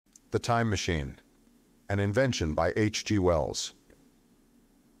The Time Machine, an invention by H.G. Wells.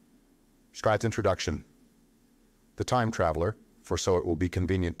 Scribe's introduction. The time traveler, for so it will be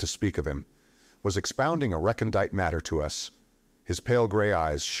convenient to speak of him, was expounding a recondite matter to us. His pale gray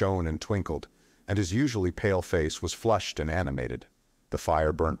eyes shone and twinkled, and his usually pale face was flushed and animated. The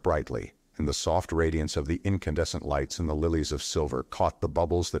fire burnt brightly, and the soft radiance of the incandescent lights in the lilies of silver caught the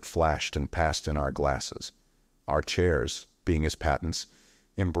bubbles that flashed and passed in our glasses. Our chairs, being his patents,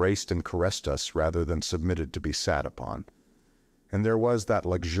 embraced and caressed us rather than submitted to be sat upon. And there was that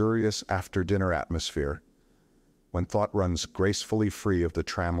luxurious after-dinner atmosphere when thought runs gracefully free of the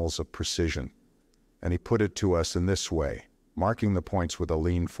trammels of precision. And he put it to us in this way, marking the points with a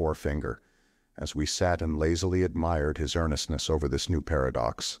lean forefinger, as we sat and lazily admired his earnestness over this new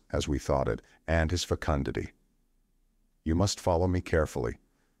paradox, as we thought it, and his fecundity. You must follow me carefully.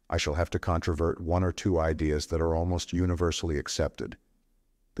 I shall have to controvert one or two ideas that are almost universally accepted.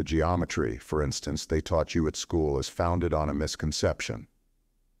 The geometry, for instance, they taught you at school is founded on a misconception.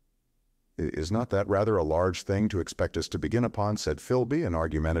 Is not that rather a large thing to expect us to begin upon, said Philby, an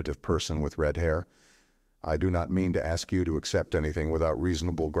argumentative person with red hair. I do not mean to ask you to accept anything without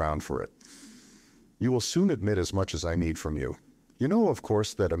reasonable ground for it. You will soon admit as much as I need from you. You know, of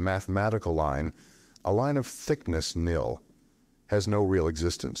course, that a mathematical line, a line of thickness nil, has no real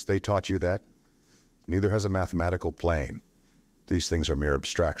existence. They taught you that? Neither has a mathematical plane. These things are mere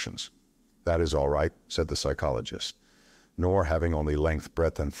abstractions. That is all right, said the psychologist. Nor, having only length,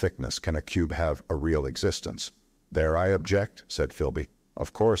 breadth, and thickness, can a cube have a real existence. There I object, said Philby.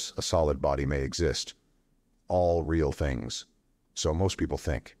 Of course, a solid body may exist. All real things. So most people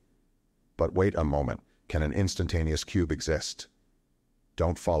think. But wait a moment. Can an instantaneous cube exist?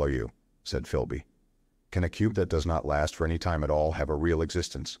 Don't follow you, said Philby. Can a cube that does not last for any time at all have a real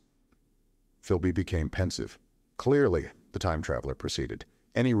existence? Philby became pensive. Clearly, the time traveler proceeded,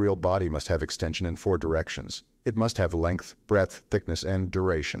 any real body must have extension in four directions. It must have length, breadth, thickness, and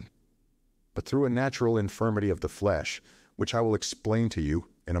duration. But through a natural infirmity of the flesh, which I will explain to you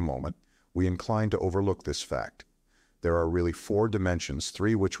in a moment, we incline to overlook this fact. There are really four dimensions,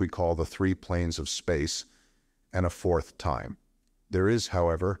 three which we call the three planes of space, and a fourth time. There is,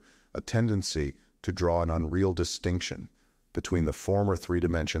 however, a tendency to draw an unreal distinction between the former three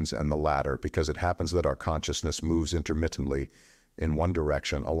dimensions and the latter, because it happens that our consciousness moves intermittently in one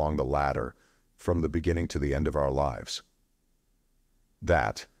direction along the ladder from the beginning to the end of our lives.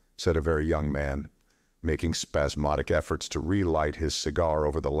 That, said a very young man, making spasmodic efforts to relight his cigar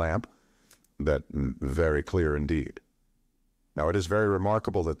over the lamp, that very clear indeed. Now it is very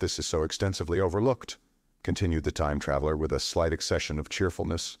remarkable that this is so extensively overlooked, continued the time traveler with a slight accession of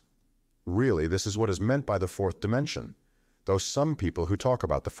cheerfulness. Really, this is what is meant by the fourth dimension, though some people who talk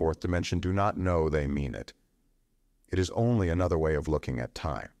about the fourth dimension do not know they mean it. It is only another way of looking at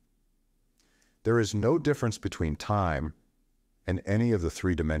time. There is no difference between time and any of the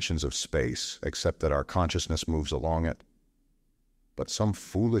three dimensions of space, except that our consciousness moves along it. But some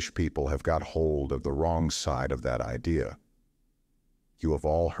foolish people have got hold of the wrong side of that idea. You have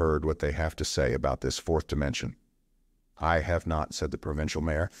all heard what they have to say about this fourth dimension. I have not, said the provincial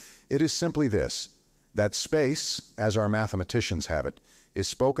mayor. It is simply this, that space, as our mathematicians have it, is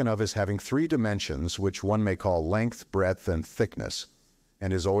spoken of as having three dimensions which one may call length, breadth, and thickness,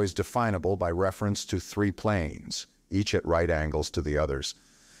 and is always definable by reference to three planes, each at right angles to the others.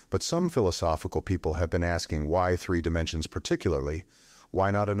 But some philosophical people have been asking why three dimensions particularly,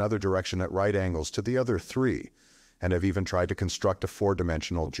 why not another direction at right angles to the other three, and have even tried to construct a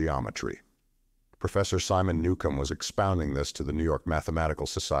four-dimensional geometry. Professor Simon Newcomb was expounding this to the New York Mathematical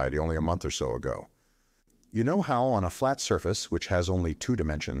Society only a month or so ago. You know how on a flat surface, which has only two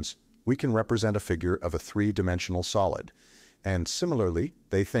dimensions, we can represent a figure of a three-dimensional solid. And similarly,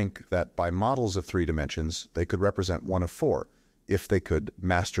 they think that by models of three dimensions, they could represent one of four, if they could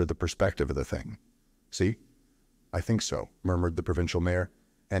master the perspective of the thing. See? I think so, murmured the provincial mayor,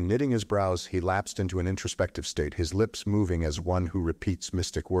 and knitting his brows, he lapsed into an introspective state, his lips moving as one who repeats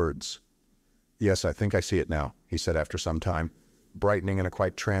mystic words. Yes, I think I see it now, he said after some time, brightening in a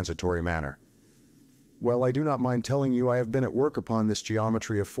quite transitory manner. Well, I do not mind telling you I have been at work upon this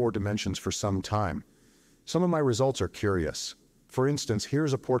geometry of four dimensions for some time. Some of my results are curious. For instance,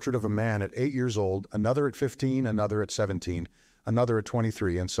 here's a portrait of a man at 8 years old, another at 15, another at 17, another at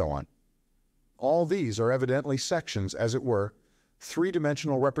 23, and so on. All these are evidently sections, as it were,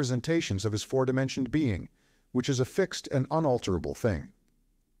 three-dimensional representations of his four-dimensioned being, which is a fixed and unalterable thing.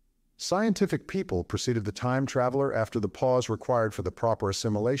 Scientific people, proceeded the time traveler after the pause required for the proper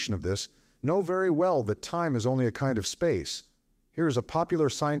assimilation of this, know very well that time is only a kind of space. Here is a popular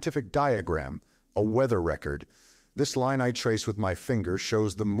scientific diagram, a weather record, This line I trace with my finger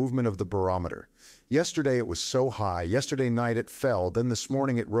shows the movement of the barometer. Yesterday it was so high, yesterday night it fell, then this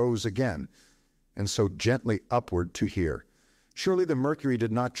morning it rose again, and so gently upward to here. Surely the mercury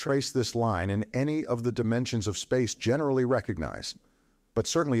did not trace this line in any of the dimensions of space generally recognized. But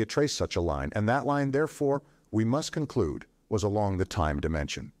certainly it traced such a line, and that line, therefore, we must conclude, was along the time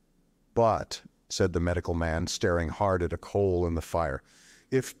dimension. But, said the medical man, staring hard at a coal in the fire,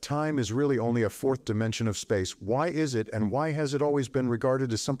 if time is really only a fourth dimension of space, why is it and why has it always been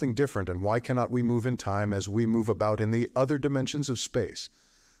regarded as something different, and why cannot we move in time as we move about in the other dimensions of space?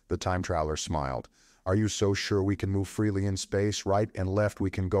 The time traveler smiled. Are you so sure we can move freely in space? Right and left we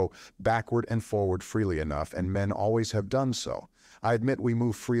can go backward and forward freely enough, and men always have done so. I admit we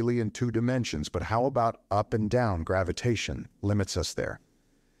move freely in two dimensions, but how about up and down? Gravitation limits us there.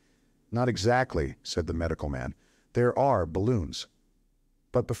 Not exactly, said the medical man. There are balloons.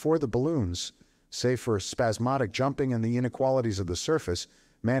 But before the balloons, save for spasmodic jumping and the inequalities of the surface,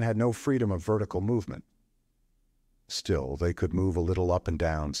 man had no freedom of vertical movement. Still, they could move a little up and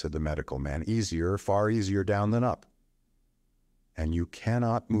down, said the medical man. Easier, far easier down than up. And you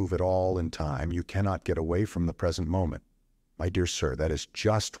cannot move at all in time. You cannot get away from the present moment. My dear sir, that is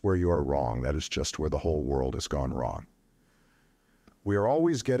just where you are wrong. That is just where the whole world has gone wrong. We are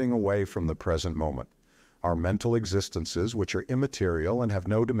always getting away from the present moment. Our mental existences, which are immaterial and have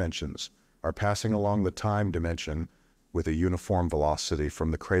no dimensions, are passing along the time dimension with a uniform velocity from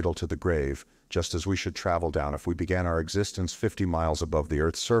the cradle to the grave, just as we should travel down if we began our existence 50 miles above the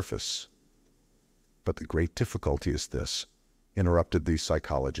Earth's surface. But the great difficulty is this, interrupted the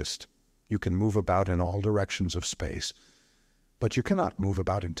psychologist. You can move about in all directions of space, but you cannot move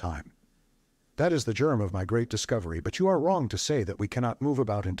about in time. That is the germ of my great discovery, but you are wrong to say that we cannot move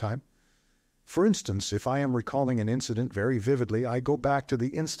about in time. For instance, if I am recalling an incident very vividly, I go back to the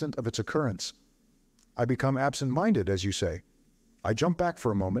instant of its occurrence. I become absent-minded, as you say. I jump back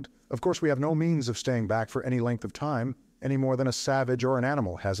for a moment. Of course, we have no means of staying back for any length of time, any more than a savage or an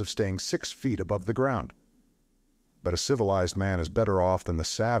animal has of staying 6 feet above the ground. But a civilized man is better off than the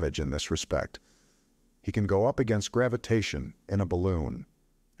savage in this respect. He can go up against gravitation in a balloon.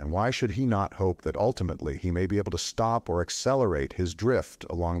 And why should he not hope that ultimately he may be able to stop or accelerate his drift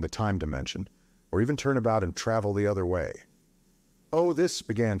along the time dimension, or even turn about and travel the other way? Oh, this,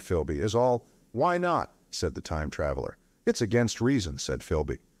 began Philby, is all. Why not? Said the time traveler. It's against reason, said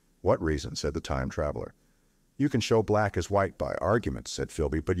Philby. What reason? Said the time traveler. You can show black as white by argument, said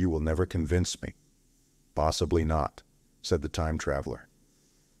Philby, but you will never convince me. Possibly not, said the time traveler.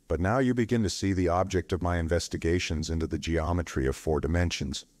 But now you begin to see the object of my investigations into the geometry of 4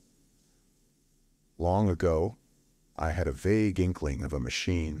 dimensions. Long ago, I had a vague inkling of a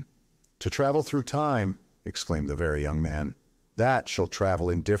machine. To travel through time, exclaimed the very young man, that shall travel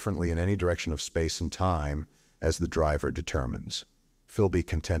indifferently in any direction of space and time, as the driver determines. Philby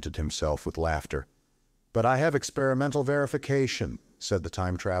contented himself with laughter. But I have experimental verification, said the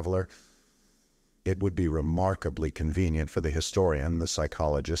time traveler. It would be remarkably convenient for the historian, the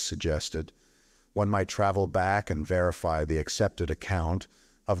psychologist suggested. One might travel back and verify the accepted account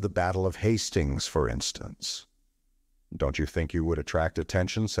of the Battle of Hastings, for instance. Don't you think you would attract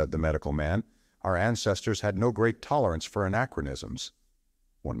attention, said the medical man. Our ancestors had no great tolerance for anachronisms.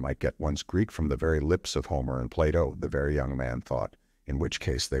 One might get one's Greek from the very lips of Homer and Plato, the very young man thought, in which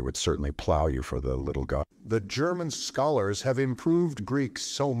case they would certainly plow you for the little god. The German scholars have improved Greek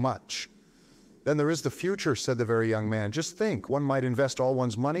so much. Then there is the future, said the very young man. Just think, one might invest all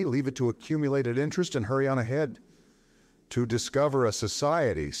one's money, leave it to accumulated interest, and hurry on ahead. To discover a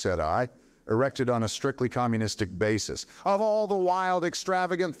society, said I, erected on a strictly communistic basis. Of all the wild,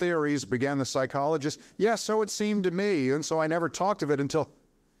 extravagant theories, began the psychologist. Yes, so it seemed to me, and so I never talked of it until...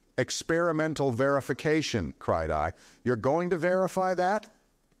 Experimental verification, cried I. You're going to verify that?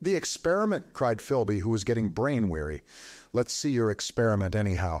 The experiment, cried Philby, who was getting brain-weary. Let's see your experiment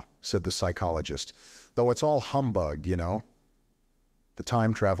anyhow, said the psychologist, though it's all humbug, you know. The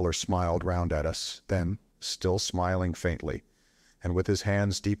time traveler smiled round at us, then, still smiling faintly, and with his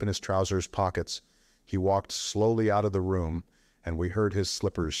hands deep in his trousers pockets, he walked slowly out of the room, and we heard his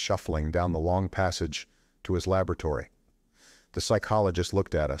slippers shuffling down the long passage to his laboratory. The psychologist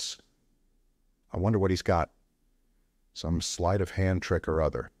looked at us. I wonder what he's got. Some sleight of hand trick or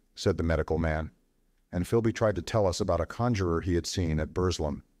other, said the medical man. And Philby tried to tell us about a conjurer he had seen at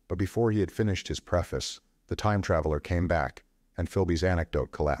Burslem, but before he had finished his preface, the time traveler came back, and Philby's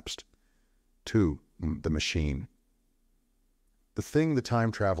anecdote collapsed. The machine. The thing the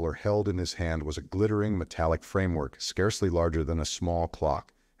time traveler held in his hand was a glittering metallic framework, scarcely larger than a small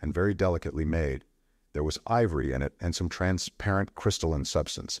clock, and very delicately made. There was ivory in it and some transparent crystalline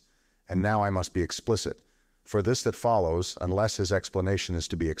substance. And now I must be explicit. For this that follows, unless his explanation is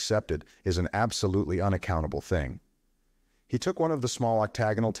to be accepted, is an absolutely unaccountable thing. He took one of the small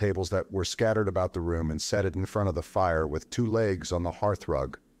octagonal tables that were scattered about the room and set it in front of the fire with 2 legs on the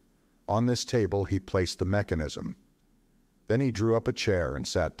hearthrug. On this table he placed the mechanism. Then he drew up a chair and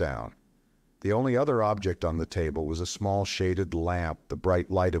sat down. The only other object on the table was a small shaded lamp, the bright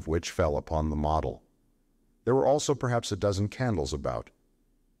light of which fell upon the model. There were also perhaps a dozen candles about,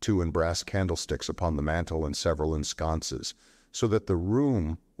 2 in brass candlesticks upon the mantel and several in sconces, so that the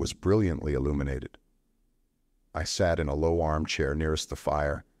room was brilliantly illuminated. I sat in a low armchair nearest the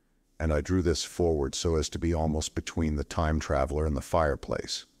fire, and I drew this forward so as to be almost between the time traveler and the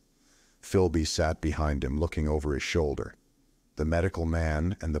fireplace. Philby sat behind him, looking over his shoulder. The medical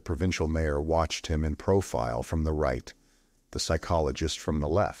man and the provincial mayor watched him in profile from the right, the psychologist from the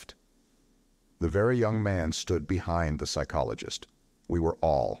left. The very young man stood behind the psychologist. We were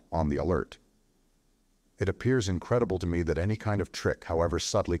all on the alert. It appears incredible to me that any kind of trick, however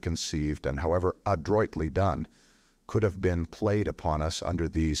subtly conceived and however adroitly done, could have been played upon us under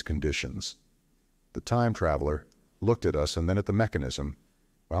these conditions. The time traveler looked at us and then at the mechanism.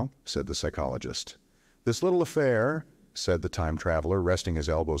 "Well," said the psychologist. "This little affair," said the time traveler, resting his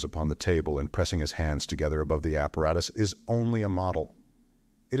elbows upon the table and pressing his hands together above the apparatus, "is only a model.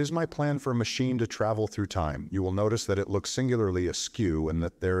 It is my plan for a machine to travel through time. You will notice that it looks singularly askew and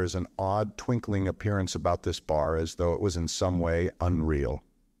that there is an odd twinkling appearance about this bar as though it was in some way unreal."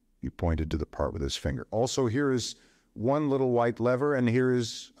 He pointed to the part with his finger. "Also, here is one little white lever and here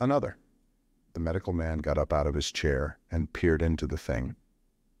is another." The medical man got up out of his chair and peered into the thing.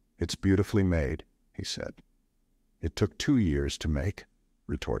 "It's beautifully made," he said. "It took 2 years to make,"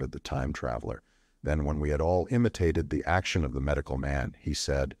 retorted the time traveler. Then, when we had all imitated the action of the medical man, he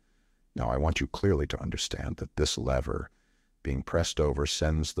said, "Now I want you clearly to understand that this lever, being pressed over,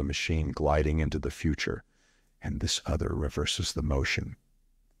 sends the machine gliding into the future, and this other reverses the motion.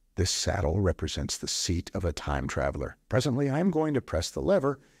 This saddle represents the seat of a time traveler. Presently I am going to press the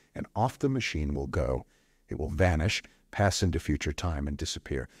lever, and off the machine will go. It will vanish, pass into future time, and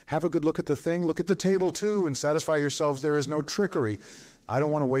disappear. Have a good look at the thing. Look at the table, too, and satisfy yourselves there is no trickery. I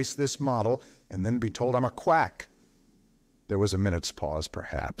don't want to waste this model and then be told I'm a quack." There was a minute's pause,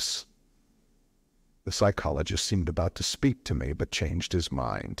 perhaps. The psychologist seemed about to speak to me, but changed his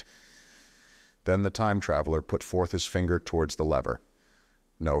mind. Then the time traveler put forth his finger towards the lever.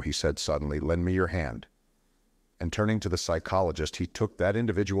 "No," he said suddenly, "lend me your hand." And turning to the psychologist, he took that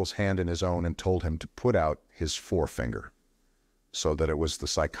individual's hand in his own and told him to put out his forefinger, so that it was the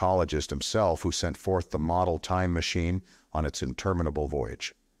psychologist himself who sent forth the model time machine on its interminable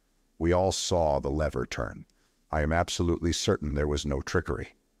voyage. We all saw the lever turn. I am absolutely certain there was no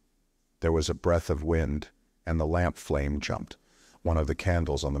trickery. There was a breath of wind, and the lamp flame jumped. One of the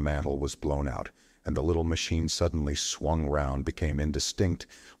candles on the mantel was blown out, and the little machine suddenly swung round, became indistinct,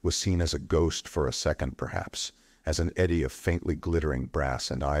 was seen as a ghost for a second perhaps, as an eddy of faintly glittering brass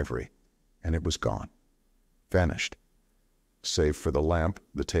and ivory, and it was gone, vanished. Save for the lamp,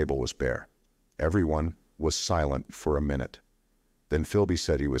 the table was bare. Everyone was silent for a minute. Then Philby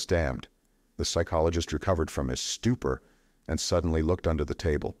said he was damned. The psychologist recovered from his stupor and suddenly looked under the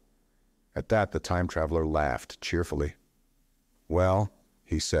table. At that, the time traveler laughed cheerfully. "Well,"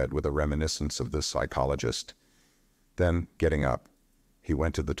 he said with a reminiscence of the psychologist. Then, getting up, he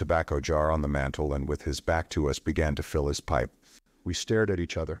went to the tobacco jar on the mantel and with his back to us began to fill his pipe. We stared at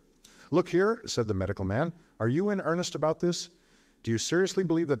each other. "Look here," said the medical man. "Are you in earnest about this? Do you seriously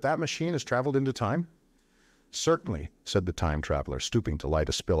believe that that machine has traveled into time?" "Certainly," said the time traveler, stooping to light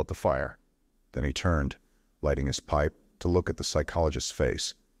a spill at the fire. Then he turned, lighting his pipe, to look at the psychologist's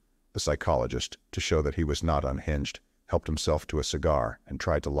face. The psychologist, to show that he was not unhinged, helped himself to a cigar and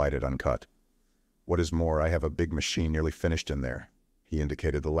tried to light it uncut. "What is more, I have a big machine nearly finished in there." He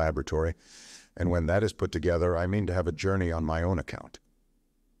indicated the laboratory. "And when that is put together, I mean to have a journey on my own account."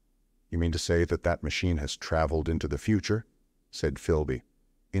 "You mean to say that that machine has traveled into the future?" said Philby.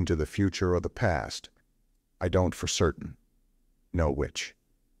 "Into the future or the past?" "I don't for certain know which."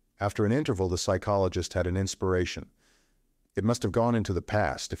 After an interval, the psychologist had an inspiration. "It must have gone into the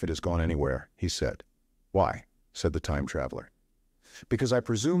past, if it has gone anywhere," he said. "Why?" said the time traveler. "Because I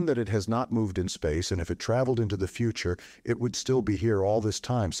presume that it has not moved in space, and if it traveled into the future, it would still be here all this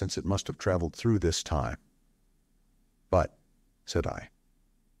time, since it must have traveled through this time." "But," said I,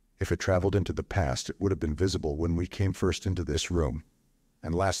 "if it traveled into the past, it would have been visible when we came first into this room,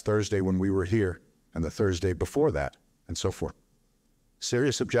 and last Thursday when we were here, and the Thursday before that, and so forth."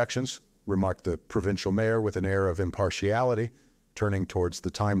 "Serious objections?" remarked the provincial mayor with an air of impartiality, turning towards the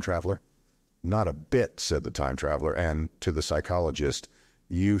time traveler. "Not a bit," said the time traveler, and to the psychologist,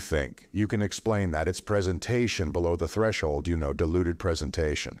 You think. You can explain that. It's presentation below the threshold, diluted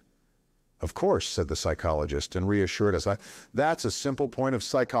presentation. Of course, said the psychologist, and reassured us. That's a simple point of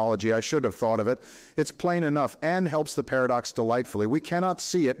psychology. I should have thought of it. It's plain enough and helps the paradox delightfully. We cannot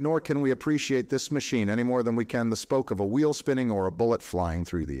see it, nor can we appreciate this machine any more than we can the spoke of a wheel spinning or a bullet flying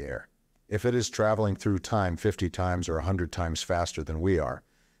through the air. If it is traveling through time 50 times or 100 times faster than we are,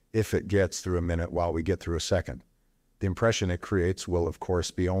 if it gets through a minute while we get through a second, the impression it creates will, of course,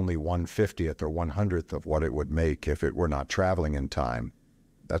 be only 1/50th or 100th of what it would make if it were not traveling in time.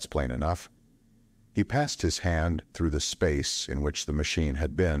 That's plain enough. He passed his hand through the space in which the machine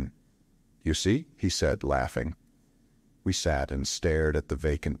had been. You see, he said, laughing. We sat and stared at the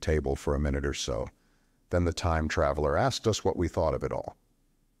vacant table for a minute or so. Then the time traveler asked us what we thought of it all.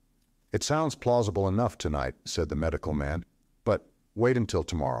 It sounds plausible enough tonight, said the medical man, but wait until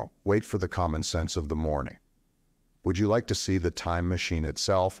tomorrow. Wait for the common sense of the morning. Would you like to see the time machine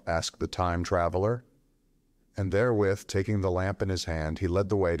itself? Asked the time traveler. And therewith, taking the lamp in his hand, he led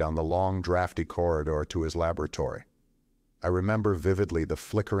the way down the long, drafty corridor to his laboratory. I remember vividly the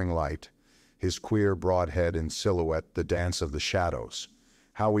flickering light, his queer broad head in silhouette, the dance of the shadows,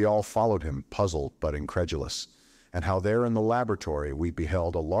 how we all followed him, puzzled but incredulous, and how there in the laboratory we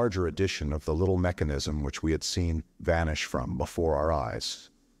beheld a larger edition of the little mechanism which we had seen vanish from before our eyes.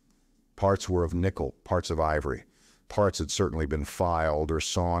 Parts were of nickel, parts of ivory. Parts had certainly been filed or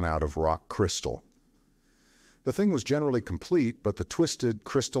sawn out of rock crystal. The thing was generally complete, but the twisted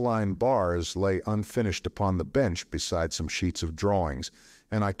crystalline bars lay unfinished upon the bench beside some sheets of drawings,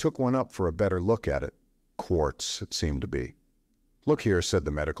 and I took one up for a better look at it. Quartz, it seemed to be. Look here, said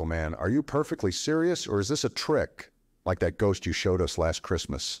the medical man, are you perfectly serious, or is this a trick, like that ghost you showed us last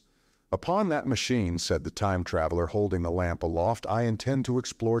Christmas? Upon that machine, said the time traveler, holding the lamp aloft, I intend to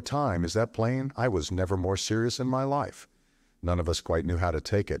explore time. Is that plain? I was never more serious in my life. None of us quite knew how to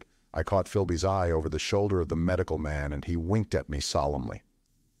take it. I caught Philby's eye over the shoulder of the medical man, and he winked at me solemnly.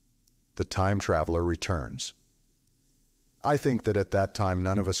 The time traveler returns. I think that at that time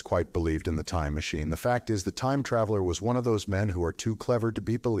none of us quite believed in the time machine. The fact is, the time traveler was one of those men who are too clever to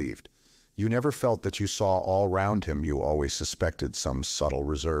be believed. You never felt that you saw all round him. You always suspected some subtle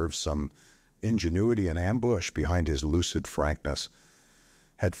reserve, some ingenuity and ambush behind his lucid frankness.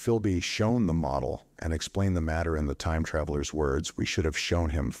 Had Philby shown the model and explained the matter in the time traveler's words, we should have shown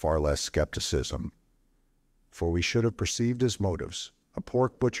him far less skepticism, for we should have perceived his motives. A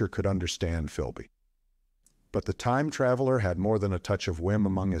pork butcher could understand Philby. But the time traveler had more than a touch of whim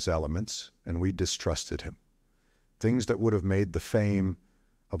among his elements, and we distrusted him. Things that would have made the fame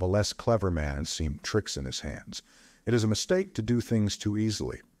of a less clever man seem tricks in his hands. It is a mistake to do things too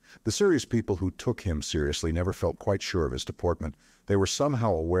easily. The serious people who took him seriously never felt quite sure of his deportment. They were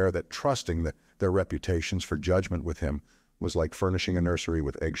somehow aware that trusting their reputations for judgment with him was like furnishing a nursery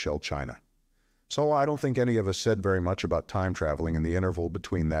with eggshell china. So I don't think any of us said very much about time traveling in the interval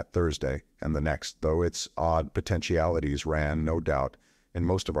between that Thursday and the next, though its odd potentialities ran, no doubt, in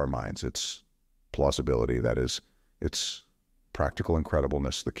most of our minds. Its plausibility, that is, its practical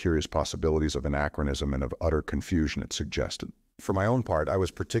incredibleness, the curious possibilities of anachronism and of utter confusion it suggested. For my own part, I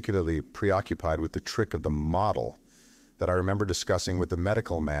was particularly preoccupied with the trick of the model that I remember discussing with the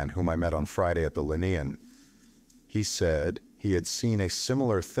medical man whom I met on Friday at the Linnean. He said he had seen a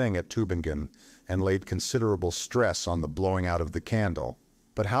similar thing at Tübingen and laid considerable stress on the blowing out of the candle,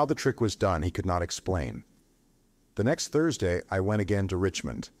 but how the trick was done he could not explain. The next Thursday I went again to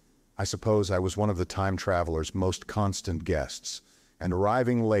Richmond. I suppose I was one of the time traveler's most constant guests, and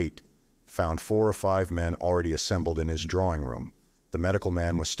arriving late, found 4 or 5 men already assembled in his drawing room. The medical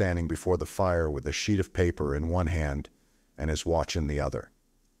man was standing before the fire with a sheet of paper in one hand and his watch in the other.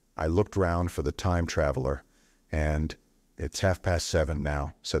 I looked round for the time traveler, and "It's 7:30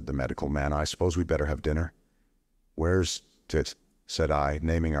 now," said the medical man. "I suppose we'd better have dinner." "Where's it?" said I,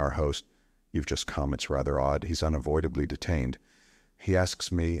 naming our host. "You've just come. It's rather odd. He's unavoidably detained. He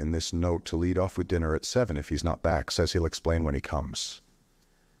asks me in this note to lead off with dinner at 7 if he's not back. Says he'll explain when he comes."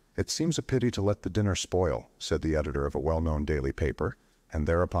 "It seems a pity to let the dinner spoil," said the editor of a well-known daily paper, and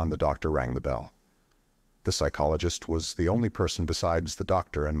thereupon the doctor rang the bell. The psychologist was the only person besides the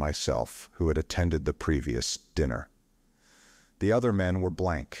doctor and myself who had attended the previous dinner. The other men were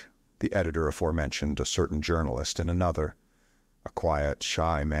blank, the editor aforementioned, a certain journalist, and another, a quiet,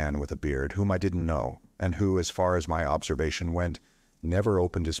 shy man with a beard, whom I didn't know, and who, as far as my observation went, never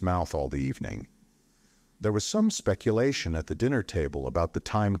opened his mouth all the evening. There was some speculation at the dinner table about the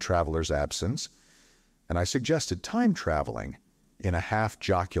time traveler's absence, and I suggested time traveling in a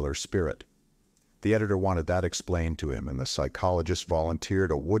half-jocular spirit. The editor wanted that explained to him, and the psychologist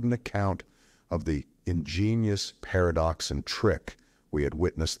volunteered a wooden account of the ingenious paradox and trick we had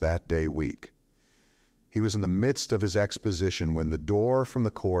witnessed that day week. He was in the midst of his exposition when the door from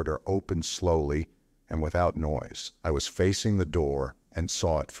the corridor opened slowly and without noise. I was facing the door and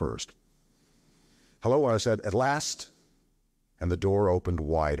saw it first. "Hello," I said, "at last." And the door opened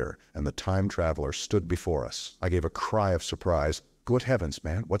wider, and the time traveler stood before us. I gave a cry of surprise. "Good heavens,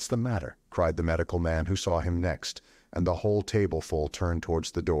 man, what's the matter?" cried the medical man who saw him next, and the whole tableful turned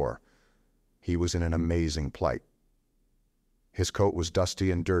towards the door. He was in an amazing plight. His coat was dusty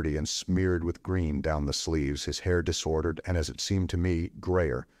and dirty and smeared with green down the sleeves, his hair disordered and, as it seemed to me,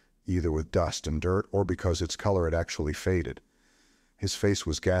 grayer, either with dust and dirt or because its color had actually faded. His face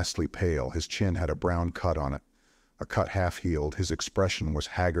was ghastly pale, his chin had a brown cut on it, a cut half-healed. His expression was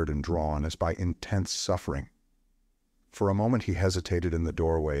haggard and drawn as by intense suffering. For a moment he hesitated in the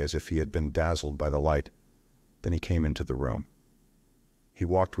doorway as if he had been dazzled by the light. Then he came into the room. He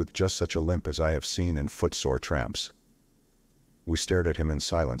walked with just such a limp as I have seen in footsore tramps. We stared at him in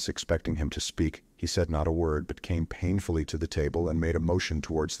silence, expecting him to speak. He said not a word, but came painfully to the table and made a motion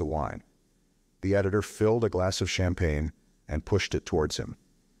towards the wine. The editor filled a glass of champagne and pushed it towards him.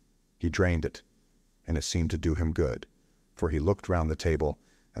 He drained it, and it seemed to do him good, for he looked round the table,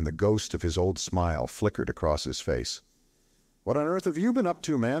 and the ghost of his old smile flickered across his face. "What on earth have you been up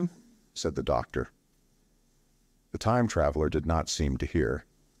to, man?" said the doctor. The time traveler did not seem to hear.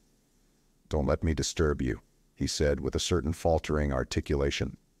 "Don't let me disturb you," he said with a certain faltering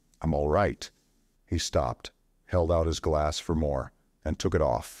articulation. "I'm all right." He stopped, held out his glass for more, and took it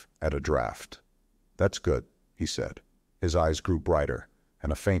off at a draught. "That's good," he said. His eyes grew brighter,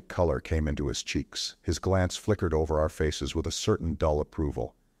 and a faint color came into his cheeks. His glance flickered over our faces with a certain dull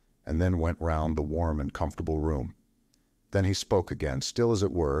approval, and then went round the warm and comfortable room. Then he spoke again, still as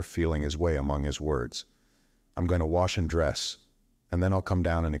it were, feeling his way among his words. "I'm going to wash and dress, and then I'll come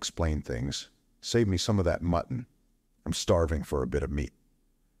down and explain things. Save me some of that mutton. I'm starving for a bit of meat."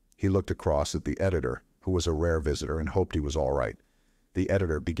 He looked across at the editor, who was a rare visitor, and hoped he was all right. The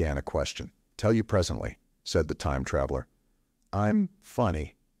editor began a question. "Tell you presently," said the time traveler. "I'm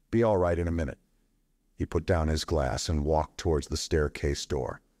funny. Be all right in a minute." He put down his glass and walked towards the staircase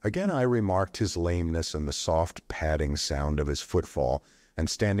door. Again I remarked his lameness and the soft padding sound of his footfall, and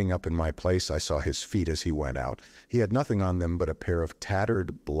standing up in my place I saw his feet as he went out. He had nothing on them but a pair of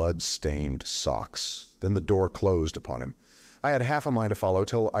tattered, blood-stained socks. Then the door closed upon him. I had half a mind to follow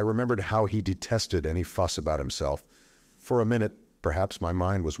till I remembered how he detested any fuss about himself. For a minute, perhaps my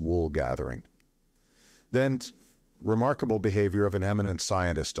mind was wool-gathering. Then, "Remarkable behavior of an eminent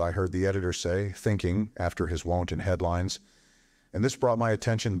scientist," I heard the editor say, thinking, after his wont in headlines. And this brought my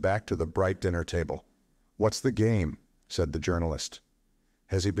attention back to the bright dinner table. "What's the game?" said the journalist.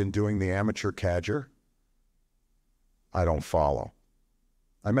 "Has he been doing the amateur cadger?" I don't follow.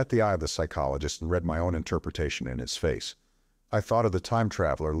 I met the eye of the psychologist and read my own interpretation in his face. I thought of the time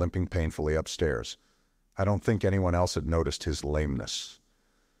traveler limping painfully upstairs. I don't think anyone else had noticed his lameness.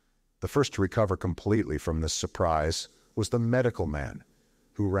 The first to recover completely from this surprise was the medical man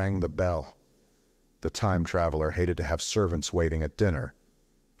who rang the bell. The time traveler hated to have servants waiting at dinner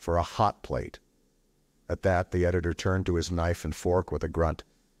for a hot plate. At that, the editor turned to his knife and fork with a grunt,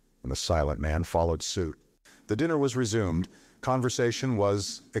 and the silent man followed suit. The dinner was resumed. Conversation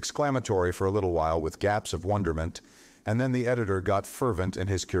was exclamatory for a little while with gaps of wonderment, and then the editor got fervent in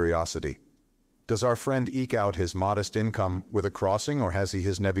his curiosity. "Does our friend eke out his modest income with a crossing, or has he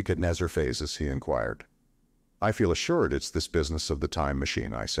his Nebuchadnezzar phases?" he inquired. "I feel assured it's this business of the time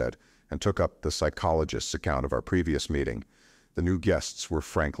machine," I said, and took up the psychologist's account of our previous meeting. The new guests were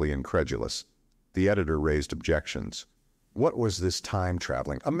frankly incredulous. The editor raised objections. What was this time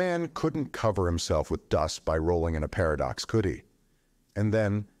traveling? A man couldn't cover himself with dust by rolling in a paradox, could he? And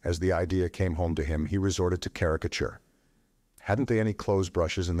then, as the idea came home to him, he resorted to caricature. Hadn't they any clothes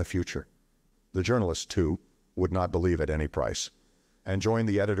brushes in the future? The journalist, too, would not believe at any price, and joined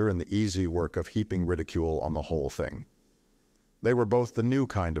the editor in the easy work of heaping ridicule on the whole thing. They were both the new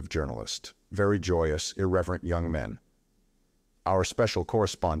kind of journalist, very joyous, irreverent young men. "Our special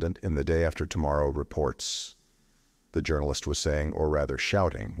correspondent in The Day After Tomorrow reports," the journalist was saying, or rather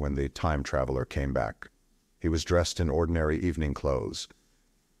shouting, when the time traveler came back. He was dressed in ordinary evening clothes,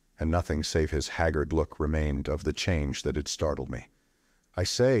 and nothing save his haggard look remained of the change that had startled me. "I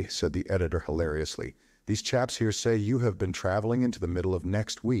say," said the editor hilariously, "these chaps here say you have been traveling into the middle of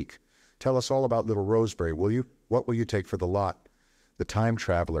next week. Tell us all about Little Rosebery, will you? What will you take for the lot?" The time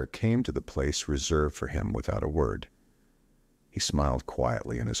traveler came to the place reserved for him without a word. He smiled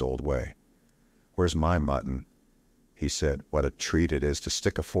quietly in his old way. "Where's my mutton?" he said. "What a treat it is to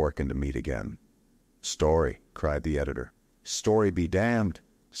stick a fork into meat again." "Story," cried the editor. "Story be damned,"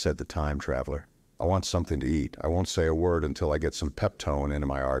 said the time traveler. I want something to eat. I won't say a word until I get some Peptone into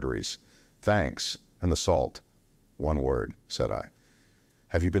my arteries. Thanks. And the salt. One word, said I.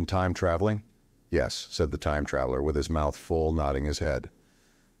 Have you been time traveling? Yes, said the time traveler, with his mouth full, nodding his head.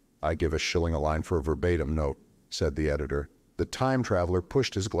 I give $1 a line for a verbatim note, said the editor. The time traveler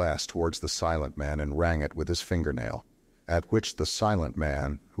pushed his glass towards the silent man and rang it with his fingernail, at which the silent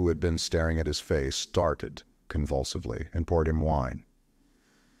man, who had been staring at his face, started convulsively and poured him wine.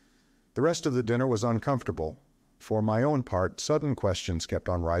 The rest of the dinner was uncomfortable. For my own part, sudden questions kept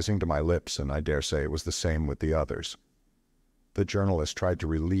on rising to my lips, and I dare say it was the same with the others. The journalist tried to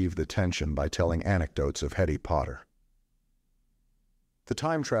relieve the tension by telling anecdotes of Hetty Potter. The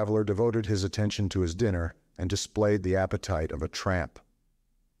time traveler devoted his attention to his dinner and displayed the appetite of a tramp.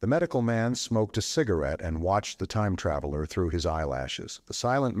 The medical man smoked a cigarette and watched the time traveler through his eyelashes. The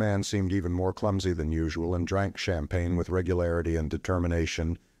silent man seemed even more clumsy than usual and drank champagne with regularity and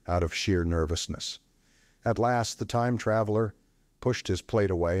determination out of sheer nervousness. At last the time traveler pushed his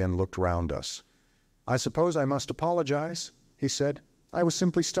plate away and looked round us. "I suppose I must apologize," he said. "I was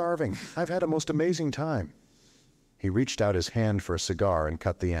simply starving. I've had a most amazing time." He reached out his hand for a cigar and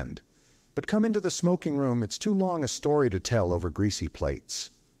cut the end. "But come into the smoking room. It's too long a story to tell over greasy plates."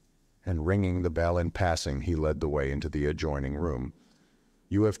 And ringing the bell in passing, he led the way into the adjoining room.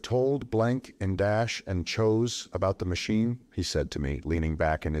 "You have told blank and dash and chose about the machine," he said to me, leaning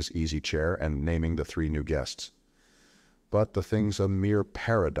back in his easy chair and naming the 3 new guests. "But the thing's a mere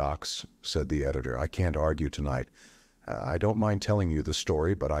paradox," said the editor. "I can't argue tonight. I don't mind telling you the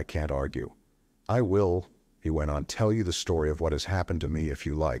story, but I can't argue. I will," he went on, "tell you the story of what has happened to me if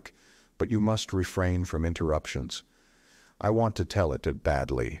you like, but you must refrain from interruptions. I want to tell it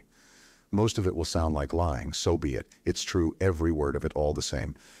badly. Most of it will sound like lying, so be it. It's true, every word of it, all the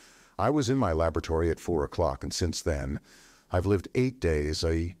same. I was in my laboratory at 4 o'clock, and since then, I've lived 8 days,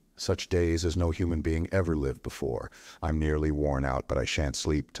 such days as no human being ever lived before. I'm nearly worn out, but I shan't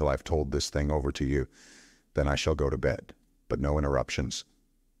sleep till I've told this thing over to you. Then I shall go to bed, but no interruptions.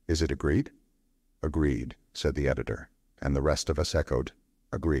 Is it agreed?" "Agreed," said the editor, and the rest of us echoed,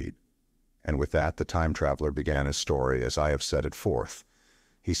 "Agreed." And with that, the time traveler began his story as I have set it forth.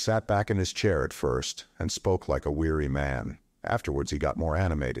 He sat back in his chair at first and spoke like a weary man. Afterwards he got more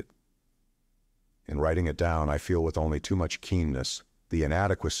animated. In writing it down, I feel with only too much keenness the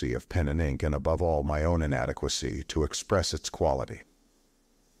inadequacy of pen and ink, and above all my own inadequacy, to express its quality.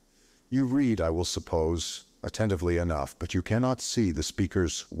 You read, I will suppose, attentively enough, but you cannot see the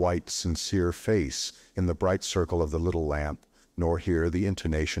speaker's white, sincere face in the bright circle of the little lamp, nor hear the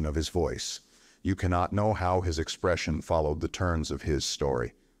intonation of his voice. You cannot know how his expression followed the turns of his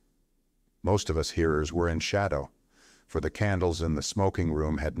story. Most of us hearers were in shadow, for the candles in the smoking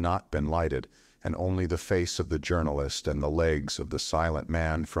room had not been lighted, and only the face of the journalist and the legs of the silent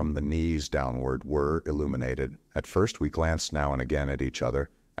man from the knees downward were illuminated. At first we glanced now and again at each other.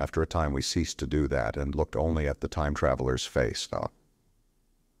 After a time we ceased to do that and looked only at the time traveler's face.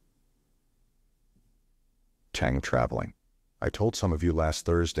 Time traveling. I told some of you last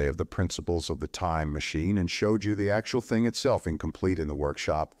Thursday of the principles of the time machine and showed you the actual thing itself incomplete in the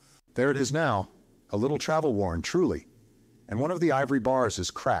workshop. There it is now, a little travel-worn, truly, and one of the ivory bars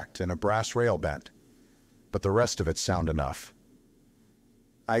is cracked and a brass rail bent, but the rest of it's sound enough.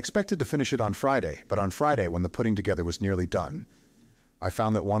 I expected to finish it on Friday, but on Friday, when the putting together was nearly done, I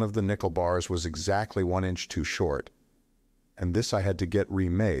found that one of the nickel bars was exactly 1 inch too short, and this I had to get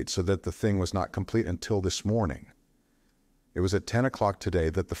remade so that the thing was not complete until this morning. It was at 10 o'clock today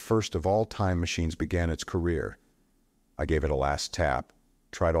that the first of all time machines began its career. I gave it a last tap,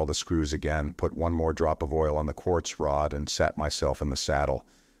 tried all the screws again, put 1 more drop of oil on the quartz rod, and sat myself in the saddle.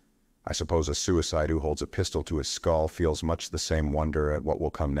 I suppose a suicide who holds a pistol to his skull feels much the same wonder at what will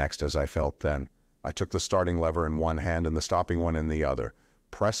come next as I felt then. I took the starting lever in one hand and the stopping one in the other,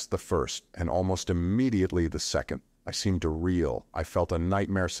 pressed the first, and almost immediately the second. I seemed to reel. I felt a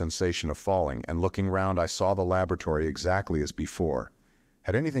nightmare sensation of falling, and looking round I saw the laboratory exactly as before.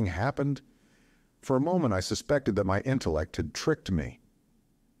 Had anything happened? For a moment I suspected that my intellect had tricked me.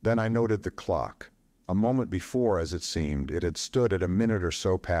 Then I noted the clock. A moment before, as it seemed, it had stood at a minute or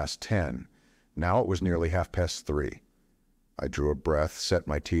so past 10. Now it was nearly 3:30. I drew a breath, set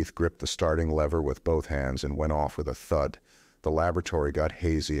my teeth, gripped the starting lever with both hands, and went off with a thud. The laboratory got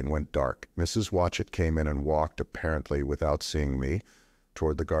hazy and went dark. Mrs. Watchett came in and walked, apparently without seeing me,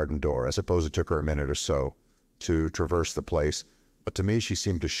 toward the garden door. I suppose it took her a minute or so to traverse the place, but to me she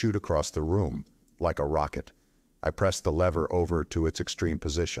seemed to shoot across the room, like a rocket. I pressed the lever over to its extreme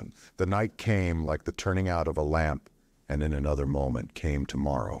position. The night came like the turning out of a lamp, and in another moment came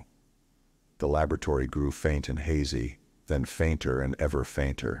tomorrow. The laboratory grew faint and hazy, then fainter and ever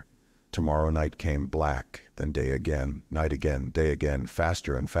fainter. Tomorrow night came black, then day again, night again, day again,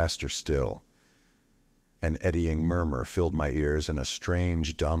 faster and faster still. An eddying murmur filled my ears, and a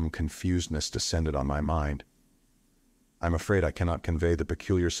strange, dumb confusedness descended on my mind. I'm afraid I cannot convey the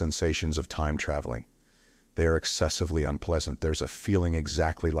peculiar sensations of time traveling. They are excessively unpleasant. There's a feeling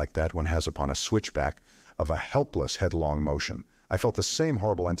exactly like that one has upon a switchback of a helpless headlong motion. I felt the same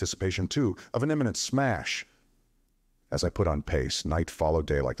horrible anticipation, too, of an imminent smash. As I put on pace, night followed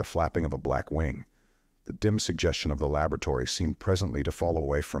day like the flapping of a black wing. The dim suggestion of the laboratory seemed presently to fall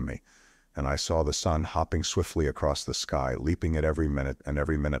away from me, and I saw the sun hopping swiftly across the sky, leaping at every minute, and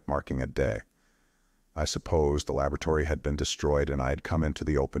every minute marking a day. I suppose the laboratory had been destroyed and I had come into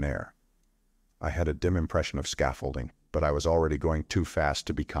the open air. I had a dim impression of scaffolding, but I was already going too fast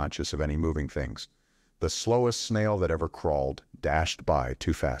to be conscious of any moving things. The slowest snail that ever crawled dashed by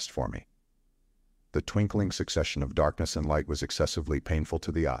too fast for me. The twinkling succession of darkness and light was excessively painful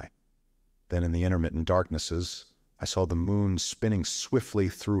to the eye. Then in the intermittent darknesses, I saw the moon spinning swiftly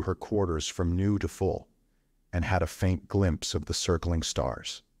through her quarters from new to full, and had a faint glimpse of the circling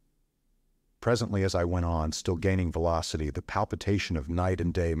stars. Presently, as I went on, still gaining velocity, the palpitation of night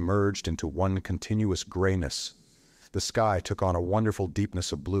and day merged into one continuous grayness. The sky took on a wonderful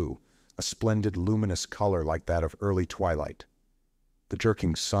deepness of blue, a splendid luminous color like that of early twilight. The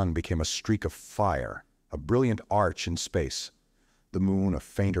jerking sun became a streak of fire, a brilliant arch in space. The moon a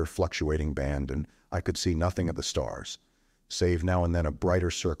fainter fluctuating band, and I could see nothing of the stars, save now and then a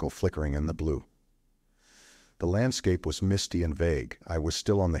brighter circle flickering in the blue. The landscape was misty and vague. I was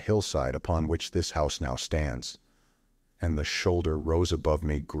still on the hillside upon which this house now stands, and the shoulder rose above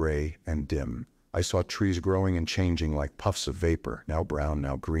me gray and dim. I saw trees growing and changing like puffs of vapor, now brown,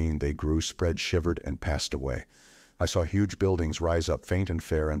 now green. They grew, spread, shivered, and passed away. I saw huge buildings rise up faint and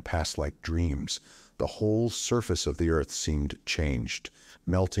fair and pass like dreams. The whole surface of the earth seemed changed,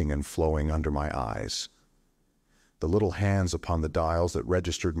 melting and flowing under my eyes. The little hands upon the dials that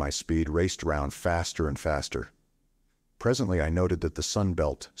registered my speed raced round faster and faster. Presently I noted that the sun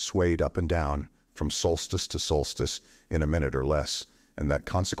belt swayed up and down from solstice to solstice in a minute or less, and that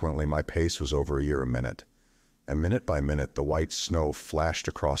consequently my pace was over a year a minute. And minute by minute the white snow flashed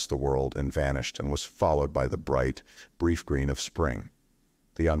across the world and vanished, and was followed by the bright, brief green of spring.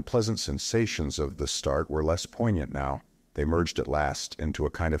 The unpleasant sensations of the start were less poignant now. They merged at last into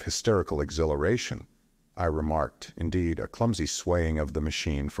a kind of hysterical exhilaration. I remarked, indeed, a clumsy swaying of the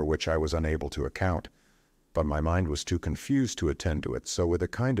machine for which I was unable to account, but my mind was too confused to attend to it, so with a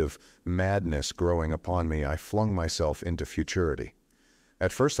kind of madness growing upon me, I flung myself into futurity.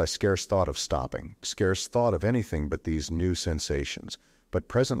 At first I scarce thought of stopping, scarce thought of anything but these new sensations, but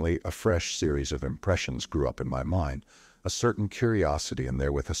presently a fresh series of impressions grew up in my mind, a certain curiosity and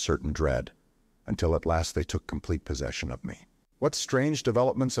therewith a certain dread, until at last they took complete possession of me. What strange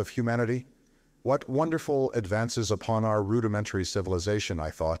developments of humanity! What wonderful advances upon our rudimentary civilization,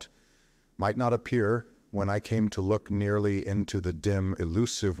 I thought, might not appear when I came to look nearly into the dim,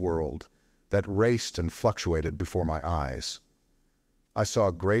 elusive world that raced and fluctuated before my eyes. I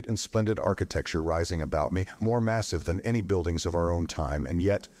saw great and splendid architecture rising about me, more massive than any buildings of our own time, and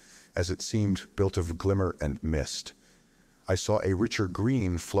yet, as it seemed, built of glimmer and mist. I saw a richer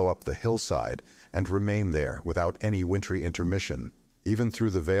green flow up the hillside and remain there without any wintry intermission. Even through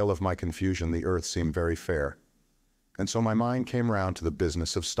the veil of my confusion, the earth seemed very fair. And so my mind came round to the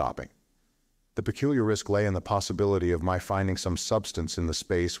business of stopping. The peculiar risk lay in the possibility of my finding some substance in the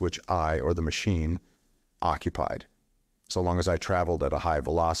space which I, or the machine, occupied. So long as I traveled at a high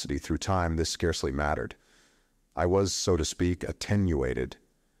velocity through time, this scarcely mattered. I was, so to speak, attenuated,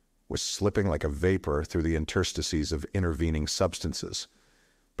 was slipping like a vapor through the interstices of intervening substances.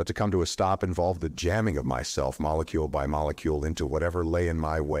 But to come to a stop involved the jamming of myself, molecule by molecule, into whatever lay in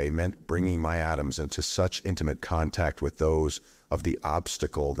my way, meant bringing my atoms into such intimate contact with those of the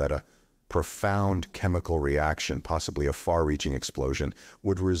obstacle that a profound chemical reaction, possibly a far-reaching explosion,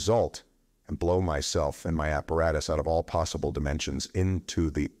 would result and blow myself and my apparatus out of all possible dimensions into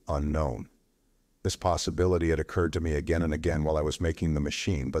the unknown. This possibility had occurred to me again and again while I was making the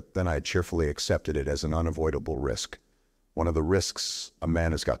machine, but then I had cheerfully accepted it as an unavoidable risk. One of the risks a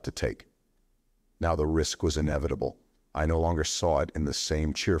man has got to take. Now the risk was inevitable. I no longer saw it in the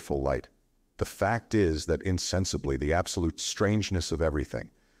same cheerful light. The fact is that insensibly the absolute strangeness of everything,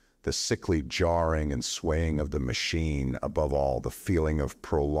 the sickly jarring and swaying of the machine, above all, the feeling of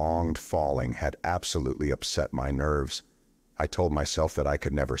prolonged falling, had absolutely upset my nerves. I told myself that I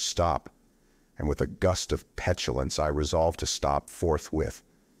could never stop, and with a gust of petulance I resolved to stop forthwith.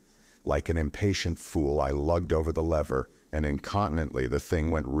 Like an impatient fool, I lugged over the lever, and incontinently the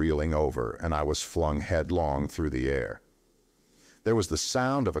thing went reeling over, and I was flung headlong through the air. There was the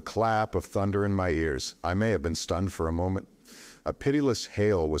sound of a clap of thunder in my ears. I may have been stunned for a moment. A pitiless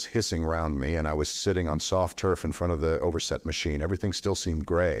hail was hissing round me, and I was sitting on soft turf in front of the overset machine. Everything still seemed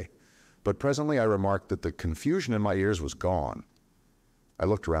gray. But presently I remarked that the confusion in my ears was gone. I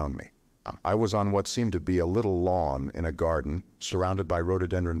looked round me. I was on what seemed to be a little lawn in a garden, surrounded by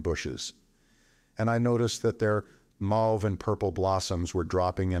rhododendron bushes. And I noticed that their mauve and purple blossoms were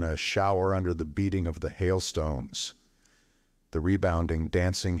dropping in a shower under the beating of the hailstones. The rebounding,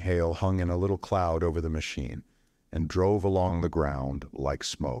 dancing hail hung in a little cloud over the machine and drove along the ground like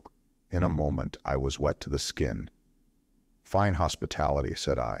smoke. In a moment, I was wet to the skin. "Fine hospitality,"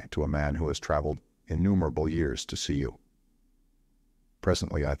 said I, to a man who has traveled innumerable years to see you.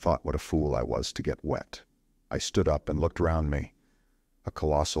 Presently I thought what a fool I was to get wet. I stood up and looked round me. A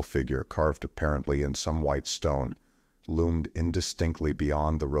colossal figure, carved apparently in some white stone, loomed indistinctly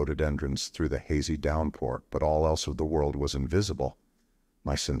beyond the rhododendrons through the hazy downpour, but all else of the world was invisible.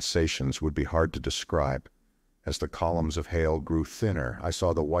 My sensations would be hard to describe. As the columns of hail grew thinner, I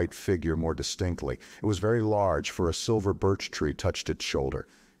saw the white figure more distinctly. It was very large, for a silver birch tree touched its shoulder.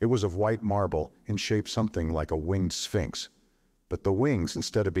 It was of white marble, in shape something like a winged sphinx. But the wings,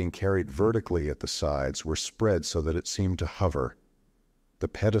 instead of being carried vertically at the sides, were spread so that it seemed to hover. The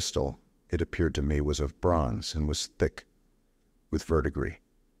pedestal, it appeared to me, was of bronze and was thick with verdigris.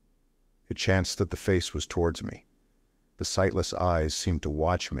 It chanced that the face was towards me. The sightless eyes seemed to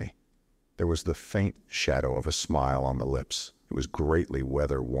watch me. There was the faint shadow of a smile on the lips. It was greatly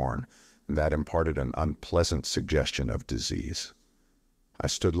weather-worn, and that imparted an unpleasant suggestion of disease. I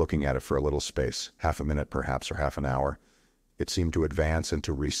stood looking at it for a little space, half a minute perhaps, or half an hour. It seemed to advance and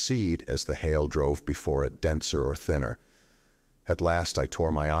to recede as the hail drove before it, denser or thinner. At last I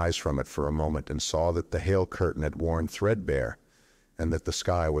tore my eyes from it for a moment and saw that the hail curtain had worn threadbare, and that the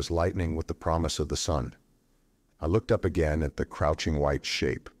sky was lightening with the promise of the sun. I looked up again at the crouching white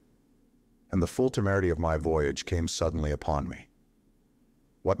shape, and the full temerity of my voyage came suddenly upon me.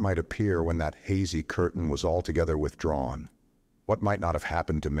 What might appear when that hazy curtain was altogether withdrawn? What might not have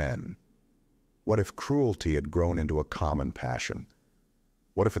happened to men? What if cruelty had grown into a common passion?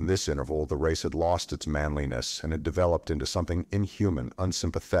 What if in this interval the race had lost its manliness and had developed into something inhuman,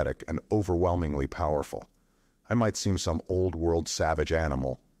 unsympathetic, and overwhelmingly powerful? I might seem some old-world savage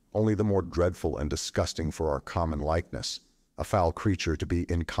animal, only the more dreadful and disgusting for our common likeness, a foul creature to be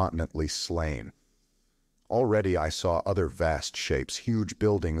incontinently slain. Already I saw other vast shapes, huge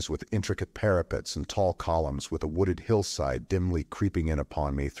buildings with intricate parapets and tall columns, with a wooded hillside dimly creeping in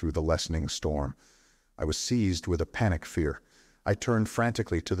upon me through the lessening storm. I was seized with a panic fear. I turned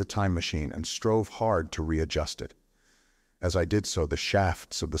frantically to the time machine and strove hard to readjust it. As I did so, the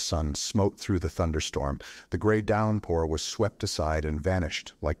shafts of the sun smote through the thunderstorm. The gray downpour was swept aside and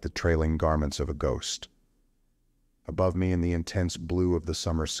vanished like the trailing garments of a ghost. Above me, in the intense blue of the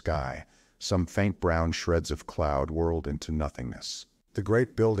summer sky, some faint brown shreds of cloud whirled into nothingness. The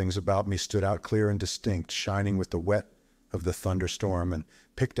great buildings about me stood out clear and distinct, shining with the wet of the thunderstorm and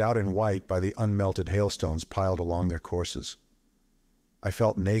picked out in white by the unmelted hailstones piled along their courses. I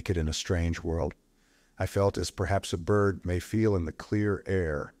felt naked in a strange world. I felt as perhaps a bird may feel in the clear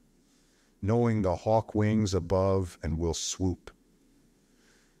air, knowing the hawk wings above and will swoop.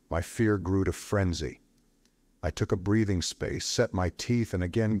 My fear grew to frenzy. I took a breathing space, set my teeth, and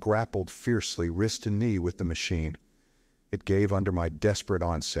again grappled fiercely, wrist and knee, with the machine. It gave under my desperate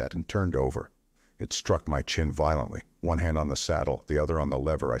onset and turned over. It struck my chin violently, one hand on the saddle, the other on the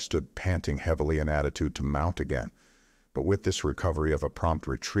lever. I stood panting heavily in attitude to mount again. But with this recovery of a prompt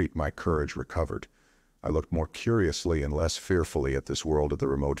retreat, my courage recovered. I looked more curiously and less fearfully at this world of the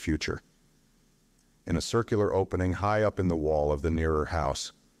remote future. In a circular opening high up in the wall of the nearer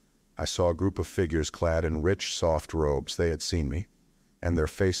house, I saw a group of figures clad in rich, soft robes. They had seen me, and their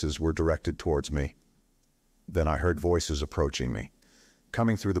faces were directed towards me. Then I heard voices approaching me.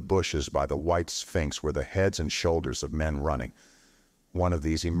 Coming through the bushes by the white sphinx were the heads and shoulders of men running. One of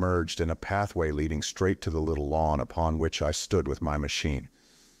these emerged in a pathway leading straight to the little lawn upon which I stood with my machine.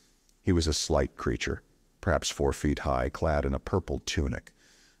 He was a slight creature, perhaps 4 feet high, clad in a purple tunic,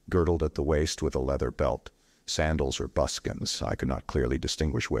 girdled at the waist with a leather belt. Sandals or buskins, I could not clearly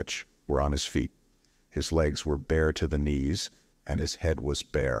distinguish which, were on his feet. His legs were bare to the knees, and his head was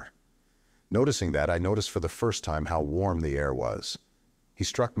bare. Noticing that, I noticed for the first time how warm the air was. He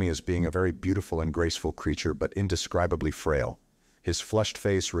struck me as being a very beautiful and graceful creature, but indescribably frail. His flushed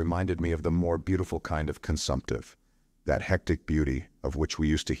face reminded me of the more beautiful kind of consumptive, that hectic beauty of which we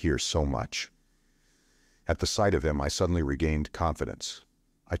used to hear so much. At the sight of him, I suddenly regained confidence.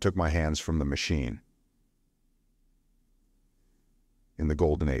 I took my hands from the machine. In the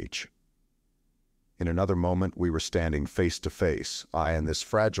Golden Age. In another moment, we were standing face to face, I and this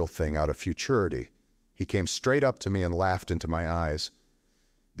fragile thing out of futurity. He came straight up to me and laughed into my eyes.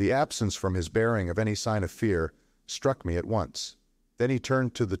 The absence from his bearing of any sign of fear struck me at once. Then he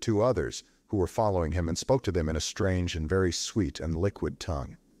turned to the two others who were following him and spoke to them in a strange and very sweet and liquid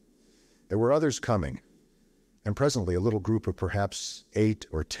tongue. There were others coming, and presently a little group of perhaps 8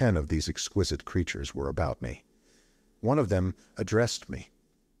 or 10 of these exquisite creatures were about me. One of them addressed me.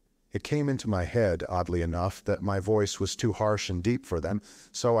 It came into my head, oddly enough, that my voice was too harsh and deep for them,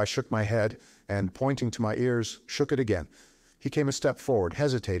 so I shook my head and, pointing to my ears, shook it again. He came a step forward,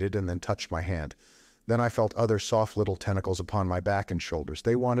 hesitated, and then touched my hand. Then I felt other soft little tentacles upon my back and shoulders.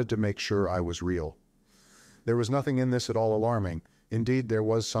 They wanted to make sure I was real. There was nothing in this at all alarming. Indeed, there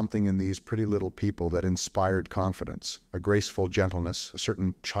was something in these pretty little people that inspired confidence, a graceful gentleness, a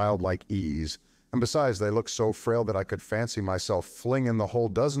certain childlike ease. And besides, they looked so frail that I could fancy myself flinging the whole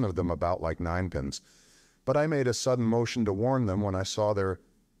dozen of them about like ninepins. But I made a sudden motion to warn them when I saw their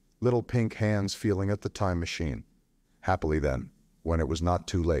little pink hands feeling at the time machine. Happily then, when it was not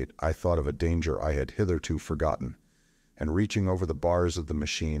too late, I thought of a danger I had hitherto forgotten, and reaching over the bars of the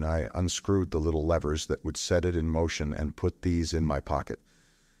machine, I unscrewed the little levers that would set it in motion and put these in my pocket.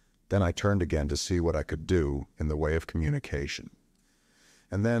 Then I turned again to see what I could do in the way of communication.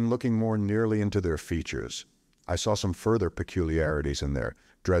 And then, looking more nearly into their features, I saw some further peculiarities in their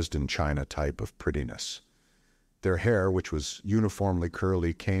Dresden china type of prettiness. Their hair, which was uniformly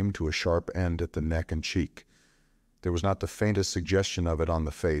curly, came to a sharp end at the neck and cheek. There was not the faintest suggestion of it on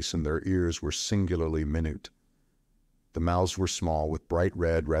the face, and their ears were singularly minute. The mouths were small, with bright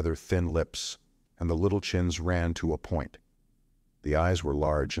red, rather thin lips, and the little chins ran to a point. The eyes were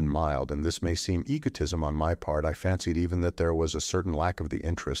large and mild, and this may seem egotism on my part. I fancied even that there was a certain lack of the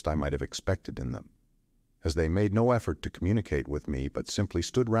interest I might have expected in them, as they made no effort to communicate with me, but simply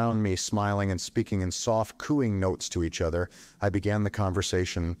stood round me, smiling and speaking in soft, cooing notes to each other. I began the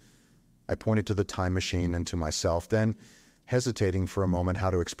conversation. I pointed to the time machine and to myself. Then, hesitating for a moment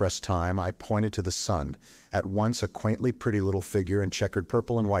how to express time, I pointed to the sun. At once a quaintly pretty little figure in checkered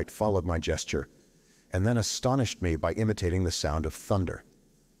purple and white followed my gesture, and then astonished me by imitating the sound of thunder.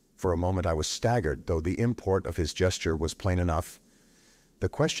 For a moment I was staggered, though the import of his gesture was plain enough. The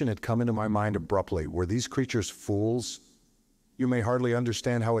question had come into my mind abruptly: were these creatures fools? You may hardly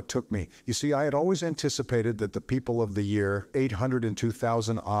understand how it took me. You see, I had always anticipated that the people of the year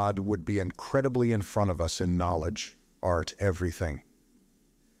 802,000 odd would be incredibly in front of us in knowledge, art, everything.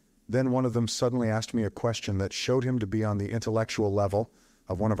 Then one of them suddenly asked me a question that showed him to be on the intellectual level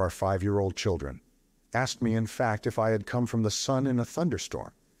of one of our 5-year-old children. Asked me, in fact, if I had come from the sun in a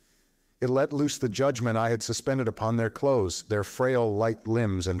thunderstorm. It let loose the judgment I had suspended upon their clothes, their frail, light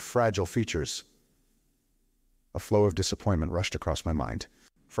limbs and fragile features. A flow of disappointment rushed across my mind.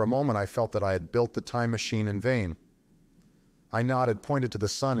 For a moment I felt that I had built the time machine in vain. I nodded, pointed to the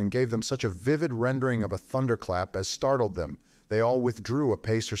sun, and gave them such a vivid rendering of a thunderclap as startled them. They all withdrew a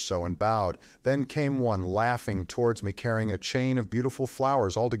pace or so and bowed. Then came one, laughing towards me, carrying a chain of beautiful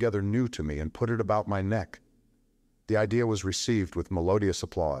flowers altogether new to me, and put it about my neck. The idea was received with melodious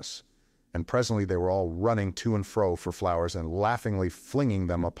applause, and presently they were all running to and fro for flowers and laughingly flinging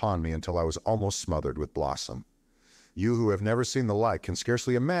them upon me until I was almost smothered with blossom. You who have never seen the like can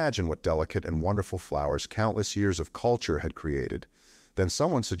scarcely imagine what delicate and wonderful flowers countless years of culture had created. Then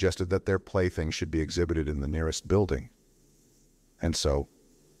someone suggested that their playthings should be exhibited in the nearest building. And so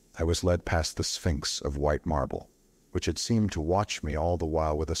I was led past the Sphinx of white marble, which had seemed to watch me all the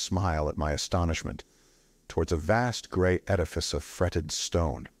while with a smile at my astonishment, towards a vast gray edifice of fretted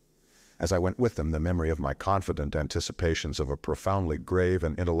stone. As I went with them, the memory of my confident anticipations of a profoundly grave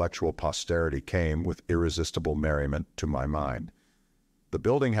and intellectual posterity came, with irresistible merriment, to my mind. The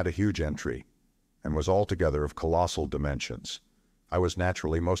building had a huge entry, and was altogether of colossal dimensions. I was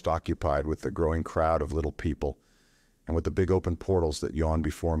naturally most occupied with the growing crowd of little people, and with the big open portals that yawned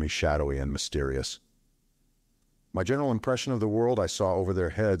before me, shadowy and mysterious. My general impression of the world I saw over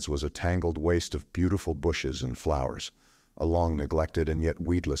their heads was a tangled waste of beautiful bushes and flowers, a long neglected and yet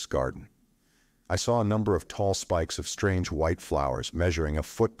weedless garden. I saw a number of tall spikes of strange white flowers, measuring a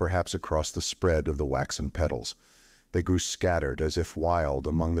foot perhaps across the spread of the waxen petals. They grew scattered, as if wild,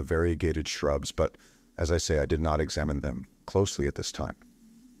 among the variegated shrubs, but, as I say, I did not examine them closely at this time.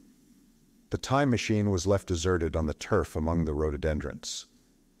 The time machine was left deserted on the turf among the rhododendrons.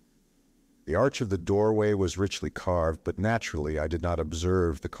 The arch of the doorway was richly carved, but naturally I did not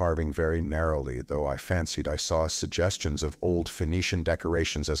observe the carving very narrowly, though I fancied I saw suggestions of old Phoenician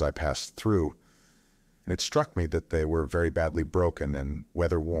decorations as I passed through, and it struck me that they were very badly broken and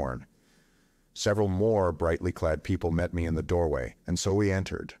weather-worn. Several more brightly clad people met me in the doorway, and so we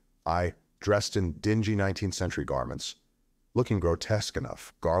entered, I dressed in dingy 19th century garments, looking grotesque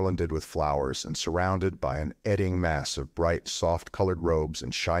enough, garlanded with flowers and surrounded by an eddying mass of bright, soft-colored robes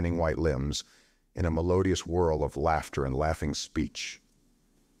and shining white limbs in a melodious whirl of laughter and laughing speech.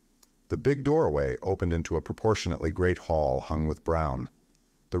 The big doorway opened into a proportionately great hall hung with brown.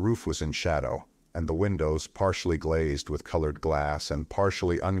 The roof was in shadow, and the windows, partially glazed with colored glass and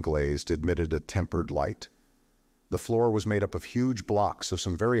partially unglazed, admitted a tempered light. The floor was made up of huge blocks of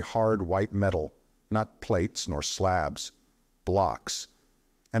some very hard white metal, not plates nor slabs, blocks,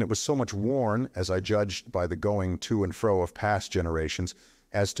 and it was so much worn, as I judged by the going to and fro of past generations,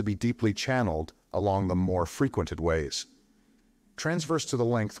 as to be deeply channeled along the more frequented ways. Transverse to the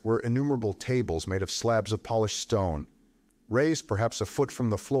length were innumerable tables made of slabs of polished stone, raised perhaps a foot from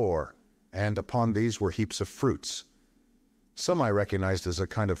the floor, and upon these were heaps of fruits. Some I recognized as a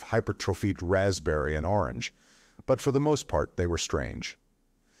kind of hypertrophied raspberry and orange, but for the most part they were strange.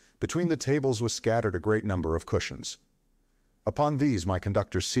 Between the tables was scattered a great number of cushions. Upon these my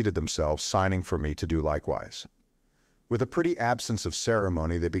conductors seated themselves, signing for me to do likewise. With a pretty absence of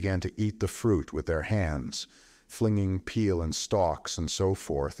ceremony they began to eat the fruit with their hands, flinging peel and stalks and so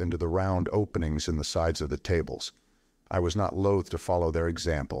forth into the round openings in the sides of the tables. I was not loath to follow their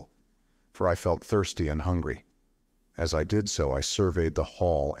example, for I felt thirsty and hungry. As I did so, I surveyed the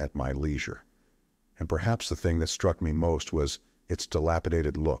hall at my leisure, and perhaps the thing that struck me most was its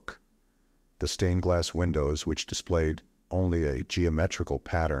dilapidated look. The stained glass windows, which displayed only a geometrical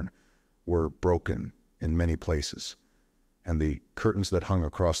pattern, were broken in many places, and the curtains that hung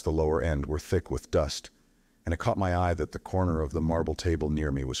across the lower end were thick with dust, and it caught my eye that the corner of the marble table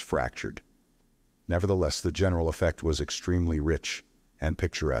near me was fractured. Nevertheless, the general effect was extremely rich and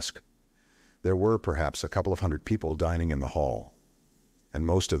picturesque. There were perhaps a couple of hundred people dining in the hall, and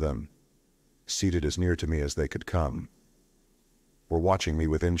most of them, seated as near to me as they could come, were watching me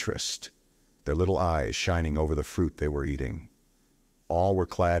with interest, their little eyes shining over the fruit they were eating. All were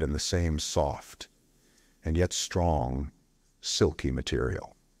clad in the same soft and yet strong, silky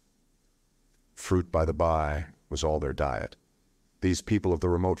material. Fruit, by the by, was all their diet. These people of the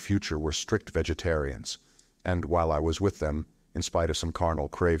remote future were strict vegetarians, and while I was with them, in spite of some carnal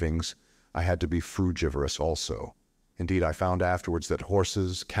cravings, I had to be frugivorous also. Indeed, I found afterwards that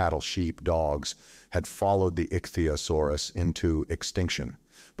horses, cattle, sheep, dogs had followed the ichthyosaurus into extinction,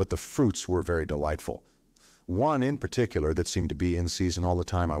 but the fruits were very delightful. One in particular that seemed to be in season all the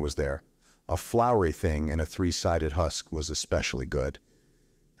time I was there, a flowery thing in a three-sided husk, was especially good,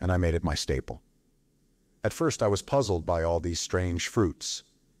 and I made it my staple. At first I was puzzled by all these strange fruits,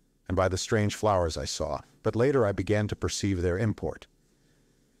 and by the strange flowers I saw, but later I began to perceive their import.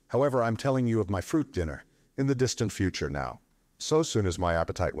 However, I'm telling you of my fruit dinner, in the distant future now. So soon as my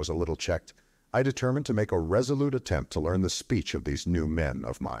appetite was a little checked, I determined to make a resolute attempt to learn the speech of these new men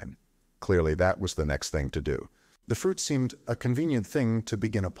of mine. Clearly that was the next thing to do. The fruit seemed a convenient thing to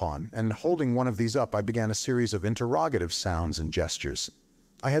begin upon, and holding one of these up, I began a series of interrogative sounds and gestures.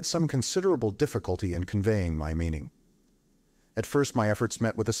 I had some considerable difficulty in conveying my meaning. At first my efforts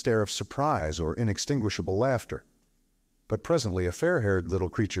met with a stare of surprise or inextinguishable laughter, but presently a fair-haired little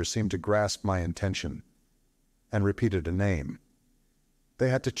creature seemed to grasp my intention and repeated a name. They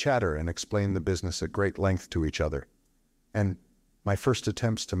had to chatter and explain the business at great length to each other, and my first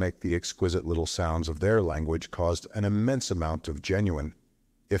attempts to make the exquisite little sounds of their language caused an immense amount of genuine,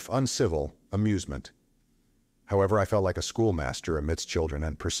 if uncivil, amusement. However, I felt like a schoolmaster amidst children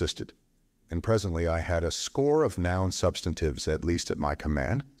and persisted, and presently I had a score of noun substantives at least at my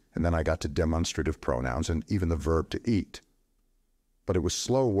command, and then I got to demonstrative pronouns and even the verb to eat. But it was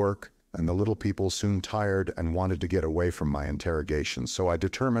slow work, and the little people soon tired and wanted to get away from my interrogation, so I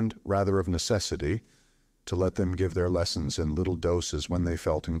determined, rather of necessity, to let them give their lessons in little doses when they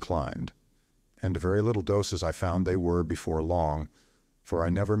felt inclined. And very little doses I found they were before long, for I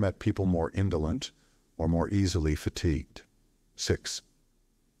never met people more indolent or more easily fatigued. 6.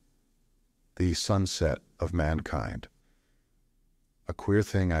 The sunset of mankind. A queer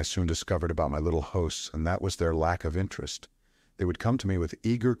thing I soon discovered about my little hosts, and that was their lack of interest. They would come to me with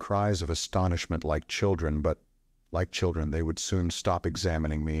eager cries of astonishment like children, but like children they would soon stop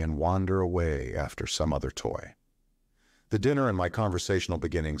examining me and wander away after some other toy. The dinner and my conversational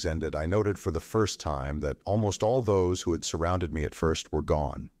beginnings ended, I noted for the first time that almost all those who had surrounded me at first were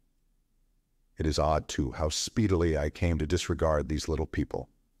gone. It is odd, too, how speedily I came to disregard these little people.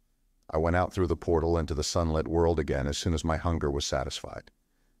 I went out through the portal into the sunlit world again as soon as my hunger was satisfied.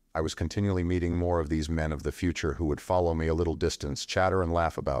 I was continually meeting more of these men of the future who would follow me a little distance, chatter and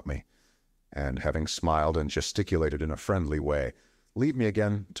laugh about me, and having smiled and gesticulated in a friendly way, leave me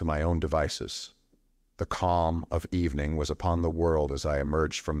again to my own devices. The calm of evening was upon the world as I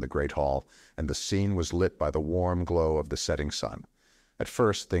emerged from the great hall, and the scene was lit by the warm glow of the setting sun. At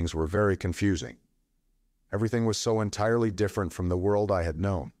first, things were very confusing. Everything was so entirely different from the world I had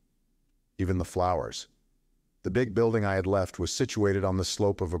known. Even the flowers. The big building I had left was situated on the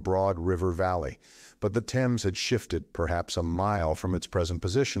slope of a broad river valley, but the Thames had shifted perhaps a mile from its present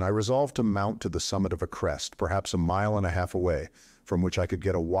position. I resolved to mount to the summit of a crest, perhaps a mile and a half away, from which I could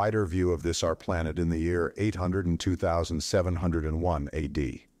get a wider view of this our planet in the year 802,701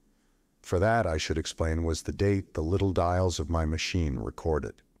 AD. For that, I should explain, was the date the little dials of my machine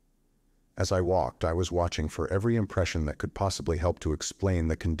recorded. As I walked, I was watching for every impression that could possibly help to explain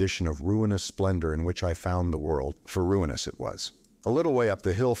the condition of ruinous splendor in which I found the world, for ruinous it was. A little way up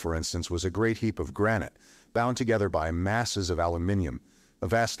the hill, for instance, was a great heap of granite, bound together by masses of aluminium, a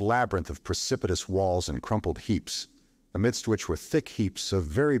vast labyrinth of precipitous walls and crumpled heaps, amidst which were thick heaps of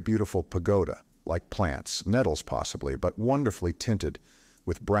very beautiful pagoda, like plants, nettles possibly, but wonderfully tinted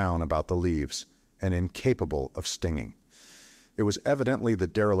with brown about the leaves, and incapable of stinging. It was evidently the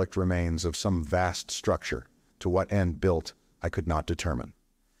derelict remains of some vast structure. To what end built, I could not determine.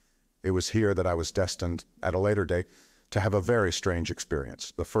 It was here that I was destined, at a later date, to have a very strange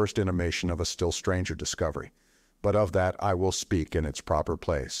experience, the first intimation of a still stranger discovery. But of that I will speak in its proper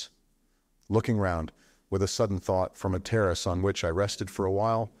place. Looking round, with a sudden thought, from a terrace on which I rested for a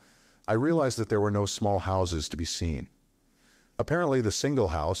while, I realized that there were no small houses to be seen. Apparently the single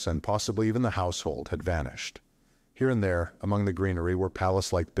house, and possibly even the household, had vanished. Here and there, among the greenery, were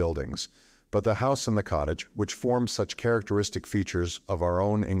palace-like buildings, but the house and the cottage, which formed such characteristic features of our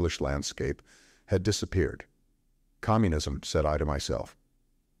own English landscape, had disappeared. Communism, said I to myself.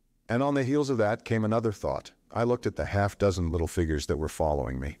 And on the heels of that came another thought. I looked at the half-dozen little figures that were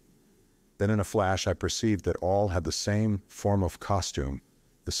following me. Then in a flash I perceived that all had the same form of costume,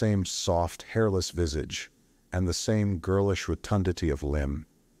 the same soft, hairless visage, and the same girlish rotundity of limb.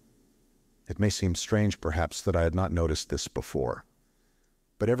 It may seem strange, perhaps, that I had not noticed this before.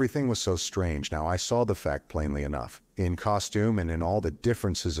 But everything was so strange now. I saw the fact plainly enough. In costume and in all the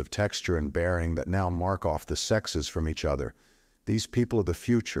differences of texture and bearing that now mark off the sexes from each other, these people of the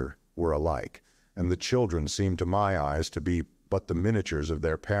future were alike, and the children seemed to my eyes to be but the miniatures of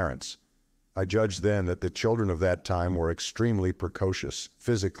their parents. I judged then that the children of that time were extremely precocious,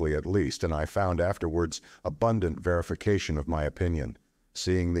 physically at least, and I found afterwards abundant verification of my opinion.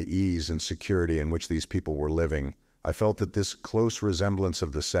 Seeing the ease and security in which these people were living, I felt that this close resemblance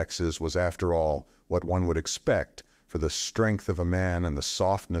of the sexes was after all what one would expect for the strength of a man and the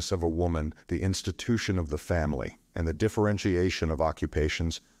softness of a woman, the institution of the family, and the differentiation of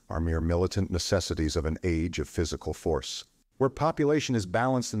occupations are mere militant necessities of an age of physical force. Where population is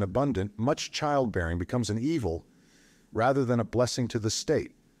balanced and abundant, much childbearing becomes an evil rather than a blessing to the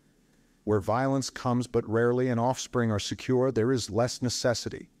state. Where violence comes but rarely and offspring are secure, there is less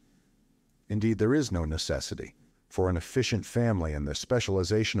necessity. Indeed, there is no necessity for an efficient family, and the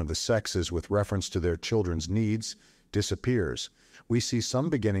specialization of the sexes with reference to their children's needs disappears. We see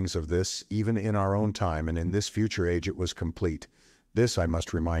some beginnings of this even in our own time, and in this future age it was complete. This, I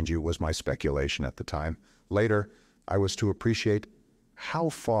must remind you, was my speculation at the time. Later, I was to appreciate how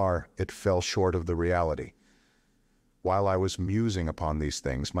far it fell short of the reality. While I was musing upon these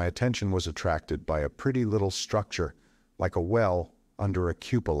things, my attention was attracted by a pretty little structure, like a well under a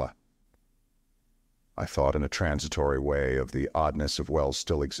cupola. I thought in a transitory way of the oddness of wells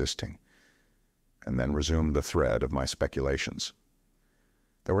still existing, and then resumed the thread of my speculations.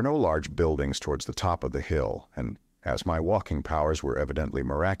 There were no large buildings towards the top of the hill, and as my walking powers were evidently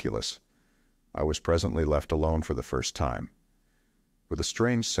miraculous, I was presently left alone for the first time. With a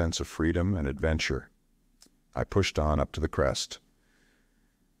strange sense of freedom and adventure, I pushed on up to the crest.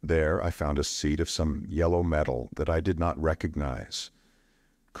 There I found a seat of some yellow metal that I did not recognize,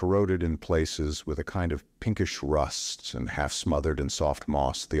 corroded in places with a kind of pinkish rust and half smothered in soft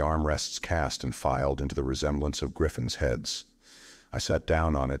moss, the armrests cast and filed into the resemblance of griffins' heads. I sat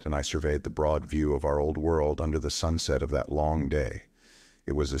down on it and I surveyed the broad view of our old world under the sunset of that long day.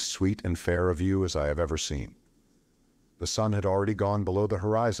 It was as sweet and fair a view as I have ever seen. The sun had already gone below the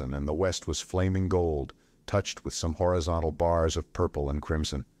horizon, and the west was flaming gold, touched with some horizontal bars of purple and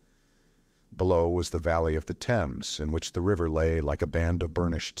crimson. Below was the valley of the Thames, in which the river lay like a band of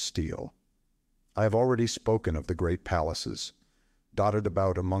burnished steel. I have already spoken of the great palaces, dotted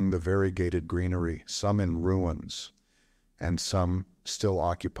about among the variegated greenery, some in ruins, and some still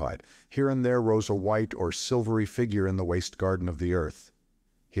occupied. Here and there rose a white or silvery figure in the waste garden of the earth.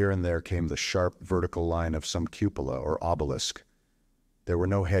 Here and there came the sharp vertical line of some cupola or obelisk. There were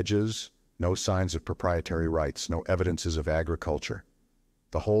no hedges, no signs of proprietary rights, no evidences of agriculture.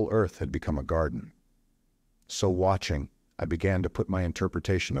 The whole earth had become a garden. So watching, I began to put my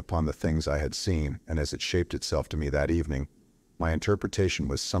interpretation upon the things I had seen, and as it shaped itself to me that evening, my interpretation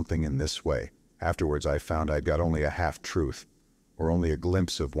was something in this way. Afterwards, I found I'd got only a half-truth, or only a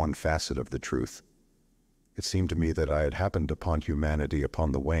glimpse of one facet of the truth. It seemed to me that I had happened upon humanity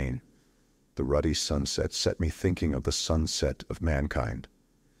upon the wane. The ruddy sunset set me thinking of the sunset of mankind.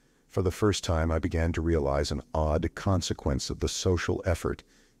 For the first time, I began to realize an odd consequence of the social effort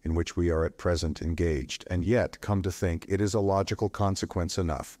in which we are at present engaged, and yet, come to think, it is a logical consequence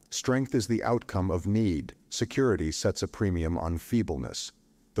enough. Strength is the outcome of need. Security sets a premium on feebleness.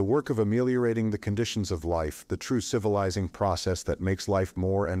 The work of ameliorating the conditions of life, the true civilizing process that makes life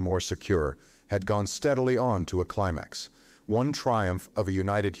more and more secure, had gone steadily on to a climax. One triumph of a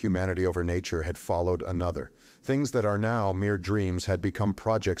united humanity over nature had followed another. Things that are now mere dreams had become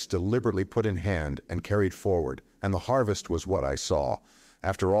projects deliberately put in hand and carried forward, and the harvest was what I saw.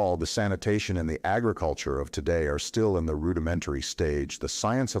 After all, the sanitation and the agriculture of today are still in the rudimentary stage. The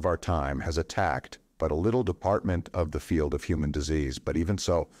science of our time has attacked but a little department of the field of human disease, but even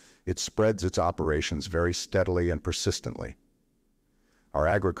so, it spreads its operations very steadily and persistently. Our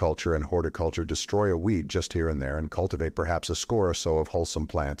agriculture and horticulture destroy a weed just here and there and cultivate perhaps a score or so of wholesome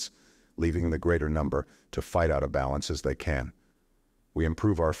plants, leaving the greater number to fight out of balance as they can. We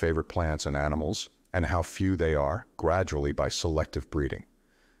improve our favorite plants and animals, and how few they are, gradually by selective breeding.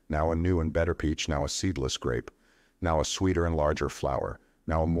 Now a new and better peach, now a seedless grape, now a sweeter and larger flower,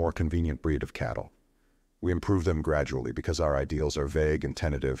 now a more convenient breed of cattle. We improve them gradually because our ideals are vague and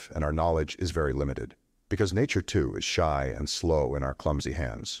tentative, and our knowledge is very limited, because nature too is shy and slow in our clumsy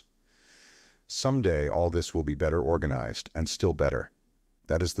hands. Someday all this will be better organized, and still better.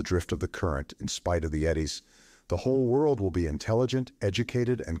 That is the drift of the current, in spite of the eddies. The whole world will be intelligent,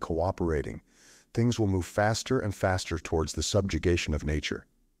 educated, and cooperating. Things will move faster and faster towards the subjugation of nature.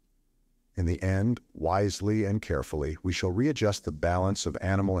 In the end, wisely and carefully, we shall readjust the balance of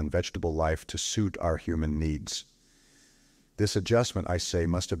animal and vegetable life to suit our human needs. This adjustment, I say,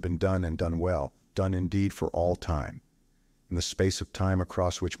 must have been done and done well, done indeed for all time. In the space of time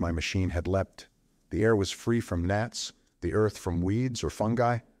across which my machine had leapt, the air was free from gnats, the earth from weeds or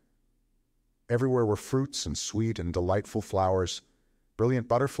fungi. Everywhere were fruits and sweet and delightful flowers. Brilliant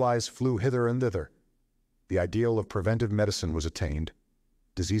butterflies flew hither and thither. The ideal of preventive medicine was attained.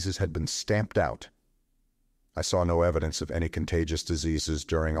 Diseases had been stamped out. I saw no evidence of any contagious diseases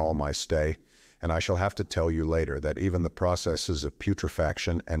during all my stay, and I shall have to tell you later that even the processes of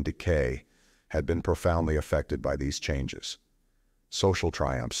putrefaction and decay had been profoundly affected by these changes. Social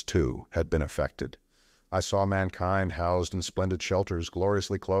triumphs, too, had been affected. I saw mankind housed in splendid shelters,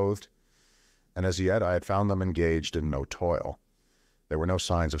 gloriously clothed, and as yet I had found them engaged in no toil. There were no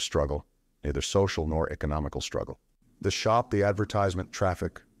signs of struggle, neither social nor economical struggle. The shop, the advertisement,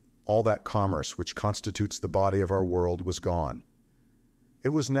 traffic, all that commerce which constitutes the body of our world was gone. It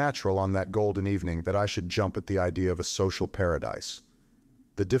was natural on that golden evening that I should jump at the idea of a social paradise.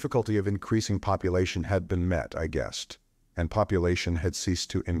 The difficulty of increasing population had been met, I guessed, and population had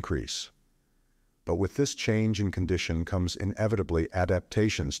ceased to increase. But with this change in condition comes inevitably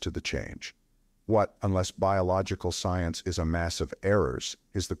adaptations to the change. What, unless biological science is a mass of errors,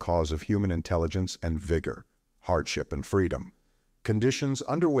 is the cause of human intelligence and vigor, hardship and freedom? Conditions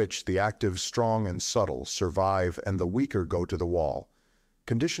under which the active, strong, and subtle survive and the weaker go to the wall.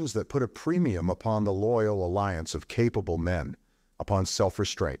 Conditions that put a premium upon the loyal alliance of capable men, upon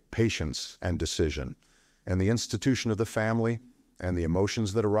self-restraint, patience, and decision, and the institution of the family, and the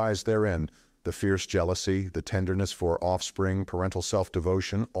emotions that arise therein, the fierce jealousy, the tenderness for offspring, parental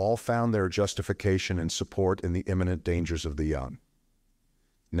self-devotion, all found their justification and support in the imminent dangers of the young.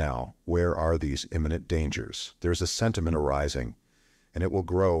 Now, where are these imminent dangers? There is a sentiment arising, and it will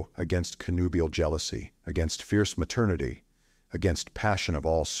grow against connubial jealousy, against fierce maternity, against passion of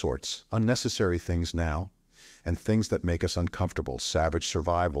all sorts, unnecessary things now, and things that make us uncomfortable, savage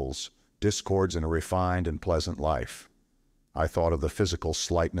survivals, discords in a refined and pleasant life. I thought of the physical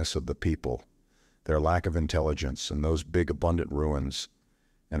slightness of the people, their lack of intelligence, and those big abundant ruins,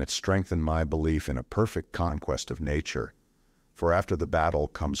 and it strengthened my belief in a perfect conquest of nature. For after the battle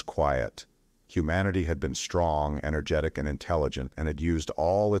comes quiet. Humanity had been strong, energetic, and intelligent, and had used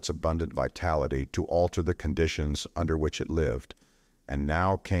all its abundant vitality to alter the conditions under which it lived. And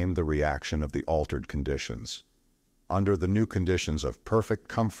now came the reaction of the altered conditions. Under the new conditions of perfect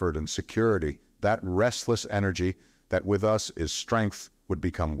comfort and security, that restless energy that with us is strength would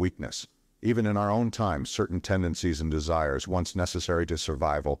become weakness. Even in our own time, certain tendencies and desires, once necessary to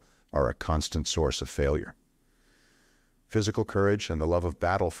survival, are a constant source of failure. Physical courage and the love of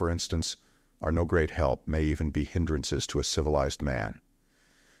battle, for instance, are no great help, may even be hindrances to a civilized man.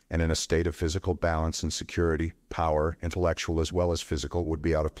 and in a state of physical balance and security, power, intellectual as well as physical, would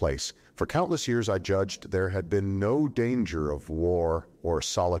be out of place. For countless years I judged there had been no danger of war or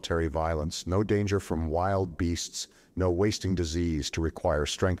solitary violence, no danger from wild beasts, no wasting disease to require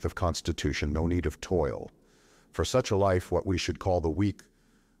strength of constitution, no need of toil. For such a life, what we should call the weak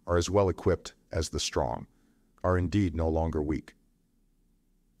are as well equipped as the strong, are indeed no longer weak.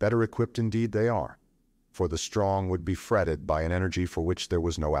 Better equipped indeed they are, for the strong would be fretted by an energy for which there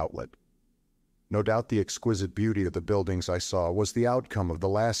was no outlet. No doubt the exquisite beauty of the buildings I saw was the outcome of the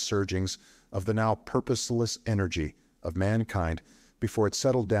last surgings of the now purposeless energy of mankind before it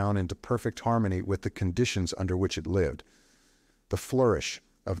settled down into perfect harmony with the conditions under which it lived, the flourish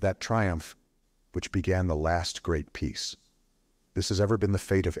of that triumph which began the last great peace. This has ever been the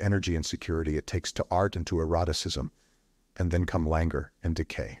fate of energy and security it takes to art and to eroticism, and then come languor and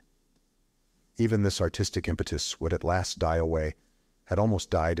decay. Even this artistic impetus would at last die away, had almost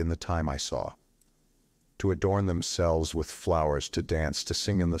died in the time I saw. To adorn themselves with flowers, to dance, to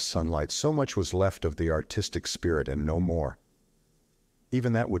sing in the sunlight, so much was left of the artistic spirit and no more.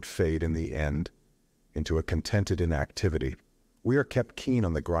 Even that would fade in the end into a contented inactivity. We are kept keen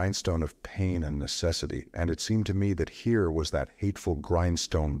on the grindstone of pain and necessity, and it seemed to me that here was that hateful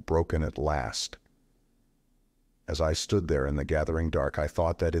grindstone broken at last. As I stood there in the gathering dark, I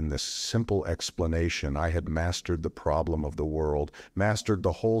thought that in this simple explanation I had mastered the problem of the world, mastered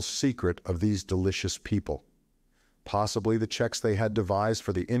the whole secret of these delicious people. Possibly the checks they had devised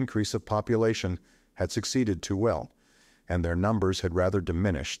for the increase of population had succeeded too well, and their numbers had rather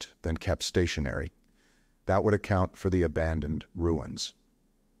diminished than kept stationary. That would account for the abandoned ruins.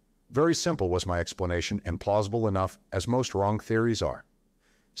 Very simple was my explanation, and plausible enough, as most wrong theories are.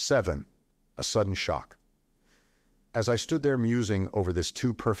 7. A sudden shock. As I stood there musing over this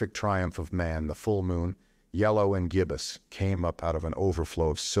too perfect triumph of man, the full moon, yellow and gibbous, came up out of an overflow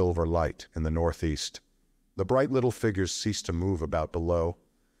of silver light in the northeast. The bright little figures ceased to move about below.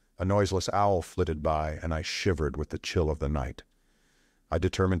 A noiseless owl flitted by, and I shivered with the chill of the night. I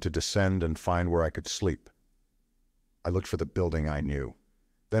determined to descend and find where I could sleep. I looked for the building I knew.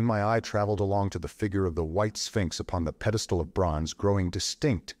 Then my eye traveled along to the figure of the white sphinx upon the pedestal of bronze, growing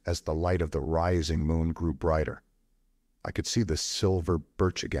distinct as the light of the rising moon grew brighter. I could see the silver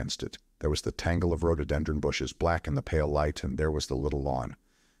birch against it. There was the tangle of rhododendron bushes, black in the pale light, and there was the little lawn.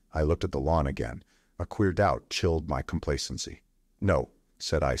 I looked at the lawn again. A queer doubt chilled my complacency. No,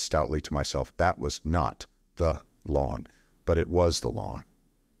 said I stoutly to myself, that was not the lawn, but it was the lawn.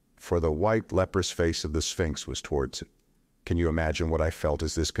 For the white, leprous face of the Sphinx was towards it. Can you imagine what I felt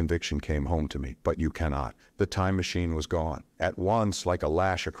as this conviction came home to me? But you cannot. The time machine was gone. At once, like a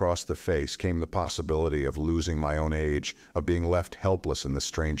lash across the face, came the possibility of losing my own age, of being left helpless in this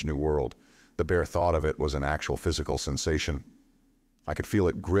strange new world. The bare thought of it was an actual physical sensation. I could feel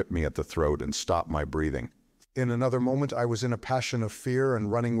it grip me at the throat and stop my breathing. In another moment I was in a passion of fear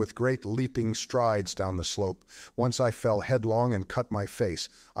and running with great leaping strides down the slope. Once I fell headlong and cut my face.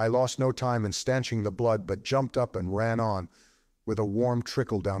 I lost no time in stanching the blood, but jumped up and ran on, with a warm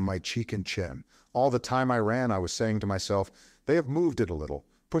trickle down my cheek and chin. All the time I ran I was saying to myself, they have moved it a little,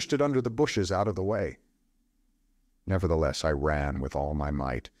 pushed it under the bushes out of the way. Nevertheless I ran with all my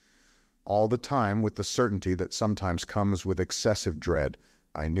might. All the time with the certainty that sometimes comes with excessive dread.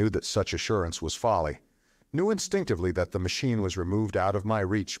 I knew that such assurance was folly. Knew instinctively that the machine was removed out of my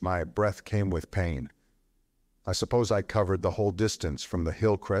reach. My breath came with pain. I suppose I covered the whole distance from the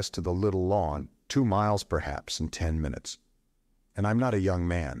hill crest to the little lawn, 2 miles perhaps, in 10 minutes. And I'm not a young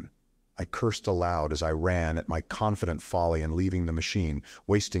man. I cursed aloud as I ran at my confident folly in leaving the machine,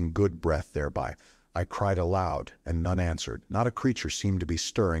 wasting good breath thereby. I cried aloud, and none answered. Not a creature seemed to be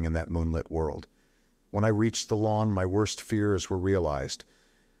stirring in that moonlit world. When I reached the lawn, my worst fears were realized.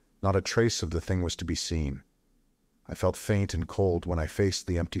 Not a trace of the thing was to be seen. I felt faint and cold when I faced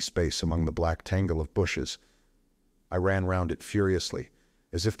the empty space among the black tangle of bushes. I ran round it furiously,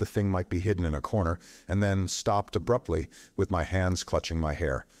 as if the thing might be hidden in a corner, and then stopped abruptly with my hands clutching my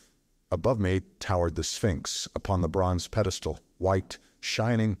hair. Above me towered the Sphinx upon the bronze pedestal, white,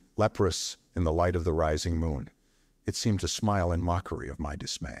 shining, leprous in the light of the rising moon. It seemed to smile in mockery of my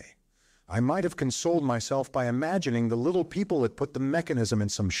dismay. I might have consoled myself by imagining the little people had put the mechanism in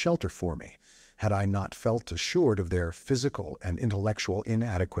some shelter for me, had I not felt assured of their physical and intellectual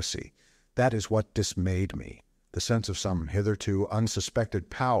inadequacy. That is what dismayed me, the sense of some hitherto unsuspected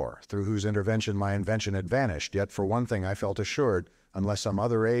power through whose intervention my invention had vanished. Yet for one thing I felt assured, unless some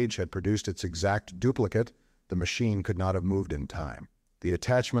other age had produced its exact duplicate, the machine could not have moved in time. The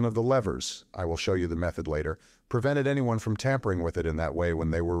attachment of the levers, I will show you the method later, prevented anyone from tampering with it in that way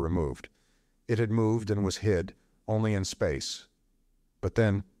when they were removed. It had moved and was hid, only in space. But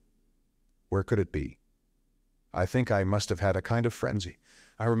then, Where could it be? I think I must have had a kind of frenzy.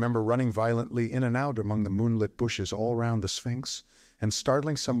 I remember running violently in and out among the moonlit bushes all round the Sphinx, and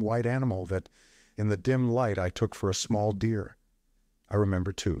startling some white animal that, in the dim light, I took for a small deer. I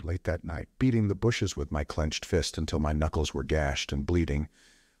remember, too, late that night, beating the bushes with my clenched fist until my knuckles were gashed and bleeding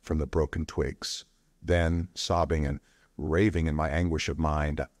from the broken twigs. Then, sobbing and raving in my anguish of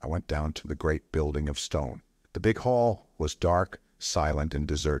mind, I went down to the great building of stone. The big hall was dark, silent, and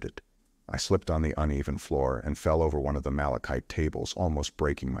deserted. I slipped on the uneven floor and fell over one of the malachite tables, almost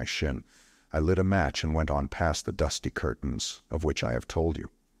breaking my shin. I lit a match and went on past the dusty curtains, of which I have told you.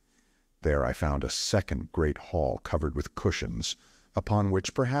 There I found a second great hall covered with cushions, upon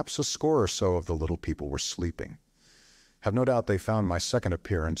which perhaps a score or so of the little people were sleeping. Have no doubt they found my second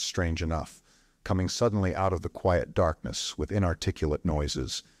appearance strange enough, coming suddenly out of the quiet darkness with inarticulate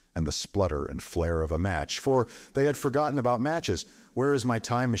noises and the splutter and flare of a match, for they had forgotten about matches. "Where is my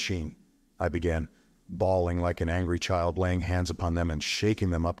time machine?" I began, bawling like an angry child, laying hands upon them and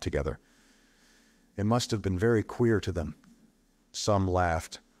shaking them up together. It must have been very queer to them. Some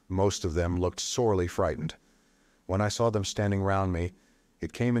laughed. Most of them looked sorely frightened. When I saw them standing round me,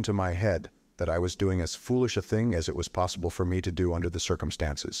 it came into my head that I was doing as foolish a thing as it was possible for me to do under the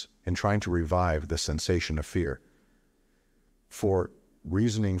circumstances, in trying to revive the sensation of fear. For,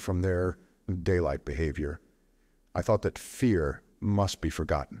 reasoning from their daylight behavior, I thought that fear must be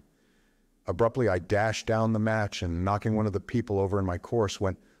forgotten. Abruptly, I dashed down the match and, knocking one of the people over in my course,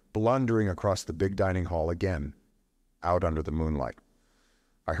 went blundering across the big dining hall again, out under the moonlight.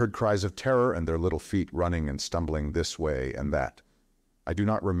 I heard cries of terror and their little feet running and stumbling this way and that. I do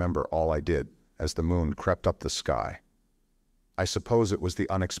not remember all I did as the moon crept up the sky. I suppose it was the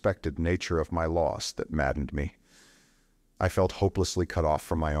unexpected nature of my loss that maddened me. I felt hopelessly cut off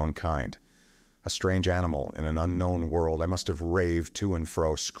from my own kind. A strange animal in an unknown world, I must have raved to and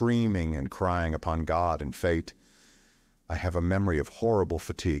fro, screaming and crying upon God and fate. I have a memory of horrible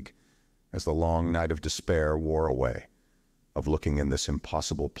fatigue as the long night of despair wore away, of looking in this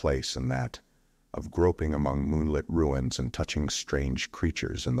impossible place and that, of groping among moonlit ruins and touching strange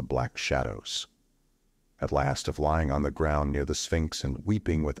creatures in the black shadows. At last, of lying on the ground near the Sphinx and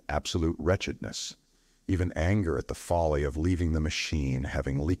weeping with absolute wretchedness, even anger at the folly of leaving the machine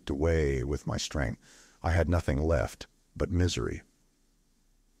having leaked away with my strength. I had nothing left but misery.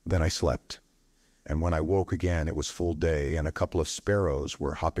 Then I slept, and when I woke again it was full day, and a couple of sparrows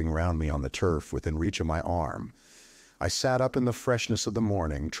were hopping round me on the turf within reach of my arm. I sat up in the freshness of the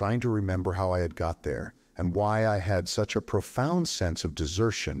morning, trying to remember how I had got there, and why I had such a profound sense of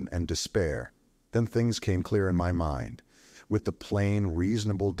desertion and despair. Then things came clear in my mind. With the plain,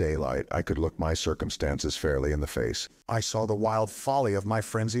 reasonable daylight, I could look my circumstances fairly in the face. I saw the wild folly of my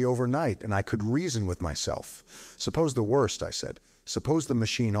frenzy overnight, and I could reason with myself. Suppose the worst, I said. Suppose the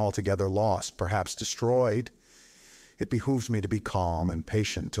machine altogether lost, perhaps destroyed. It behooves me to be calm and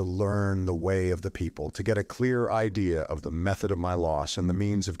patient, to learn the way of the people, to get a clear idea of the method of my loss and the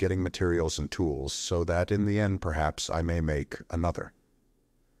means of getting materials and tools, so that in the end, perhaps, I may make another.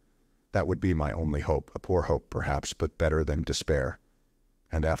 That would be my only hope, a poor hope perhaps, but better than despair.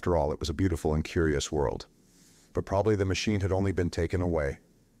 And after all, it was a beautiful and curious world. But probably the machine had only been taken away.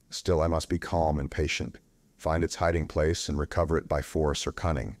 Still, I must be calm and patient, find its hiding place and recover it by force or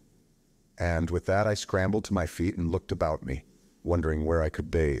cunning. And with that I scrambled to my feet and looked about me, wondering where I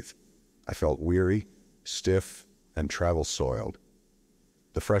could bathe. I felt weary, stiff, and travel-soiled.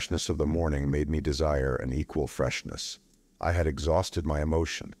 The freshness of the morning made me desire an equal freshness. I had exhausted my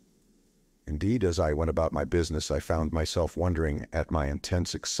emotion. Indeed, as I went about my business, I found myself wondering at my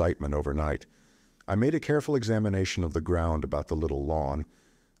intense excitement overnight. I made a careful examination of the ground about the little lawn.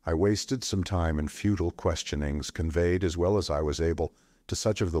 I wasted some time in futile questionings, conveyed as well as I was able to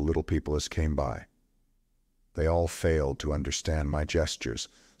such of the little people as came by. They all failed to understand my gestures.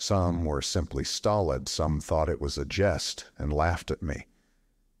 Some were simply stolid, some thought it was a jest and laughed at me.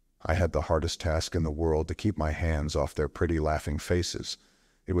 I had the hardest task in the world to keep my hands off their pretty laughing faces.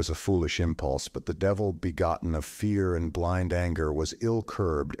 It was a foolish impulse, but the devil begotten of fear and blind anger was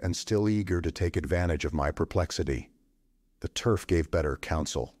ill-curbed and still eager to take advantage of my perplexity. The turf gave better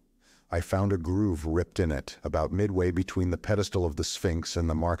counsel. I found a groove ripped in it, about midway between the pedestal of the Sphinx and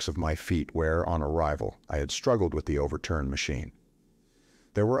the marks of my feet, where, on arrival, I had struggled with the overturned machine.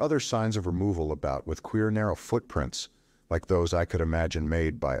 There were other signs of removal about, with queer narrow footprints, like those I could imagine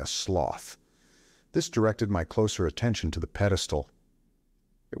made by a sloth. This directed my closer attention to the pedestal.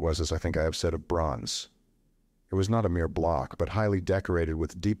 It was, as I think I have said, of bronze. It was not a mere block, but highly decorated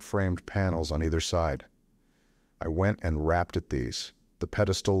with deep-framed panels on either side. I went and rapped at these. The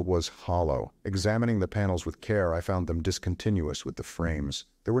pedestal was hollow. Examining the panels with care, I found them discontinuous with the frames.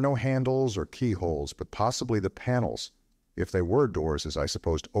 There were no handles or keyholes, but possibly the panels, if they were doors, as I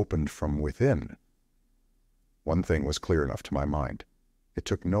supposed, opened from within. One thing was clear enough to my mind. It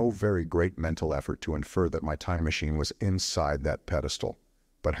took no very great mental effort to infer that my time machine was inside that pedestal,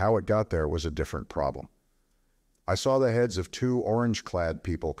 but how it got there was a different problem. I saw the heads of two orange-clad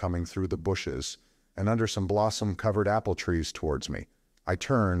people coming through the bushes and under some blossom-covered apple trees towards me. I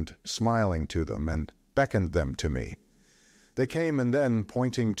turned, smiling to them, and beckoned them to me. They came, and then,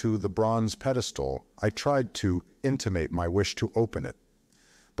 pointing to the bronze pedestal, I tried to intimate my wish to open it.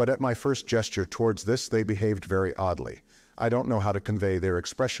 But at my first gesture towards this, they behaved very oddly. I don't know how to convey their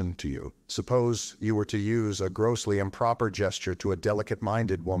expression to you. Suppose you were to use a grossly improper gesture to a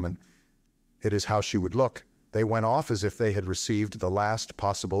delicate-minded woman. It is how she would look. They went off as if they had received the last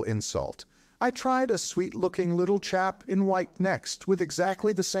possible insult. I tried a sweet-looking little chap in white next, with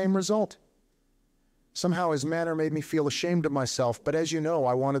exactly the same result. Somehow his manner made me feel ashamed of myself, but as you know,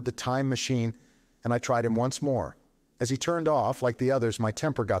 I wanted the time machine, and I tried him once more. As he turned off, like the others, my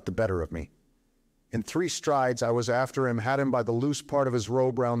temper got the better of me. In 3 strides, I was after him, had him by the loose part of his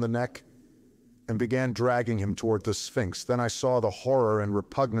robe round the neck, and began dragging him toward the Sphinx. Then I saw the horror and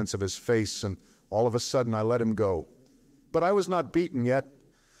repugnance of his face, and all of a sudden I let him go. But I was not beaten yet.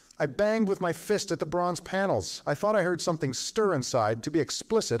 I banged with my fist at the bronze panels. I thought I heard something stir inside. To be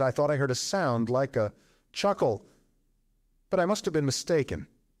explicit, I thought I heard a sound like a chuckle, but I must have been mistaken.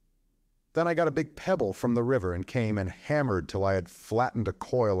 Then I got a big pebble from the river and came and hammered till I had flattened a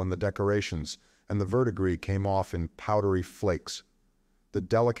coil in the decorations, and the verdigris came off in powdery flakes. The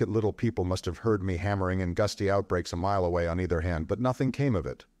delicate little people must have heard me hammering in gusty outbreaks a mile away on either hand, but nothing came of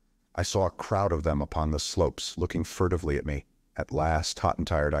it. I saw a crowd of them upon the slopes, looking furtively at me. At last, hot and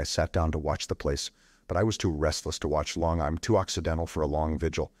tired, I sat down to watch the place, but I was too restless to watch long. I'm too occidental for a long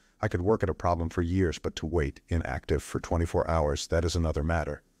vigil. I could work at a problem for years, but to wait, inactive, for 24 hours, that is another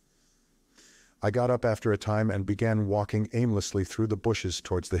matter. I got up after a time and began walking aimlessly through the bushes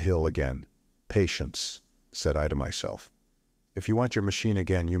towards the hill again. Patience, said I to myself. If you want your machine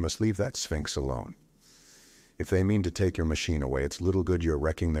again, you must leave that Sphinx alone. If they mean to take your machine away, it's little good you're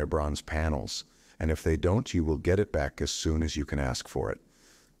wrecking their bronze panels. And if they don't, you will get it back as soon as you can ask for it.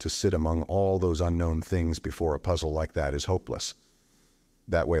 To sit among all those unknown things before a puzzle like that is hopeless.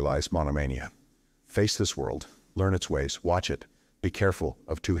 That way lies monomania. Face this world, learn its ways, watch it. Be careful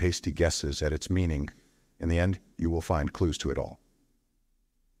of too hasty guesses at its meaning. In the end, you will find clues to it all.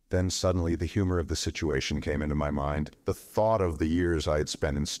 Then suddenly the humor of the situation came into my mind, the thought of the years I had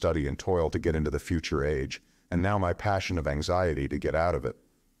spent in study and toil to get into the future age, and now my passion of anxiety to get out of it.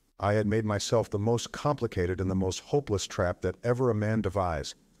 I had made myself the most complicated and the most hopeless trap that ever a man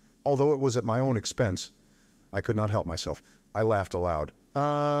devised. Although it was at my own expense, I could not help myself. I laughed aloud.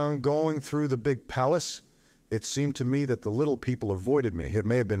 Going through the big palace? It seemed to me that the little people avoided me. It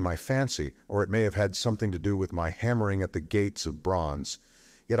may have been my fancy, or it may have had something to do with my hammering at the gates of bronze.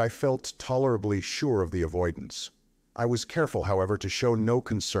 Yet I felt tolerably sure of the avoidance. I was careful, however, to show no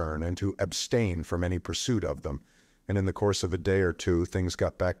concern and to abstain from any pursuit of them, and in the course of a day or two things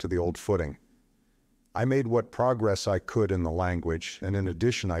got back to the old footing. I made what progress I could in the language, and in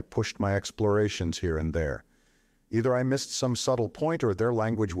addition I pushed my explorations here and there. Either I missed some subtle point, or their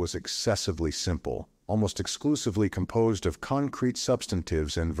language was excessively simple, almost exclusively composed of concrete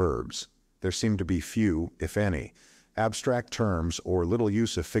substantives and verbs. There seemed to be few, if any, abstract terms or little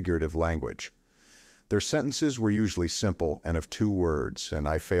use of figurative language. Their sentences were usually simple and of 2 words, and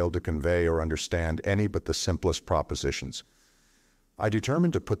I failed to convey or understand any but the simplest propositions. I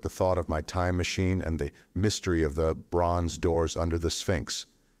determined to put the thought of my time machine and the mystery of the bronze doors under the Sphinx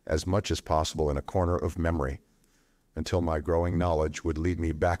as much as possible in a corner of memory, until my growing knowledge would lead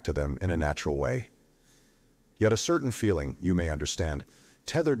me back to them in a natural way. Yet a certain feeling, you may understand,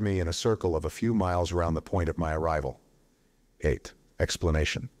 tethered me in a circle of a few miles around the point of my arrival. 8.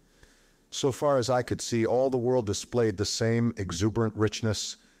 Explanation. So far as I could see, all the world displayed the same exuberant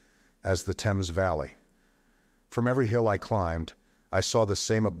richness as the Thames Valley. From every hill I climbed, I saw the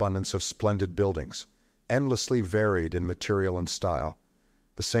same abundance of splendid buildings, endlessly varied in material and style,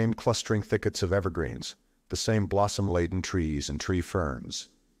 the same clustering thickets of evergreens, the same blossom-laden trees and tree ferns.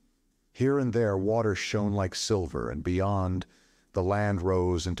 Here and there water shone like silver, and beyond, the land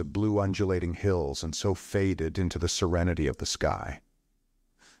rose into blue undulating hills and so faded into the serenity of the sky.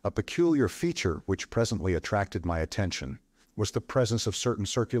 A peculiar feature which presently attracted my attention was the presence of certain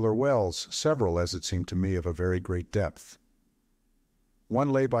circular wells, several, as it seemed to me, of a very great depth. One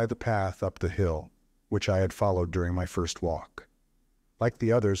lay by the path up the hill, which I had followed during my first walk. Like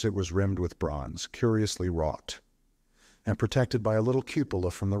the others, it was rimmed with bronze, curiously wrought, and protected by a little cupola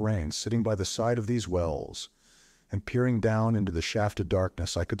from the rain. Sitting by the side of these wells, and peering down into the shafted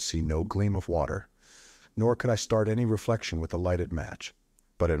darkness, I could see no gleam of water, nor could I start any reflection with a lighted match.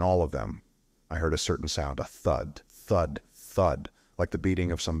 But in all of them, I heard a certain sound, a thud, thud, thud, like the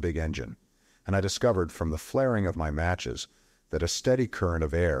beating of some big engine, and I discovered from the flaring of my matches that a steady current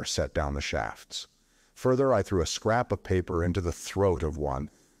of air set down the shafts. Further, I threw a scrap of paper into the throat of one,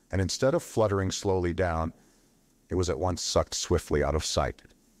 and instead of fluttering slowly down, it was at once sucked swiftly out of sight.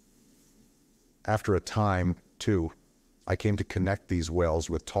 After a time, too, I came to connect these wells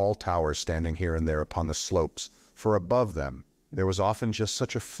with tall towers standing here and there upon the slopes, for above them there was often just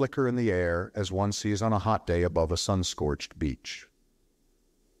such a flicker in the air as one sees on a hot day above a sun-scorched beach.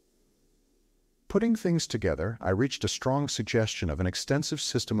 Putting things together, I reached a strong suggestion of an extensive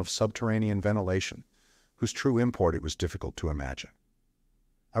system of subterranean ventilation, whose true import it was difficult to imagine.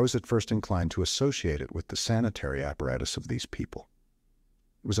 I was at first inclined to associate it with the sanitary apparatus of these people.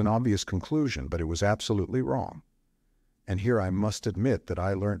 It was an obvious conclusion, but it was absolutely wrong. And here I must admit that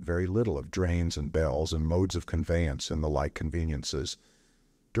I learnt very little of drains and bells and modes of conveyance and the like conveniences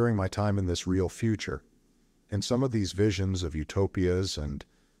during my time in this real future. In some of these visions of utopias and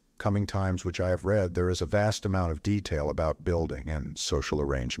coming times which I have read, there is a vast amount of detail about building and social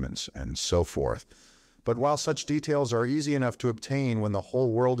arrangements and so forth. But while such details are easy enough to obtain when the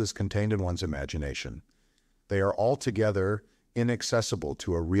whole world is contained in one's imagination, they are altogether inaccessible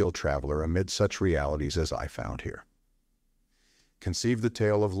to a real traveler amid such realities as I found here. Conceive the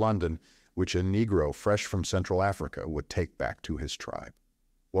tale of London, which a Negro fresh from Central Africa would take back to his tribe.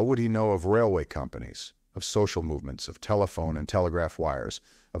 What would he know of railway companies, of social movements, of telephone and telegraph wires,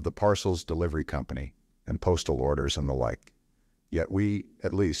 of the parcels delivery company, and postal orders and the like? Yet we,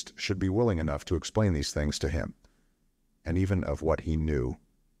 at least, should be willing enough to explain these things to him. And even of what he knew,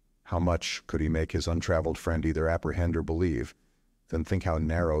 how much could he make his untraveled friend either apprehend or believe? Then think how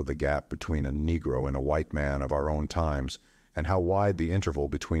narrow the gap between a Negro and a white man of our own times, and how wide the interval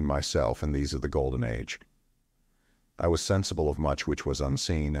between myself and these of the Golden Age. I was sensible of much which was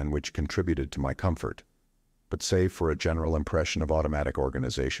unseen and which contributed to my comfort, but save for a general impression of automatic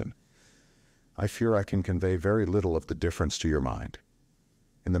organization, I fear I can convey very little of the difference to your mind.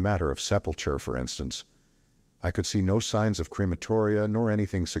 In the matter of sepulture, for instance, I could see no signs of crematoria nor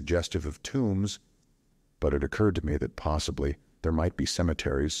anything suggestive of tombs, but it occurred to me that possibly there might be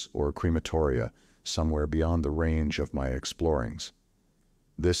cemeteries or crematoria somewhere beyond the range of my explorings.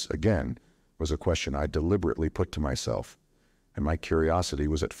 This, again, was a question I deliberately put to myself, and my curiosity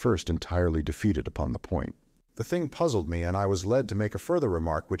was at first entirely defeated upon the point. The thing puzzled me, and I was led to make a further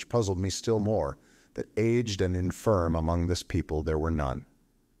remark which puzzled me still more, that aged and infirm among this people there were none.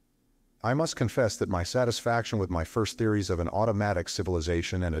 I must confess that my satisfaction with my first theories of an automatic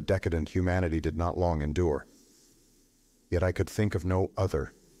civilization and a decadent humanity did not long endure. Yet I could think of no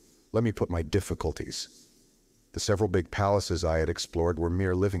other. Let me put my difficulties. The several big palaces I had explored were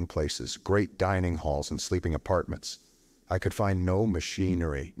mere living places, great dining halls and sleeping apartments. I could find no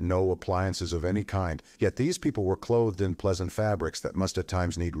machinery, no appliances of any kind, yet these people were clothed in pleasant fabrics that must at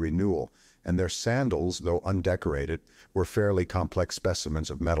times need renewal, and their sandals, though undecorated, were fairly complex specimens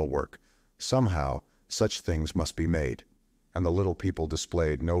of metalwork. Somehow, such things must be made, and the little people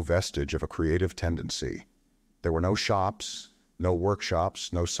displayed no vestige of a creative tendency. There were no shops, no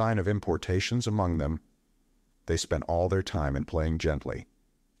workshops, no sign of importations among them. They spent all their time in playing gently,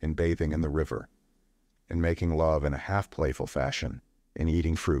 in bathing in the river, in making love in a half-playful fashion, in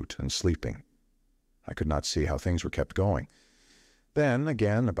eating fruit and sleeping. I could not see how things were kept going. Then,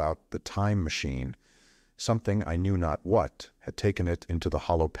 again, about the time machine, something I knew not what had taken it into the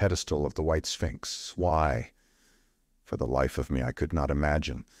hollow pedestal of the White Sphinx. Why? For the life of me I could not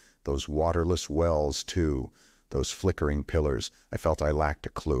imagine. Those waterless wells, too, those flickering pillars, I felt I lacked a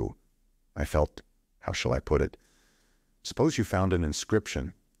clue. I felt, how shall I put it? Suppose you found an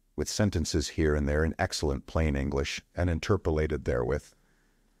inscription, with sentences here and there in excellent plain English, and interpolated therewith.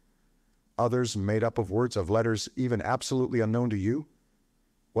 Others made up of words of letters even absolutely unknown to you?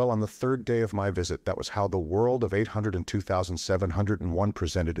 Well, on the third day of my visit, that was how the world of 802,701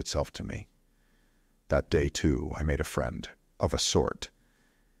 presented itself to me. That day, too, I made a friend, of a sort.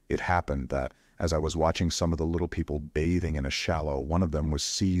 It happened that, as I was watching some of the little people bathing in a shallow, one of them was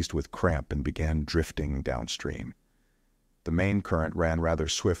seized with cramp and began drifting downstream. The main current ran rather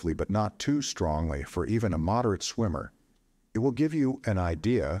swiftly, but not too strongly for even a moderate swimmer. It will give you an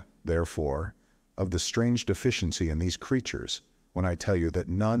idea, therefore, of the strange deficiency in these creatures when I tell you that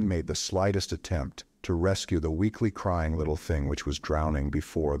none made the slightest attempt to rescue the weakly crying little thing which was drowning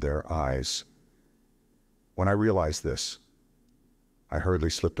before their eyes. When I realized this, I hurriedly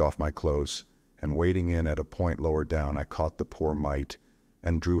slipped off my clothes, and wading in at a point lower down, I caught the poor mite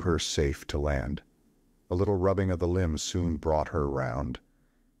and drew her safe to land. A little rubbing of the limbs soon brought her round,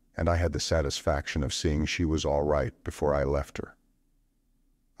 and I had the satisfaction of seeing she was all right before I left her.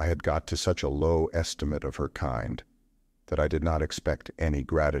 I had got to such a low estimate of her kind that I did not expect any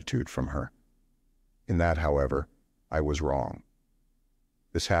gratitude from her. In that, however, I was wrong.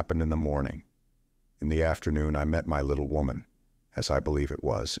 This happened in the morning. In the afternoon, I met my little woman, as I believe it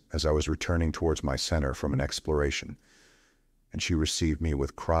was, as I was returning towards my center from an exploration, and she received me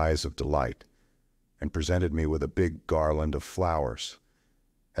with cries of delight and presented me with a big garland of flowers,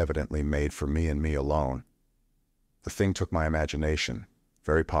 evidently made for me and me alone. The thing took my imagination.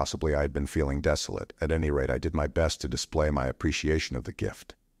 Very possibly I had been feeling desolate. At any rate, I did my best to display my appreciation of the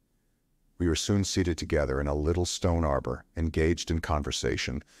gift. We were soon seated together in a little stone arbor, engaged in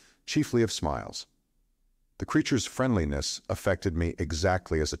conversation, chiefly of smiles. The creature's friendliness affected me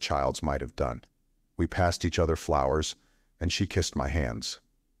exactly as a child's might have done. We passed each other flowers, and she kissed my hands.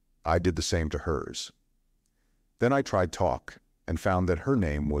 I did the same to hers. Then I tried talk, and found that her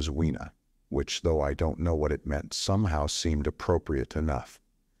name was Weena, which, though I don't know what it meant, somehow seemed appropriate enough.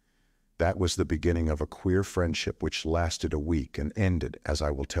 That was the beginning of a queer friendship which lasted a week and ended, as I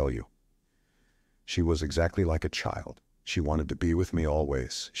will tell you. She was exactly like a child. She wanted to be with me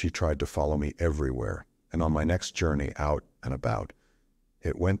always. She tried to follow me everywhere, and on my next journey out and about,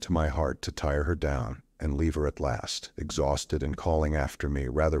 it went to my heart to tire her down and leave her at last, exhausted and calling after me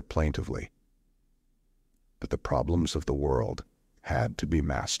rather plaintively. But the problems of the world had to be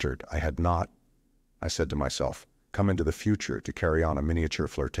mastered. I had not, I said to myself, come into the future to carry on a miniature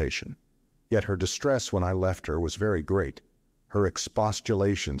flirtation. Yet her distress when I left her was very great. Her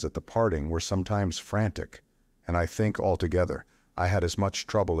expostulations at the parting were sometimes frantic, and I think altogether I had as much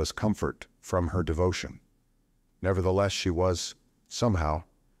trouble as comfort from her devotion. Nevertheless, she was, somehow,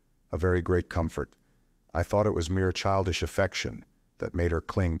 a very great comfort. I thought it was mere childish affection that made her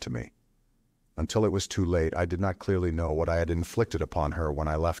cling to me. Until it was too late, I did not clearly know what I had inflicted upon her when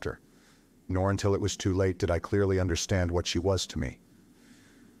I left her, nor until it was too late did I clearly understand what she was to me.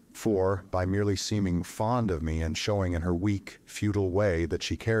 For, by merely seeming fond of me and showing in her weak, futile way that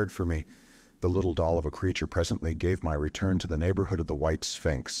she cared for me, the little doll of a creature presently gave my return to the neighborhood of the White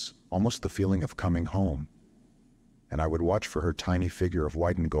Sphinx almost the feeling of coming home, and I would watch for her tiny figure of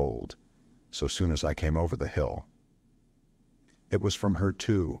white and gold so soon as I came over the hill. It was from her,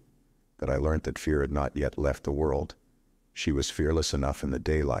 too, that I learnt that fear had not yet left the world. She was fearless enough in the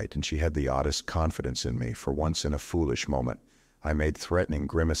daylight, and she had the oddest confidence in me. For once in a foolish moment, I made threatening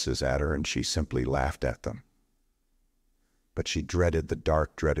grimaces at her, and she simply laughed at them. But she dreaded the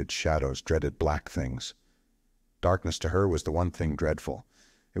dark, dreaded shadows, dreaded black things. Darkness to her was the one thing dreadful.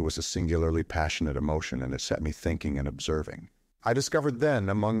 It was a singularly passionate emotion, and it set me thinking and observing. I discovered then,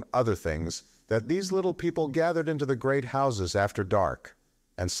 among other things, that these little people gathered into the great houses after dark,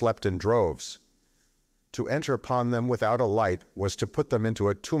 and slept in droves. To enter upon them without a light was to put them into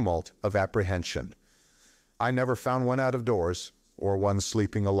a tumult of apprehension. I never found one out of doors, or one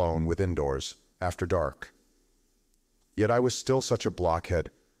sleeping alone within doors after dark. Yet I was still such a blockhead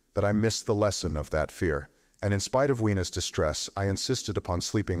that I missed the lesson of that fear, and in spite of Weena's distress, I insisted upon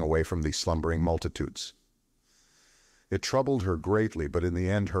sleeping away from these slumbering multitudes. It troubled her greatly, but in the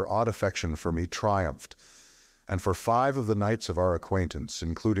end her odd affection for me triumphed, and for 5 of the nights of our acquaintance,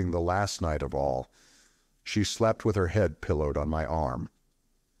 including the last night of all, she slept with her head pillowed on my arm.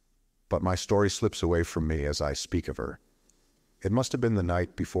 But my story slips away from me as I speak of her. It must have been the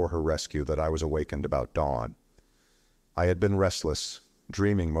night before her rescue that I was awakened about dawn. I had been restless,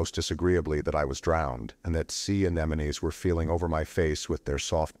 dreaming most disagreeably that I was drowned, and that sea anemones were feeling over my face with their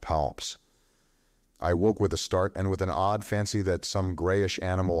soft palps. I woke with a start and with an odd fancy that some grayish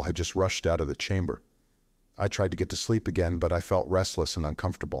animal had just rushed out of the chamber. I tried to get to sleep again, but I felt restless and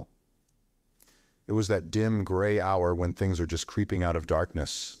uncomfortable. It was that dim, gray hour when things are just creeping out of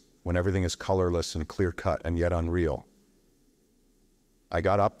darkness, when everything is colorless and clear-cut and yet unreal. I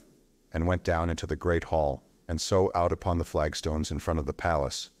got up and went down into the great hall, and so out upon the flagstones in front of the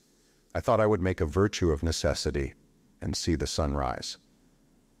palace. I thought I would make a virtue of necessity and see the sunrise.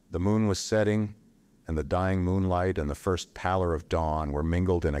 The moon was setting, and the dying moonlight and the first pallor of dawn were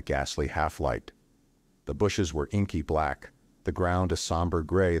mingled in a ghastly half-light. The bushes were inky black, the ground a somber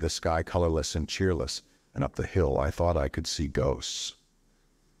gray, the sky colorless and cheerless, and up the hill I thought I could see ghosts.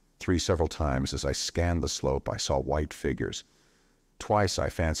 Several times as I scanned the slope I saw white figures. Twice I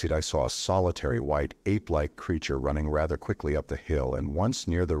fancied I saw a solitary white ape-like creature running rather quickly up the hill, and once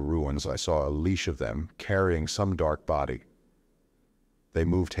near the ruins I saw a leash of them carrying some dark body. They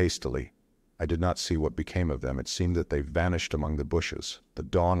moved hastily, I did not see what became of them. It seemed that they vanished among the bushes. The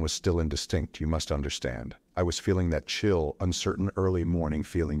dawn was still indistinct, you must understand. I was feeling that chill, uncertain early morning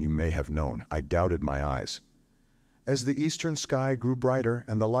feeling you may have known. I doubted my eyes. As the eastern sky grew brighter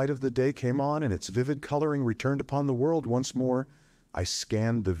and the light of the day came on and its vivid coloring returned upon the world once more, I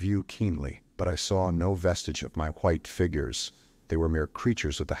scanned the view keenly, but I saw no vestige of my white figures. They were mere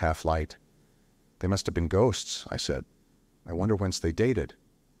creatures of the half-light. They must have been ghosts, I said. I wonder whence they dated.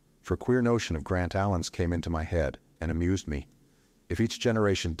 For a queer notion of Grant Allen's came into my head and amused me. If each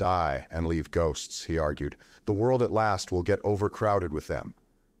generation die and leave ghosts, he argued, the world at last will get overcrowded with them.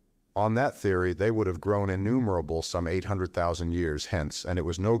 On that theory, they would have grown innumerable some 800,000 years hence, and it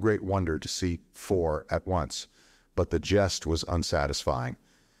was no great wonder to see 4 at once. But the jest was unsatisfying,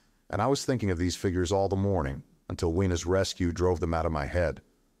 and I was thinking of these figures all the morning, until Weena's rescue drove them out of my head.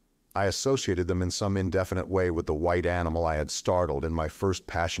 I associated them in some indefinite way with the white animal I had startled in my first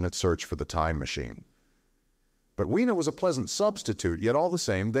passionate search for the time machine. But Weena was a pleasant substitute, yet all the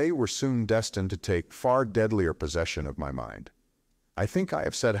same, they were soon destined to take far deadlier possession of my mind. I think I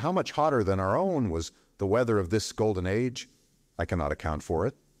have said how much hotter than our own was the weather of this golden age. I cannot account for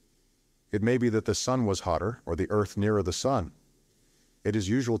it. It may be that the sun was hotter, or the earth nearer the sun. It is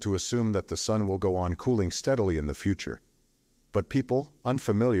usual to assume that the sun will go on cooling steadily in the future. But people,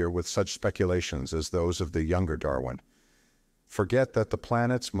 unfamiliar with such speculations as those of the younger Darwin, forget that the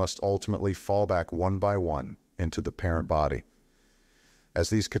planets must ultimately fall back one by one into the parent body. As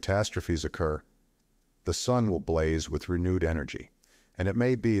these catastrophes occur, the sun will blaze with renewed energy, and it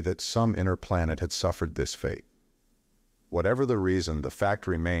may be that some inner planet had suffered this fate. Whatever the reason, the fact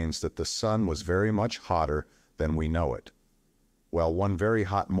remains that the sun was very much hotter than we know it. Well, one very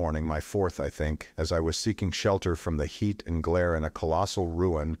hot morning, my 4th, I think, as I was seeking shelter from the heat and glare in a colossal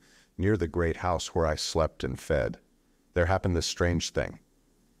ruin near the great house where I slept and fed, there happened this strange thing.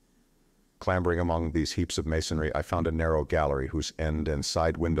 Clambering among these heaps of masonry, I found a narrow gallery whose end and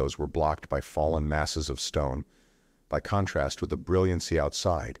side windows were blocked by fallen masses of stone. By contrast with the brilliancy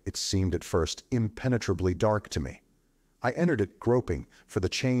outside, it seemed at first impenetrably dark to me. I entered it groping, for the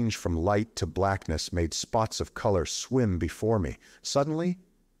change from light to blackness made spots of color swim before me. Suddenly,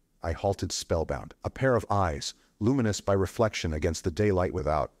 I halted spellbound. A pair of eyes, luminous by reflection against the daylight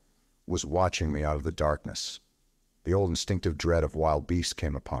without, was watching me out of the darkness. The old instinctive dread of wild beasts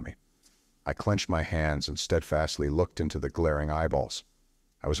came upon me. I clenched my hands and steadfastly looked into the glaring eyeballs.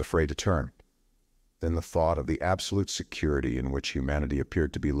 I was afraid to turn. Then the thought of the absolute security in which humanity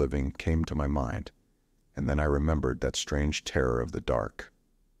appeared to be living came to my mind. And then I remembered that strange terror of the dark.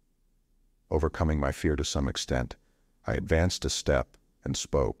 Overcoming my fear to some extent, I advanced a step and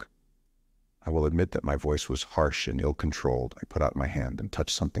spoke. I will admit that my voice was harsh and ill-controlled. I put out my hand and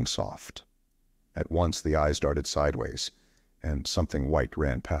touched something soft. At once the eyes darted sideways, and something white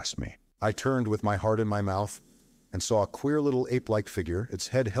ran past me. I turned with my heart in my mouth and saw a queer little ape-like figure, its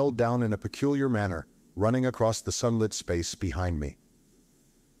head held down in a peculiar manner, running across the sunlit space behind me.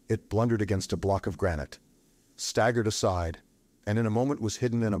 It blundered against a block of granite, staggered aside, and in a moment was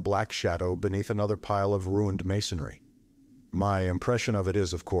hidden in a black shadow beneath another pile of ruined masonry. My impression of it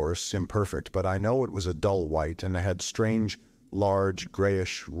is, of course, imperfect, but I know it was a dull white and had strange, large,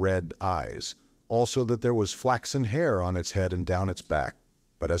 grayish-red eyes. Also that there was flaxen hair on its head and down its back.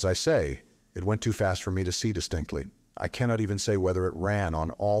 But as I say, it went too fast for me to see distinctly. I cannot even say whether it ran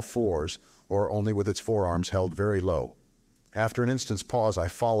on all fours or only with its forearms held very low. After an instant's pause, I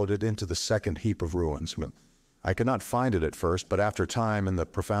followed it into the second heap of ruins. I could not find it at first, but after time in the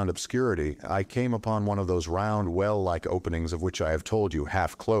profound obscurity, I came upon one of those round, well-like openings of which I have told you,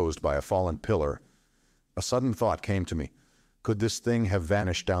 half closed by a fallen pillar. A sudden thought came to me. Could this thing have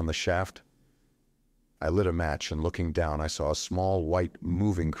vanished down the shaft? I lit a match, and looking down, I saw a small, white,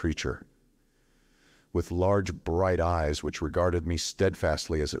 moving creature with large, bright eyes which regarded me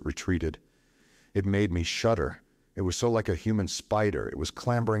steadfastly as it retreated. It made me shudder. It was so like a human spider. It was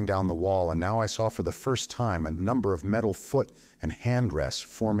clambering down the wall, and now I saw for the first time a number of metal foot and hand rests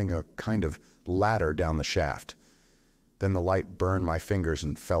forming a kind of ladder down the shaft. Then the light burned my fingers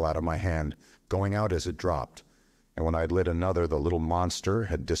and fell out of my hand, going out as it dropped, and when I had lit another, the little monster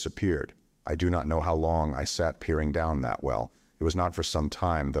had disappeared. I do not know how long I sat peering down that well. It was not for some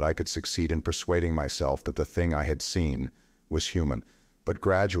time that I could succeed in persuading myself that the thing I had seen was human, but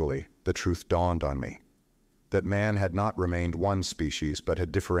gradually the truth dawned on me. That man had not remained one species, but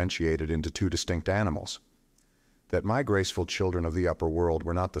had differentiated into two distinct animals. That my graceful children of the upper world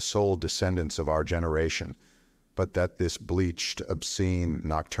were not the sole descendants of our generation, but that this bleached, obscene,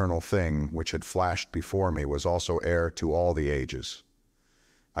 nocturnal thing which had flashed before me was also heir to all the ages.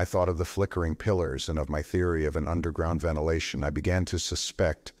 I thought of the flickering pillars and of my theory of an underground ventilation. I began to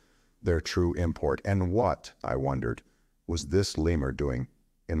suspect their true import. And what, I wondered, was this lemur doing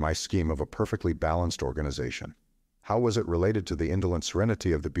in my scheme of a perfectly balanced organization? How was it related to the indolent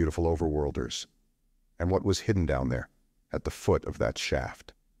serenity of the beautiful overworlders? And what was hidden down there, at the foot of that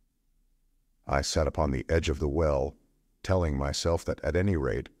shaft? I sat upon the edge of the well, telling myself that at any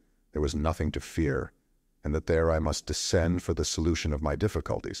rate there was nothing to fear, and that there I must descend for the solution of my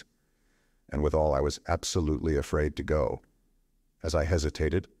difficulties. And withal I was absolutely afraid to go. As I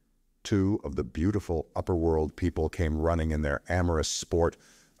hesitated, two of the beautiful upper-world people came running in their amorous sport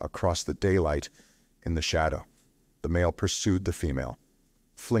across the daylight in the shadow. The male pursued the female,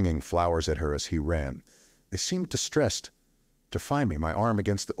 flinging flowers at her as he ran. They seemed distressed to find me, my arm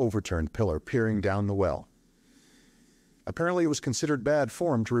against the overturned pillar, peering down the well. Apparently it was considered bad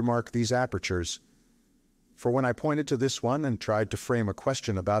form to remark these apertures, for when I pointed to this one and tried to frame a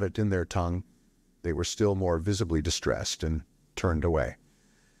question about it in their tongue, they were still more visibly distressed and turned away.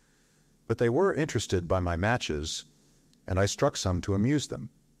 But they were interested by my matches, and I struck some to amuse them.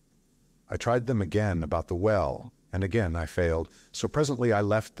 I tried them again about the well, and again I failed, so presently I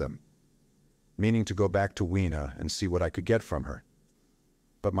left them, meaning to go back to Weena and see what I could get from her.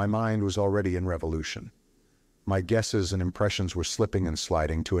 But my mind was already in revolution. My guesses and impressions were slipping and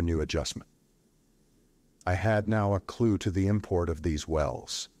sliding to a new adjustment. I had now a clue to the import of these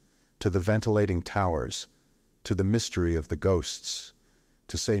wells, to the ventilating towers, to the mystery of the ghosts,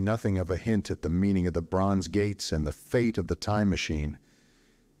 to say nothing of a hint at the meaning of the bronze gates and the fate of the time machine.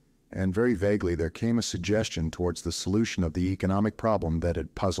 And very vaguely there came a suggestion towards the solution of the economic problem that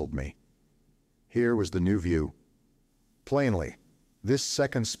had puzzled me. Here was the new view. Plainly, this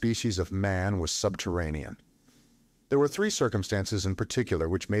second species of man was subterranean. There were three circumstances in particular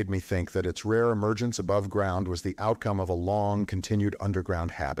which made me think that its rare emergence above ground was the outcome of a long, continued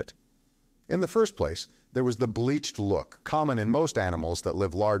underground habit. In the first place, there was the bleached look, common in most animals that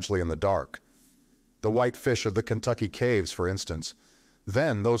live largely in the dark. The white fish of the Kentucky caves, for instance.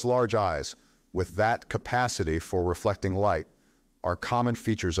 Then those large eyes, with that capacity for reflecting light, are common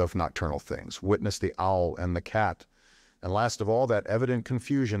features of nocturnal things. Witness the owl and the cat. And last of all, that evident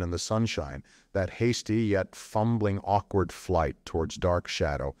confusion in the sunshine, that hasty yet fumbling awkward flight towards dark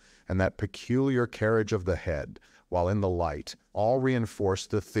shadow, and that peculiar carriage of the head, while in the light, all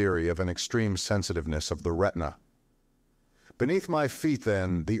reinforced the theory of an extreme sensitiveness of the retina. Beneath my feet,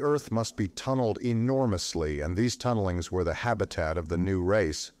 then, the earth must be tunneled enormously, and these tunnelings were the habitat of the new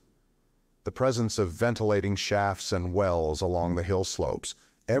race. The presence of ventilating shafts and wells along the hill slopes,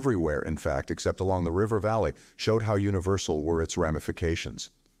 everywhere, in fact, except along the river valley, showed how universal were its ramifications.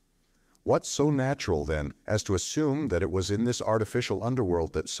 What so natural, then, as to assume that it was in this artificial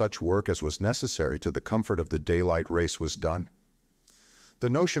underworld that such work as was necessary to the comfort of the daylight race was done? The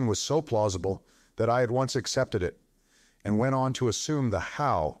notion was so plausible that I at once accepted it, and went on to assume the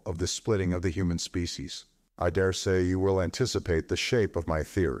how of the splitting of the human species. I dare say you will anticipate the shape of my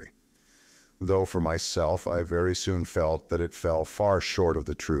theory, though for myself I very soon felt that it fell far short of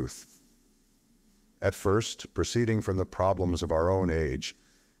the truth. At first, proceeding from the problems of our own age,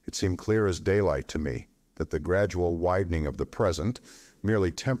 it seemed clear as daylight to me that the gradual widening of the present,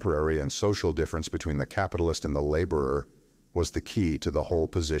 merely temporary and social difference between the capitalist and the laborer, was the key to the whole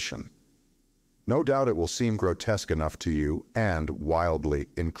position. No doubt it will seem grotesque enough to you and wildly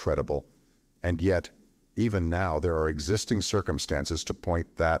incredible, and yet, even now, there are existing circumstances to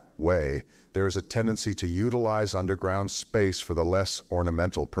point that way. There is a tendency to utilize underground space for the less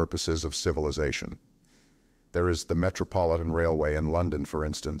ornamental purposes of civilization. There is the Metropolitan Railway in London, for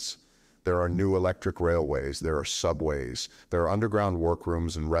instance. There are new electric railways, there are subways, there are underground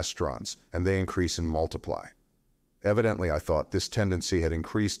workrooms and restaurants, and they increase and multiply. Evidently, I thought, this tendency had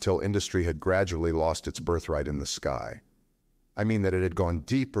increased till industry had gradually lost its birthright in the sky. I mean that it had gone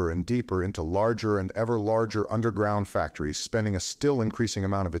deeper and deeper into larger and ever larger underground factories, spending a still increasing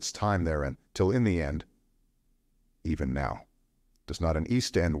amount of its time therein, till in the end, even now, does not an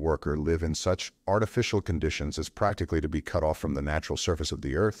East End worker live in such artificial conditions as practically to be cut off from the natural surface of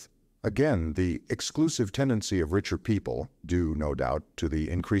the earth? Again, the exclusive tendency of richer people, due, no doubt, to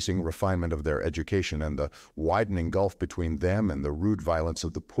the increasing refinement of their education and the widening gulf between them and the rude violence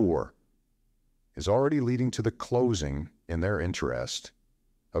of the poor, is already leading to the closing, in their interest,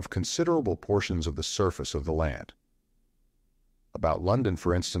 of considerable portions of the surface of the land. About London,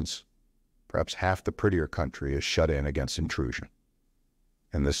 for instance, perhaps half the prettier country is shut in against intrusion.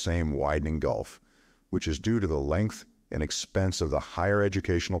 And this same widening gulf, which is due to the length and expense of the higher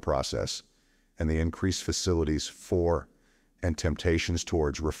educational process and the increased facilities for and temptations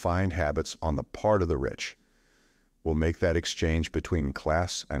towards refined habits on the part of the rich, will make that exchange between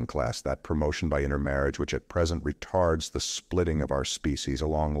class and class, that promotion by intermarriage, which at present retards the splitting of our species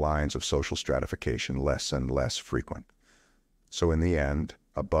along lines of social stratification, less and less frequent. So in the end,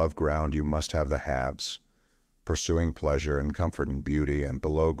 above ground you must have the haves, pursuing pleasure and comfort and beauty, and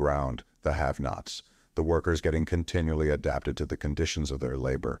below ground the have-nots, the workers getting continually adapted to the conditions of their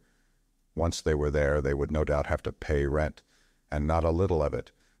labor. Once they were there, they would no doubt have to pay rent, and not a little of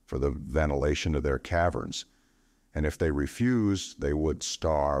it, for the ventilation of their caverns. And if they refuse, they would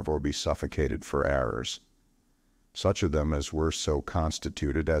starve or be suffocated for errors. Such of them as were so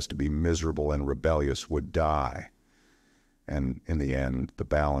constituted as to be miserable and rebellious would die, and in the end, the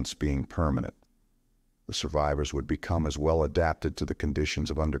balance being permanent. The survivors would become as well adapted to the conditions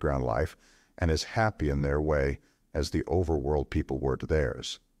of underground life and as happy in their way as the overworld people were to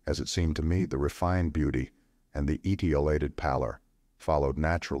theirs. As it seemed to me, the refined beauty and the etiolated pallor followed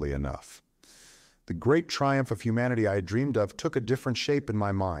naturally enough. The great triumph of humanity I had dreamed of took a different shape in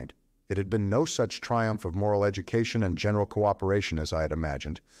my mind. It had been no such triumph of moral education and general cooperation as I had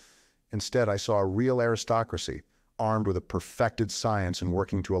imagined. Instead, I saw a real aristocracy, armed with a perfected science and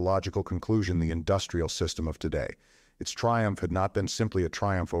working to a logical conclusion the industrial system of today. Its triumph had not been simply a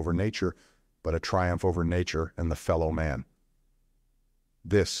triumph over nature, but a triumph over nature and the fellow man.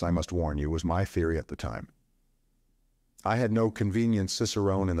 This, I must warn you, was my theory at the time. I had no convenient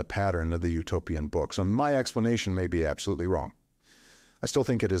cicerone in the pattern of the utopian books, and my explanation may be absolutely wrong. I still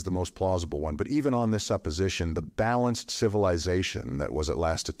think it is the most plausible one, but even on this supposition, the balanced civilization that was at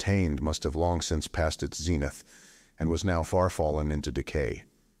last attained must have long since passed its zenith, and was now far fallen into decay.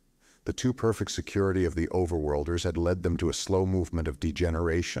 The too perfect security of the overworlders had led them to a slow movement of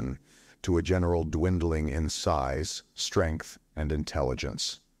degeneration, to a general dwindling in size, strength, and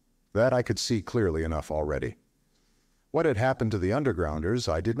intelligence. That I could see clearly enough already. What had happened to the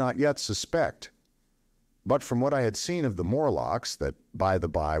undergrounders I did not yet suspect. But from what I had seen of the Morlocks, that by the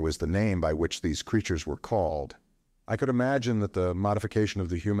by was the name by which these creatures were called, I could imagine that the modification of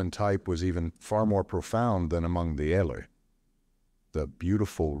the human type was even far more profound than among the Ele, the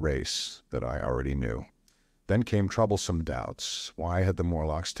beautiful race that I already knew. Then came troublesome doubts. Why had the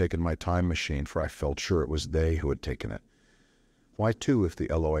Morlocks taken my time machine, for I felt sure it was they who had taken it? Why, too, if the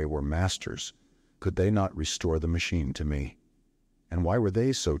Eloi were masters, could they not restore the machine to me? And why were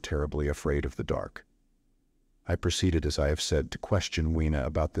they so terribly afraid of the dark? I proceeded, as I have said, to question Weena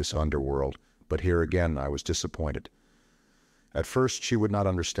about this underworld, but here again I was disappointed. At first she would not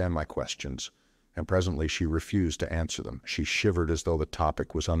understand my questions, and presently she refused to answer them. She shivered as though the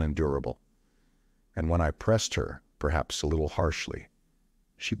topic was unendurable. And when I pressed her, perhaps a little harshly,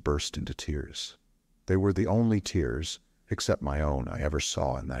 she burst into tears. They were the only tears, except my own, I ever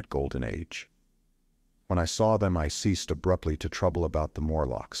saw in that golden age. When I saw them, I ceased abruptly to trouble about the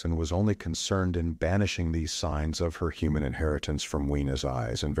Morlocks, and was only concerned in banishing these signs of her human inheritance from Weena's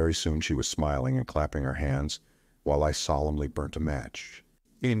eyes, and very soon she was smiling and clapping her hands, while I solemnly burnt a match.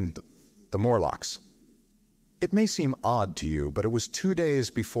 In the Morlocks. It may seem odd to you, but it was 2 days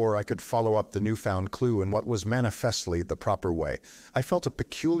before I could follow up the newfound clue in what was manifestly the proper way. I felt a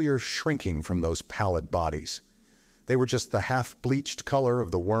peculiar shrinking from those pallid bodies. They were just the half-bleached color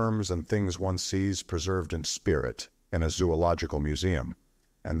of the worms and things one sees preserved in spirit in a zoological museum,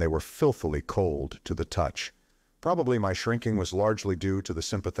 and they were filthily cold to the touch. Probably my shrinking was largely due to the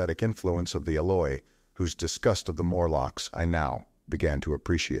sympathetic influence of the Eloi, whose disgust of the Morlocks I now began to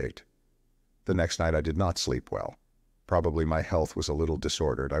appreciate. The next night I did not sleep well. Probably my health was a little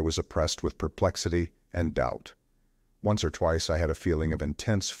disordered. I was oppressed with perplexity and doubt. Once or twice I had a feeling of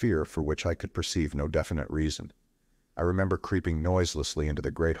intense fear for which I could perceive no definite reason. I remember creeping noiselessly into the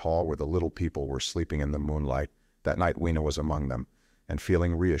great hall where the little people were sleeping in the moonlight. That night Weena was among them, and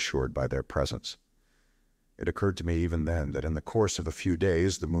feeling reassured by their presence. It occurred to me even then that in the course of a few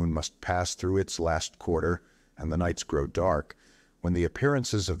days the moon must pass through its last quarter, and the nights grow dark, when the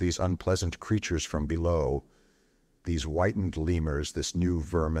appearances of these unpleasant creatures from below, these whitened lemurs, this new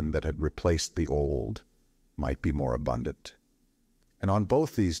vermin that had replaced the old, might be more abundant. And on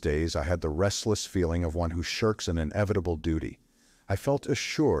both these days I had the restless feeling of one who shirks an inevitable duty. I felt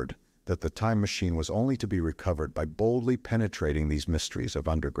assured that the time machine was only to be recovered by boldly penetrating these mysteries of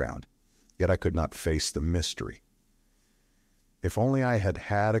underground. Yet I could not face the mystery. If only I had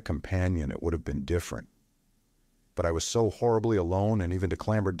had a companion, it would have been different. But I was so horribly alone, and even to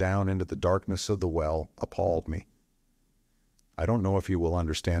clamber down into the darkness of the well appalled me. I don't know if you will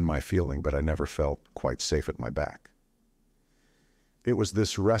understand my feeling, but I never felt quite safe at my back. It was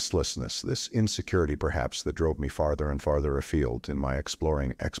this restlessness, this insecurity perhaps, that drove me farther and farther afield in my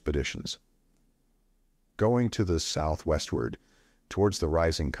exploring expeditions. Going to the southwestward, towards the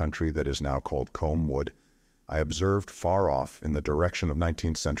rising country that is now called Combe Wood, I observed far off in the direction of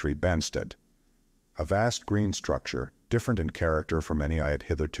 19th century Banstead, a vast green structure, different in character from any I had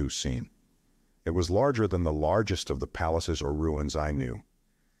hitherto seen. It was larger than the largest of the palaces or ruins I knew,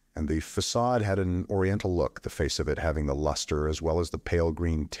 and the facade had an oriental look, the face of it having the luster as well as the pale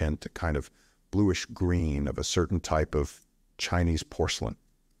green tint, a kind of bluish green of a certain type of Chinese porcelain.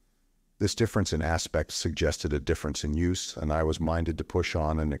 This difference in aspect suggested a difference in use, and I was minded to push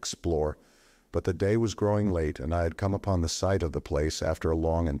on and explore. But the day was growing late, and I had come upon the site of the place after a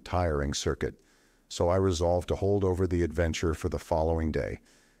long and tiring circuit, so I resolved to hold over the adventure for the following day,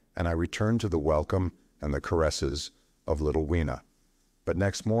 and I returned to the welcome and the caresses of little Weena. But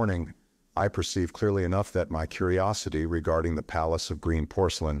next morning, I perceived clearly enough that my curiosity regarding the palace of green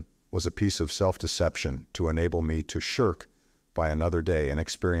porcelain was a piece of self-deception to enable me to shirk by another day an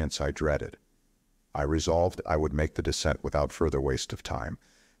experience I dreaded. I resolved I would make the descent without further waste of time,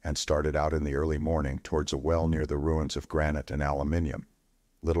 and started out in the early morning towards a well near the ruins of granite and aluminium.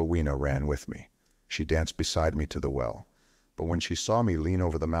 Little Weena ran with me. She danced beside me to the well, but when she saw me lean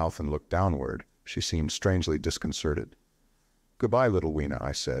over the mouth and look downward, she seemed strangely disconcerted. "Goodbye, little Weena,"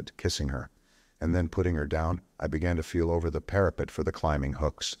 I said, kissing her, and then putting her down, I began to feel over the parapet for the climbing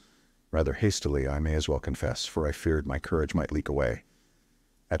hooks. Rather hastily, I may as well confess, for I feared my courage might leak away.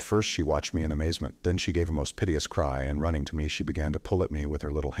 At first she watched me in amazement, then she gave a most piteous cry, and running to me she began to pull at me with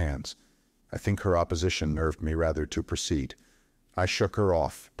her little hands. I think her opposition nerved me rather to proceed. I shook her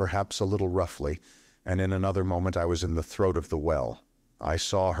off, perhaps a little roughly, and in another moment I was in the throat of the well. I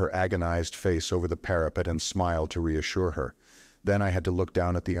saw her agonized face over the parapet and smiled to reassure her. Then I had to look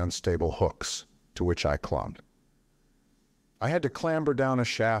down at the unstable hooks, to which I clung. I had to clamber down a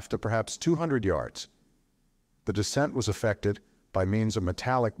shaft of perhaps 200 yards. The descent was effected by means of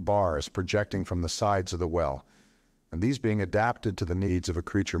metallic bars projecting from the sides of the well, and these being adapted to the needs of a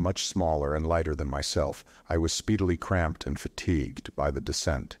creature much smaller and lighter than myself, I was speedily cramped and fatigued by the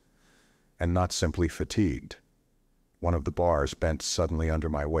descent. And not simply fatigued. One of the bars bent suddenly under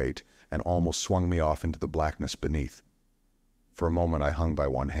my weight and almost swung me off into the blackness beneath. For a moment I hung by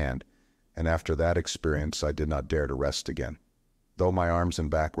one hand, and after that experience I did not dare to rest again. Though my arms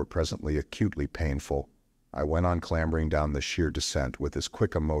and back were presently acutely painful, I went on clambering down the sheer descent with as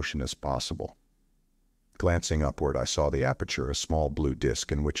quick a motion as possible. Glancing upward, I saw the aperture, a small blue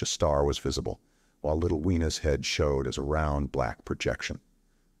disk in which a star was visible, while little Weena's head showed as a round black projection.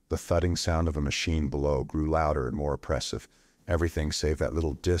 The thudding sound of a machine below grew louder and more oppressive. Everything save that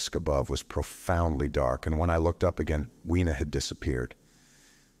little disk above was profoundly dark, and when I looked up again, Weena had disappeared.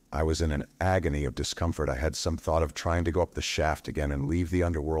 I was in an agony of discomfort. I had some thought of trying to go up the shaft again and leave the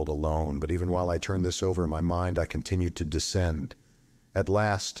underworld alone, but even while I turned this over in my mind, I continued to descend. At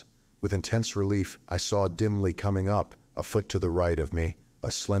last, with intense relief, I saw dimly coming up, a foot to the right of me, a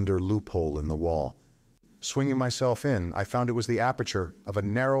slender loophole in the wall. Swinging myself in, I found it was the aperture of a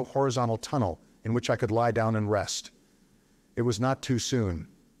narrow horizontal tunnel in which I could lie down and rest. It was not too soon.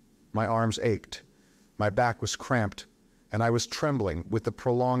 My arms ached, my back was cramped, and I was trembling with the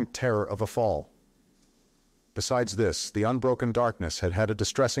prolonged terror of a fall. Besides this, the unbroken darkness had had a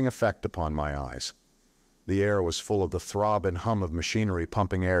distressing effect upon my eyes. The air was full of the throb and hum of machinery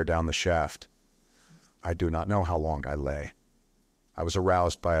pumping air down the shaft. I do not know how long I lay. I was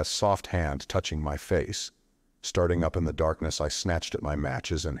aroused by a soft hand touching my face. Starting up in the darkness, I snatched at my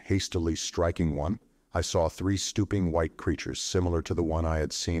matches, and hastily striking one, I saw 3 stooping white creatures similar to the one I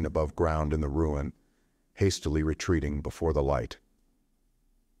had seen above ground in the ruin, hastily retreating before the light.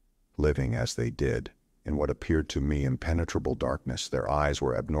 Living as they did, in what appeared to me impenetrable darkness, their eyes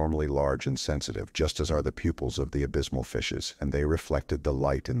were abnormally large and sensitive, just as are the pupils of the abysmal fishes, and they reflected the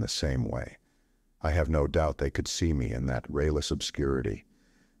light in the same way. I have no doubt they could see me in that rayless obscurity,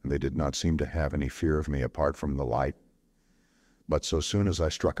 and they did not seem to have any fear of me apart from the light. But so soon as I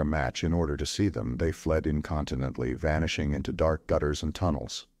struck a match in order to see them, they fled incontinently, vanishing into dark gutters and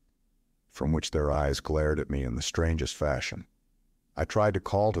tunnels, from which their eyes glared at me in the strangest fashion. I tried to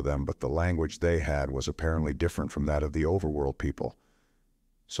call to them, but the language they had was apparently different from that of the overworld people,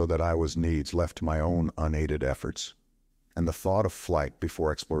 so that I was needs left to my own unaided efforts. And the thought of flight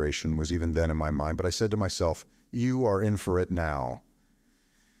before exploration was even then in my mind, but I said to myself, "You are in for it now."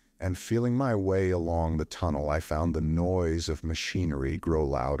 And feeling my way along the tunnel, I found the noise of machinery grow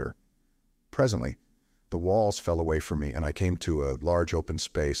louder. Presently, the walls fell away from me, and I came to a large open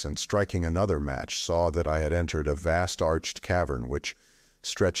space, and striking another match, saw that I had entered a vast arched cavern which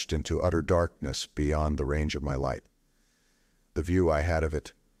stretched into utter darkness beyond the range of my light. The view I had of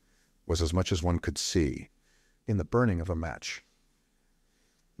it was as much as one could see in the burning of a match.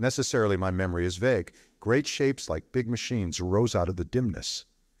 Necessarily my memory is vague. Great shapes like big machines rose out of the dimness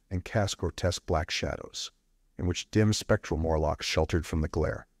and cast grotesque black shadows. in which dim spectral Morlocks sheltered from the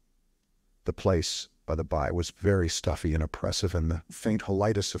glare. The place, by the by, was very stuffy and oppressive, and the faint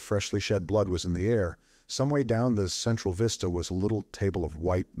holitis of freshly shed blood was in the air. Some way down the central vista was a little table of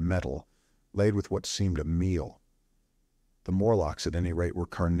white metal, laid with what seemed a meal. The Morlocks, at any rate, were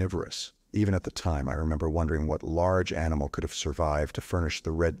carnivorous. Even at the time, I remember wondering what large animal could have survived to furnish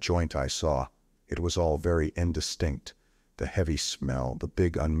the red joint I saw. It was all very indistinct. The heavy smell, the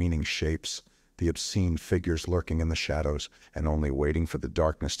big unmeaning shapes, the obscene figures lurking in the shadows, and only waiting for the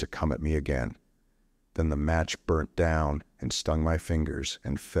darkness to come at me again. Then the match burnt down and stung my fingers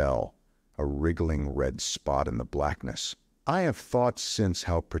and fell, a wriggling red spot in the blackness. I have thought since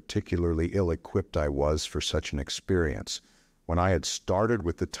how particularly ill-equipped I was for such an experience. When I had started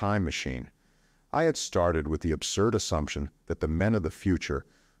with the time machine, I had started with the absurd assumption that the men of the future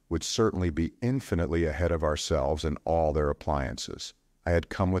would certainly be infinitely ahead of ourselves in all their appliances. I had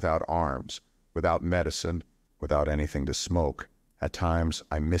come without arms, without medicine, without anything to smoke. At times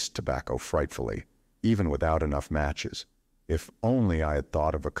I missed tobacco frightfully, even without enough matches. If only I had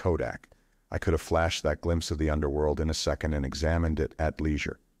thought of a Kodak, I could have flashed that glimpse of the underworld in a second and examined it at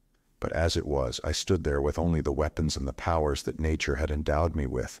leisure. But as it was, I stood there with only the weapons and the powers that nature had endowed me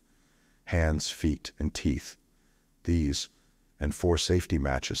with. Hands, feet, and teeth. These, and 4 safety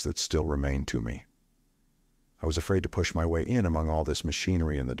matches that still remained to me. I was afraid to push my way in among all this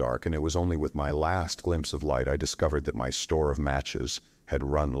machinery in the dark, and it was only with my last glimpse of light I discovered that my store of matches had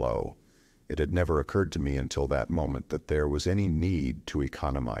run low. It had never occurred to me until that moment that there was any need to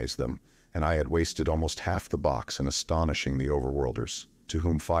economize them, and I had wasted almost half the box in astonishing the overworlders, to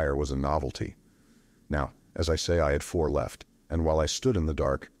whom fire was a novelty. Now, as I say, I had 4 left, and while I stood in the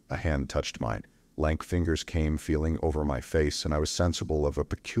dark, a hand touched mine. Lank fingers came feeling over my face, and I was sensible of a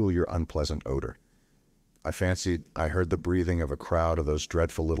peculiar unpleasant odor. I fancied I heard the breathing of a crowd of those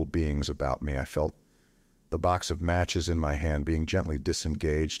dreadful little beings about me. I felt the box of matches in my hand being gently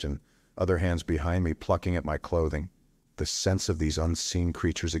disengaged, and other hands behind me plucking at my clothing. The sense of these unseen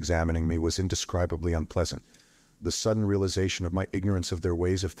creatures examining me was indescribably unpleasant. The sudden realization of my ignorance of their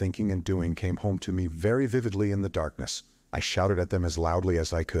ways of thinking and doing came home to me very vividly in the darkness. I shouted at them as loudly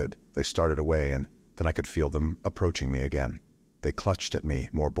as I could. They started away, and then I could feel them approaching me again. They clutched at me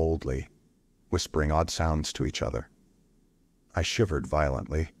more boldly, whispering odd sounds to each other. I shivered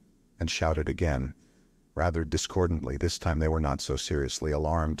violently and shouted again, rather discordantly. This time they were not so seriously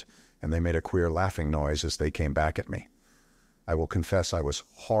alarmed, and they made a queer laughing noise as they came back at me. I will confess I was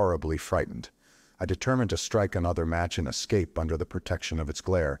horribly frightened. I determined to strike another match and escape under the protection of its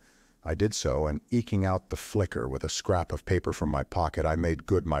glare. I did so, and eking out the flicker with a scrap of paper from my pocket, I made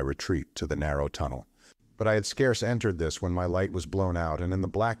good my retreat to the narrow tunnel. But I had scarce entered this when my light was blown out, and in the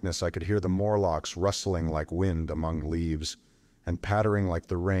blackness I could hear the Morlocks rustling like wind among leaves, and pattering like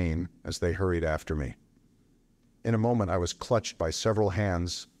the rain as they hurried after me. In a moment I was clutched by several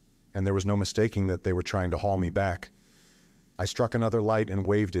hands, and there was no mistaking that they were trying to haul me back. I struck another light and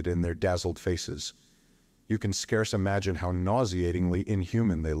waved it in their dazzled faces. You can scarce imagine how nauseatingly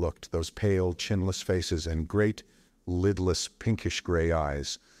inhuman they looked, those pale, chinless faces and great, lidless, pinkish-gray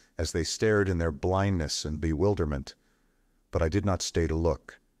eyes, as they stared in their blindness and bewilderment. But I did not stay to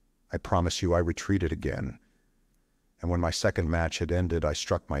look. I promise you I retreated again. And when my second match had ended, I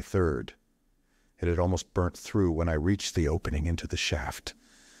struck my third. It had almost burnt through when I reached the opening into the shaft.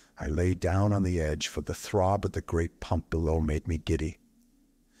 I lay down on the edge, for the throb of the great pump below made me giddy.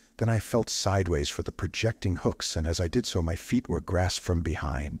 Then I felt sideways for the projecting hooks, and as I did so my feet were grasped from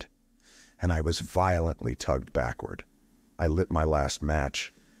behind, and I was violently tugged backward. I lit my last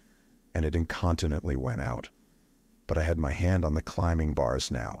match, and it incontinently went out. But I had my hand on the climbing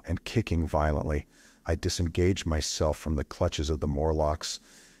bars now, and kicking violently, I disengaged myself from the clutches of the Morlocks,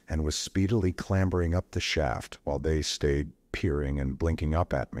 and was speedily clambering up the shaft, while they stayed peering and blinking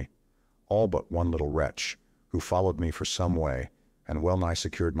up at me. All but one little wretch, who followed me for some way, and well-nigh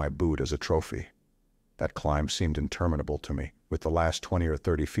secured my boot as a trophy. That climb seemed interminable to me. With the last 20 or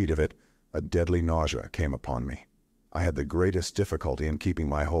 30 feet of it, a deadly nausea came upon me. I had the greatest difficulty in keeping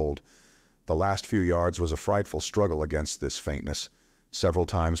my hold. The last few yards was a frightful struggle against this faintness. Several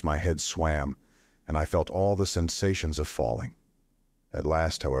times my head swam, and I felt all the sensations of falling. At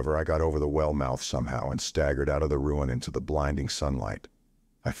last, however, I got over the well mouth somehow and staggered out of the ruin into the blinding sunlight.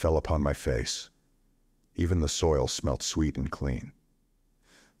 I fell upon my face. Even the soil smelt sweet and clean.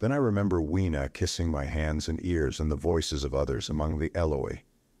 Then I remember Weena kissing my hands and ears and the voices of others among the Eloi.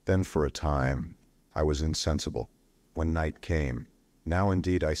 Then for a time I was insensible. When night came, now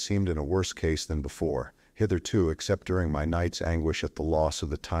indeed I seemed in a worse case than before. Hitherto, except during my night's anguish at the loss of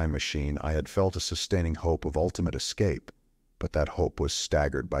the time machine, I had felt a sustaining hope of ultimate escape, but that hope was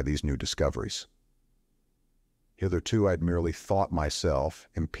staggered by these new discoveries. Hitherto I'd merely thought myself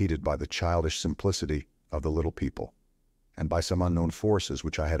impeded by the childish simplicity of the little people, and by some unknown forces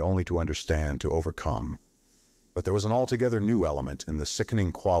which I had only to understand to overcome. But there was an altogether new element in the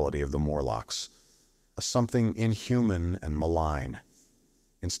sickening quality of the Morlocks, a something inhuman and malign.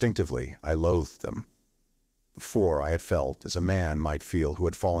 Instinctively, I loathed them. Before, I had felt as a man might feel who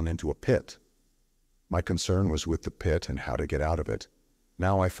had fallen into a pit. My concern was with the pit and how to get out of it.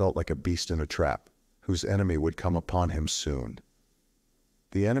 Now I felt like a beast in a trap, whose enemy would come upon him soon.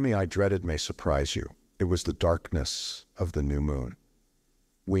 The enemy I dreaded may surprise you. It was the darkness of the new moon.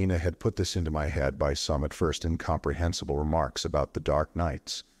 Weena had put this into my head by some at first incomprehensible remarks about the dark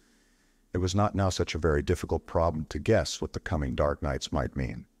nights. It was not now such a very difficult problem to guess what the coming dark nights might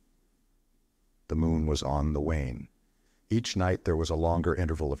mean. The moon was on the wane. Each night there was a longer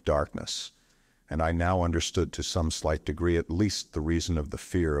interval of darkness, and I now understood to some slight degree at least the reason of the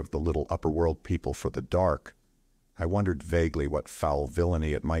fear of the little upper-world people for the dark. I wondered vaguely what foul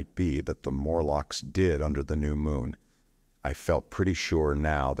villainy it might be that the Morlocks did under the new moon. I felt pretty sure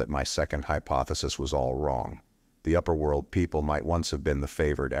now that my second hypothesis was all wrong. The upper-world people might once have been the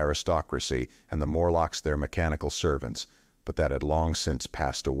favored aristocracy, and the Morlocks their mechanical servants, but that had long since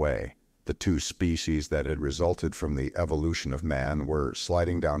passed away. The two species that had resulted from the evolution of man were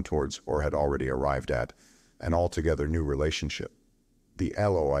sliding down towards, or had already arrived at, an altogether new relationship. The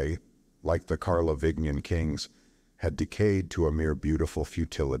alloy, like the Carlovignan kings, had decayed to a mere beautiful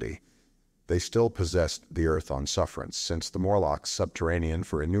futility. They still possessed the earth on sufferance, since the Morlocks, subterranean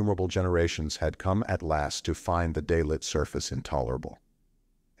for innumerable generations, had come at last to find the daylit surface intolerable.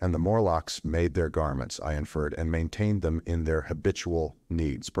 And the Morlocks made their garments, I inferred, and maintained them in their habitual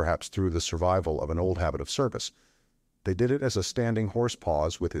needs, perhaps through the survival of an old habit of service. They did it as a standing horse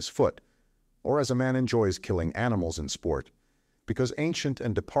paws with his foot, or as a man enjoys killing animals in sport, because ancient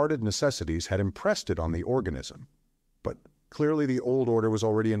and departed necessities had impressed it on the organism. But clearly the old order was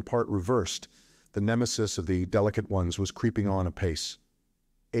already in part reversed. The nemesis of the delicate ones was creeping on apace.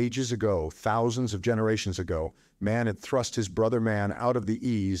 Ages ago, thousands of generations ago, man had thrust his brother man out of the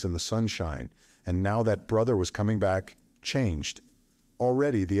ease and the sunshine, and now that brother was coming back, changed.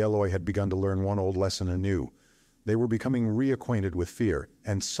 Already the Eloi had begun to learn one old lesson anew. They were becoming reacquainted with fear,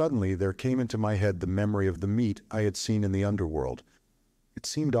 and suddenly there came into my head the memory of the meat I had seen in the underworld. It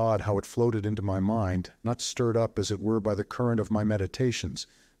seemed odd how it floated into my mind, not stirred up as it were by the current of my meditations,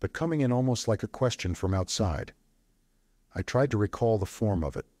 but coming in almost like a question from outside. I tried to recall the form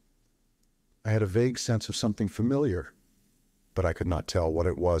of it. I had a vague sense of something familiar, but I could not tell what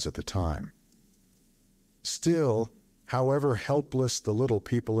it was at the time. Still, however helpless the little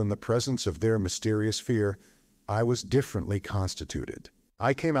people in the presence of their mysterious fear, I was differently constituted.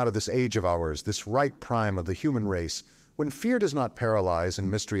 I came out of this age of ours, this ripe prime of the human race, when fear does not paralyze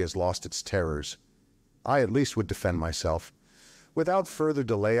and mystery has lost its terrors. I at least would defend myself. Without further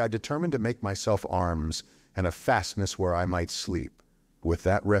delay, I determined to make myself arms, and a fastness where I might sleep. With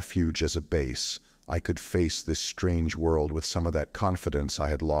that refuge as a base, I could face this strange world with some of that confidence I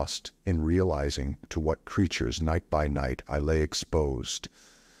had lost in realizing to what creatures night by night I lay exposed.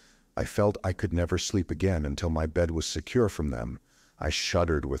 I felt I could never sleep again until my bed was secure from them. I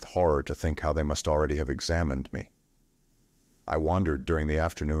shuddered with horror to think how they must already have examined me. I wandered during the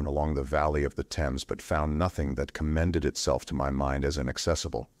afternoon along the valley of the Thames, but found nothing that commended itself to my mind as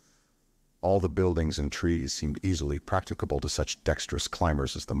inaccessible. All the buildings and trees seemed easily practicable to such dexterous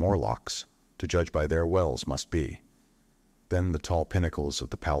climbers as the Morlocks, to judge by their wells must be. Then the tall pinnacles of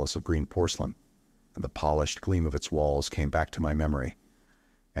the Palace of Green Porcelain, and the polished gleam of its walls came back to my memory.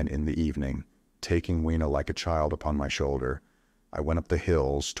 And in the evening, taking Weena like a child upon my shoulder, I went up the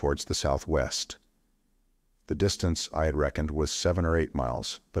hills towards the southwest. The distance, I had reckoned, was 7 or 8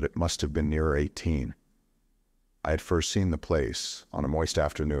 miles, but it must have been nearer 18. I had first seen the place on a moist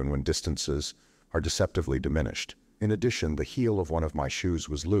afternoon when distances are deceptively diminished. In addition, the heel of one of my shoes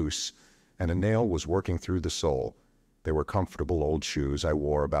was loose, and a nail was working through the sole. They were comfortable old shoes I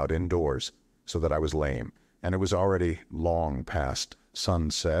wore about indoors, so that I was lame, and it was already long past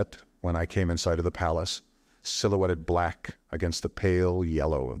sunset when I came in sight of the palace, silhouetted black against the pale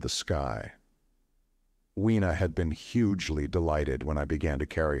yellow of the sky. Weena had been hugely delighted when I began to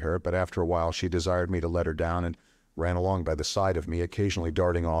carry her, but after a while she desired me to let her down and ran along by the side of me, occasionally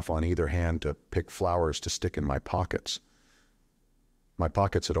darting off on either hand to pick flowers to stick in my pockets. My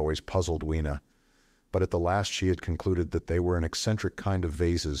pockets had always puzzled Weena, but at the last she had concluded that they were an eccentric kind of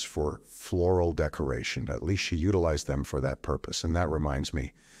vases for floral decoration. At least she utilized them for that purpose, and that reminds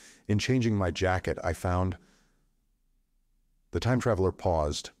me. In changing my jacket, I found... The time traveler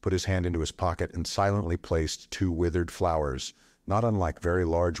paused, put his hand into his pocket, and silently placed 2 withered flowers, not unlike very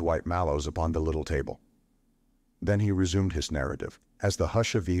large white mallows, upon the little table. Then he resumed his narrative. As the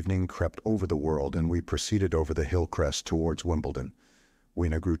hush of evening crept over the world and we proceeded over the hill crest towards Wimbledon,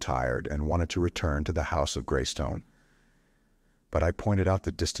 Weena grew tired and wanted to return to the house of Greystone. But I pointed out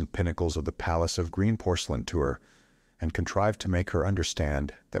the distant pinnacles of the palace of green porcelain to her, and contrived to make her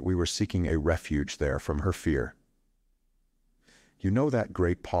understand that we were seeking a refuge there from her fear. You know that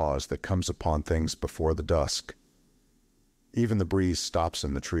great pause that comes upon things before the dusk. Even the breeze stops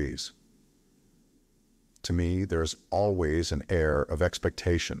in the trees. To me, there is always an air of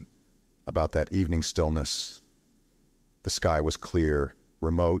expectation about that evening stillness. The sky was clear,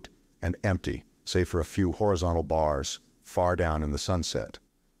 remote, and empty, save for a few horizontal bars far down in the sunset.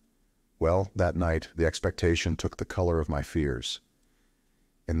 Well, that night, the expectation took the color of my fears.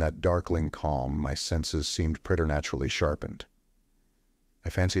 In that darkling calm, my senses seemed preternaturally sharpened.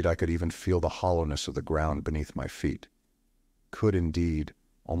 I fancied I could even feel the hollowness of the ground beneath my feet. Could indeed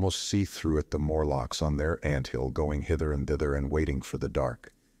almost see through it the Morlocks on their anthill going hither and thither and waiting for the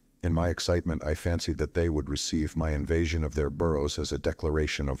dark. In my excitement, I fancied that they would receive my invasion of their burrows as a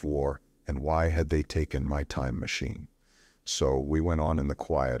declaration of war, and why had they taken my time machine? So we went on in the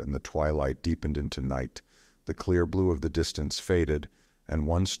quiet, and the twilight deepened into night. The clear blue of the distance faded, and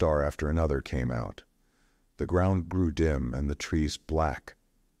one star after another came out. The ground grew dim, and the trees black.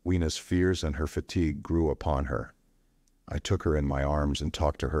 Weena's fears and her fatigue grew upon her. I took her in my arms and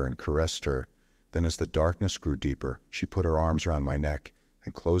talked to her and caressed her. Then as the darkness grew deeper, she put her arms around my neck,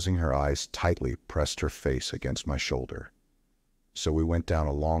 and closing her eyes tightly, pressed her face against my shoulder. So we went down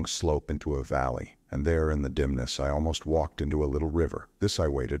a long slope into a valley, and there in the dimness I almost walked into a little river. This I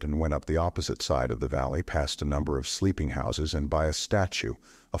waded and went up the opposite side of the valley, past a number of sleeping houses, and by a statue,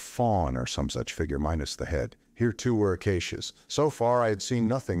 a faun or some such figure minus the head. Here too were acacias. So far I had seen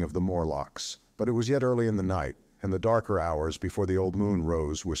nothing of the Morlocks, but it was yet early in the night, and the darker hours before the old moon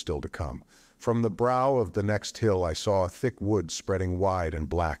rose were still to come. From the brow of the next hill I saw a thick wood spreading wide and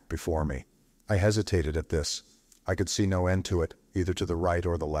black before me. I hesitated at this. I could see no end to it, either to the right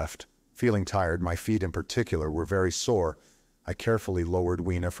or the left. Feeling tired, my feet in particular were very sore. I carefully lowered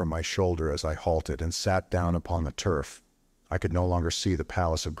Weena from my shoulder as I halted and sat down upon the turf. I could no longer see the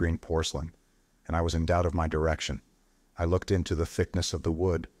palace of green porcelain, and I was in doubt of my direction. I looked into the thickness of the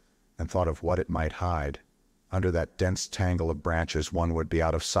wood and thought of what it might hide. Under that dense tangle of branches one would be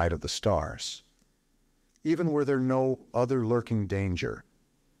out of sight of the stars. Even were there no other lurking danger,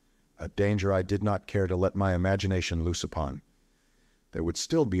 a danger I did not care to let my imagination loose upon, there would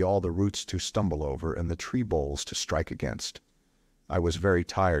still be all the roots to stumble over and the tree boles to strike against. I was very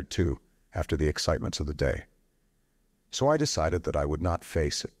tired, too, after the excitements of the day. So I decided that I would not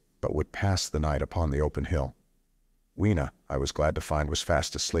face it, but would pass the night upon the open hill. Weena, I was glad to find, was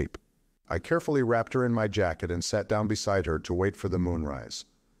fast asleep. I carefully wrapped her in my jacket and sat down beside her to wait for the moonrise.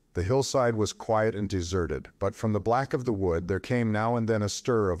 The hillside was quiet and deserted, but from the black of the wood there came now and then a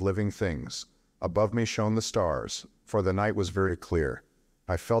stir of living things. Above me shone the stars, for the night was very clear.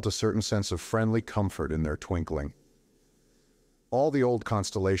 I felt a certain sense of friendly comfort in their twinkling. All the old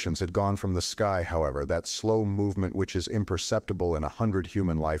constellations had gone from the sky, however. That slow movement which is imperceptible in 100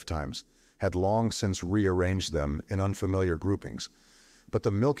 human lifetimes had long since rearranged them in unfamiliar groupings. But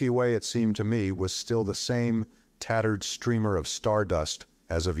the Milky Way, it seemed to me, was still the same tattered streamer of stardust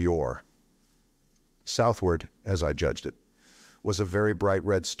as of yore. Southward, as I judged it, was a very bright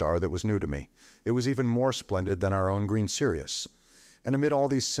red star that was new to me. It was even more splendid than our own green Sirius. And amid all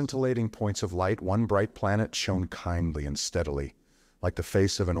these scintillating points of light, one bright planet shone kindly and steadily, like the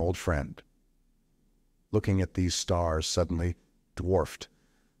face of an old friend. Looking at these stars suddenly dwarfed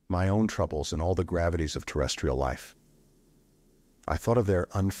my own troubles and all the gravities of terrestrial life. I thought of their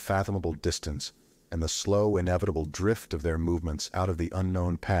unfathomable distance and the slow, inevitable drift of their movements out of the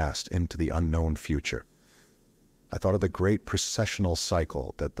unknown past into the unknown future. I thought of the great precessional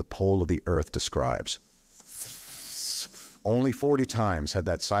cycle that the pole of the earth describes. Only 40 times had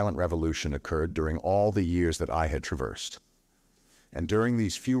that silent revolution occurred during all the years that I had traversed. And during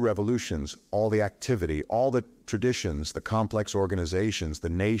these few revolutions, all the activity, all the traditions, the complex organizations, the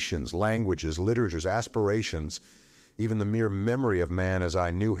nations, languages, literatures, aspirations, even the mere memory of man as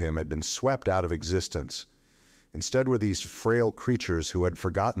I knew him had been swept out of existence. Instead were these frail creatures who had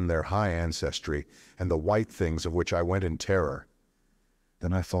forgotten their high ancestry and the white things of which I went in terror.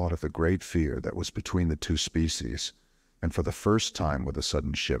 Then I thought of the great fear that was between the two species, and for the first time with a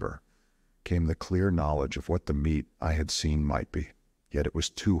sudden shiver came the clear knowledge of what the meat I had seen might be. Yet it was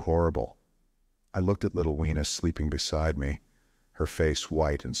too horrible. I looked at little Weena sleeping beside me, her face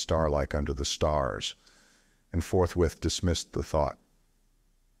white and star-like under the stars, and forthwith dismissed the thought.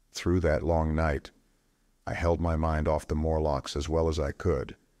 Through that long night, I held my mind off the Morlocks as well as I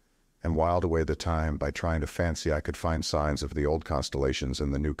could, and whiled away the time by trying to fancy I could find signs of the old constellations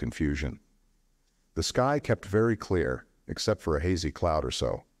in the new confusion. The sky kept very clear, except for a hazy cloud or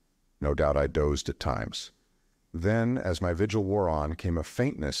so. No doubt I dozed at times. Then, as my vigil wore on, came a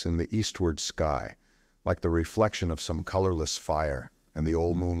faintness in the eastward sky, like the reflection of some colorless fire, and the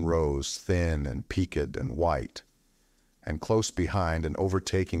old moon rose, thin and peaked and white. And close behind and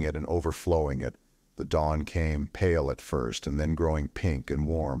overtaking it and overflowing it, the dawn came, pale at first, and then growing pink and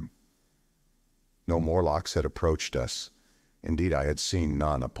warm. No Morlocks had approached us. Indeed, I had seen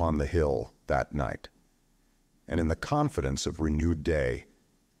none upon the hill that night. And in the confidence of renewed day,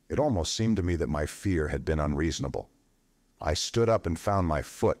 it almost seemed to me that my fear had been unreasonable. I stood up and found my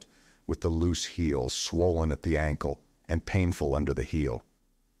foot, with the loose heel swollen at the ankle and painful under the heel.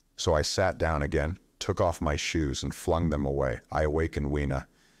 So I sat down again, took off my shoes and flung them away. I awakened Weena,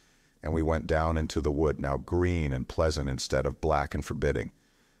 and we went down into the wood, now green and pleasant instead of black and forbidding.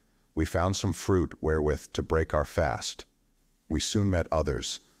 We found some fruit wherewith to break our fast. We soon met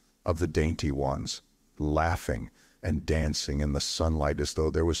others, of the dainty ones, laughing and dancing in the sunlight as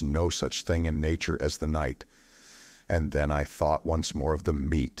though there was no such thing in nature as the night. And then I thought once more of the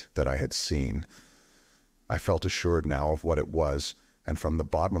meat that I had seen. I felt assured now of what it was, and from the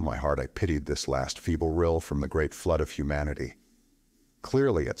bottom of my heart I pitied this last feeble rill from the great flood of humanity.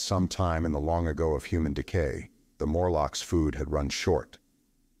 Clearly, at some time in the long ago of human decay, the Morlocks' food had run short.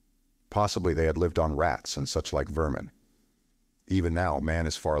 Possibly they had lived on rats and such like vermin. Even now, man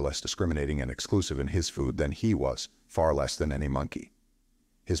is far less discriminating and exclusive in his food than he was, far less than any monkey.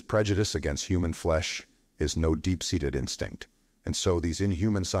 His prejudice against human flesh is no deep-seated instinct, and so these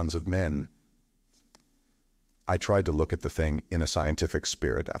inhuman sons of men... I tried to look at the thing in a scientific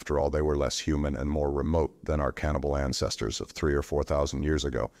spirit. After all, they were less human and more remote than our cannibal ancestors of 3,000 or 4,000 years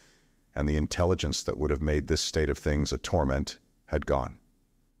ago, and the intelligence that would have made this state of things a torment had gone.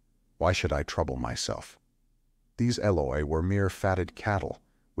 Why should I trouble myself? These Eloi were mere fatted cattle,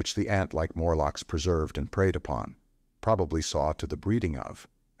 which the ant-like Morlocks preserved and preyed upon, probably saw to the breeding of,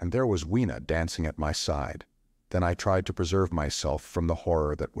 and there was Weena dancing at my side. Then I tried to preserve myself from the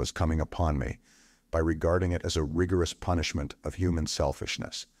horror that was coming upon me, by regarding it as a rigorous punishment of human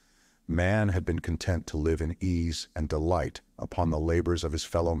selfishness. Man had been content to live in ease and delight upon the labors of his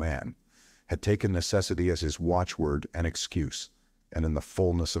fellow man, had taken necessity as his watchword and excuse, and in the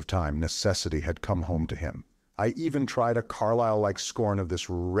fullness of time necessity had come home to him. I even tried a Carlyle-like scorn of this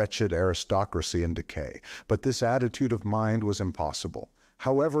wretched aristocracy in decay, but this attitude of mind was impossible.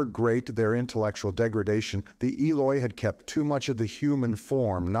 However great their intellectual degradation, the Eloi had kept too much of the human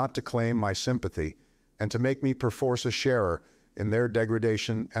form not to claim my sympathy, and to make me perforce a sharer in their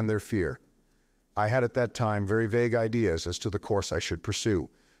degradation and their fear. I had at that time very vague ideas as to the course I should pursue.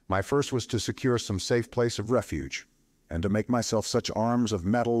 My first was to secure some safe place of refuge, and to make myself such arms of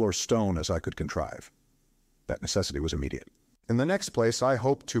metal or stone as I could contrive. That necessity was immediate. In the next place, I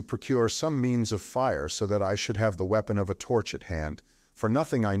hoped to procure some means of fire so that I should have the weapon of a torch at hand, for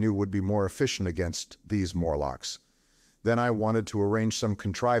nothing I knew would be more efficient against these Morlocks. Then I wanted to arrange some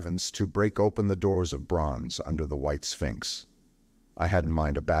contrivance to break open the doors of bronze under the white sphinx. I had in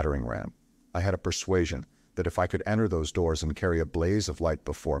mind a battering ram. I had a persuasion that if I could enter those doors and carry a blaze of light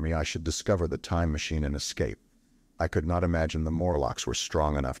before me, I should discover the time machine and escape. I could not imagine the Morlocks were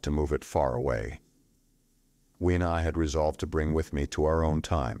strong enough to move it far away. Weena I had resolved to bring with me to our own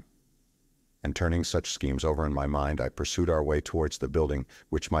time, and turning such schemes over in my mind, I pursued our way towards the building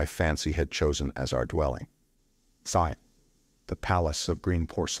which my fancy had chosen as our dwelling. Sign: the Palace of Green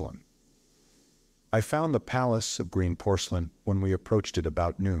Porcelain. I found the Palace of Green Porcelain when we approached it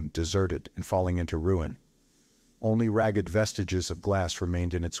about noon, deserted and falling into ruin. Only ragged vestiges of glass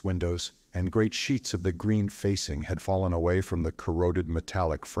remained in its windows, and great sheets of the green facing had fallen away from the corroded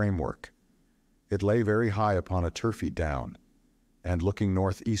metallic framework. It lay very high upon a turfy down, and looking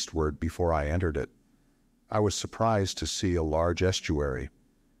northeastward before I entered it, I was surprised to see a large estuary,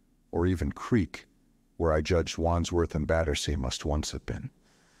 or even creek, where I judged Wandsworth and Battersea must once have been.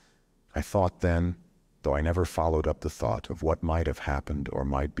 I thought then, though I never followed up the thought, of what might have happened or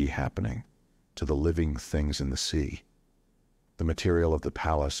might be happening to the living things in the sea. The material of the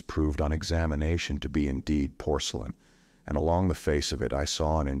palace proved on examination to be indeed porcelain, and along the face of it I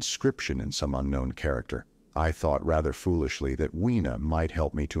saw an inscription in some unknown character. I thought rather foolishly that Weena might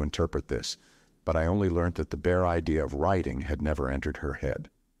help me to interpret this, but I only learnt that the bare idea of writing had never entered her head.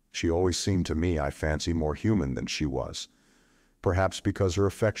 She always seemed to me, I fancy, more human than she was, perhaps because her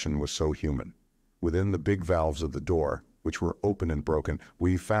affection was so human. Within the big valves of the door, which were open and broken,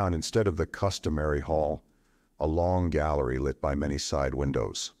 we found, instead of the customary hall, a long gallery lit by many side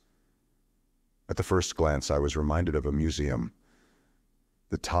windows. At the first glance I was reminded of a museum.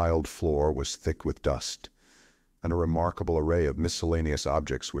 The tiled floor was thick with dust, and a remarkable array of miscellaneous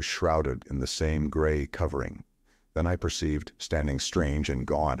objects was shrouded in the same gray covering. Then I perceived, standing strange and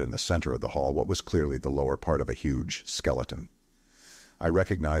gaunt in the center of the hall, what was clearly the lower part of a huge skeleton. I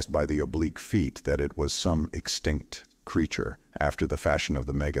recognized by the oblique feet that it was some extinct creature, after the fashion of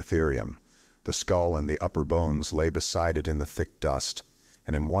the megatherium. The skull and the upper bones lay beside it in the thick dust,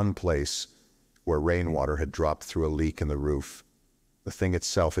 and in one place, where rainwater had dropped through a leak in the roof, the thing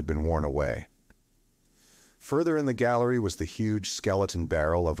itself had been worn away. Further in the gallery was the huge skeleton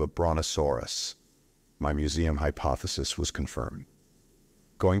barrel of a brontosaurus. My museum hypothesis was confirmed.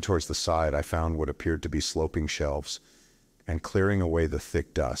 Going towards the side, I found what appeared to be sloping shelves, and clearing away the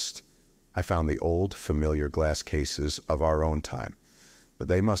thick dust, I found the old, familiar glass cases of our own time, but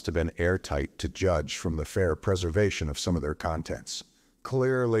they must have been airtight to judge from the fair preservation of some of their contents.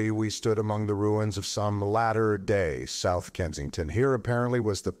 Clearly, we stood among the ruins of some latter-day South Kensington. Here apparently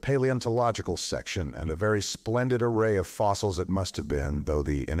was the paleontological section, and a very splendid array of fossils it must have been, though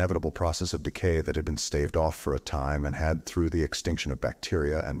the inevitable process of decay that had been staved off for a time and had, through the extinction of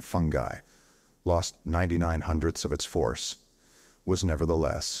bacteria and fungi, lost 99/100ths of its force, was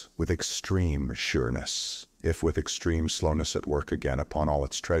nevertheless, with extreme sureness, if with extreme slowness, at work again upon all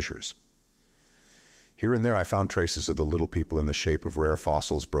its treasures. Here and there I found traces of the little people in the shape of rare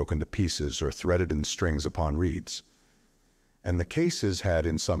fossils broken to pieces or threaded in strings upon reeds. And the cases had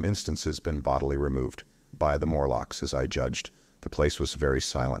in some instances been bodily removed, by the Morlocks, as I judged. The place was very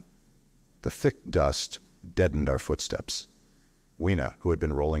silent. The thick dust deadened our footsteps. Weena, who had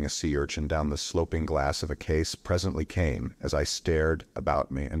been rolling a sea urchin down the sloping glass of a case, presently came, as I stared about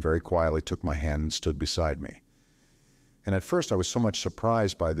me, and very quietly took my hand and stood beside me. And at first I was so much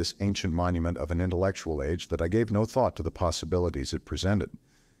surprised by this ancient monument of an intellectual age that I gave no thought to the possibilities it presented.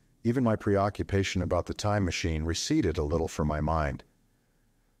 Even my preoccupation about the time machine receded a little from my mind.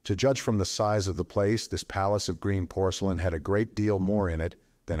 To judge from the size of the place, this palace of green porcelain had a great deal more in it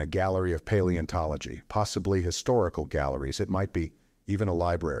than a gallery of paleontology, possibly historical galleries. It might be even a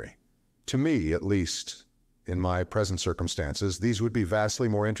library. To me, at least, in my present circumstances, these would be vastly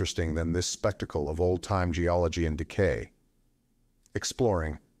more interesting than this spectacle of old-time geology and decay.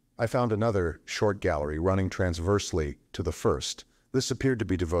 Exploring, I found another short gallery running transversely to the first. This appeared to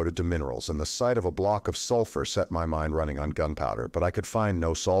be devoted to minerals, and the sight of a block of sulfur set my mind running on gunpowder, but I could find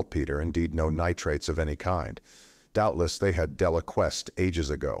no saltpeter, indeed no nitrates of any kind. Doubtless they had deliquesced ages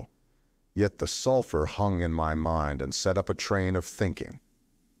ago. Yet the sulfur hung in my mind and set up a train of thinking.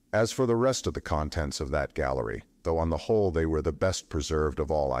 As for the rest of the contents of that gallery, though on the whole they were the best preserved of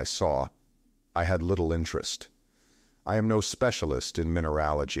all I saw, I had little interest. I am no specialist in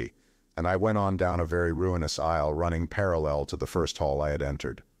mineralogy, and I went on down a very ruinous aisle running parallel to the first hall I had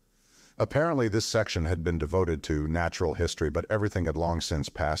entered. Apparently this section had been devoted to natural history, but everything had long since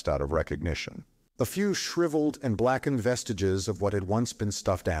passed out of recognition. A few shriveled and blackened vestiges of what had once been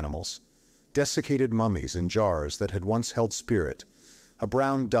stuffed animals, desiccated mummies in jars that had once held spirit, a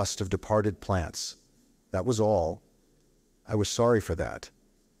brown dust of departed plants. That was all. I was sorry for that,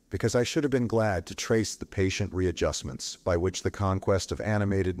 because I should have been glad to trace the patient readjustments by which the conquest of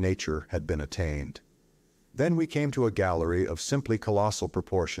animated nature had been attained. Then we came to a gallery of simply colossal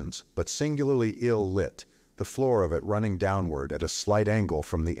proportions, but singularly ill lit, the floor of it running downward at a slight angle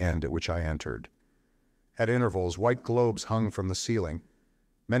from the end at which I entered. At intervals, white globes hung from the ceiling,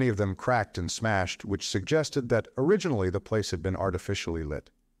 many of them cracked and smashed, which suggested that originally the place had been artificially lit.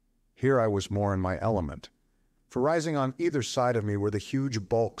 Here I was more in my element, for rising on either side of me were the huge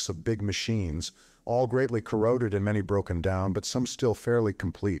bulks of big machines, all greatly corroded and many broken down, but some still fairly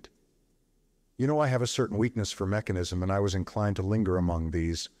complete. You know, I have a certain weakness for mechanism, and I was inclined to linger among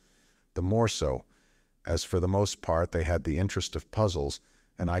these, the more so, as for the most part they had the interest of puzzles,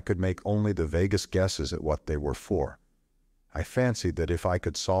 and I could make only the vaguest guesses at what they were for. I fancied that if I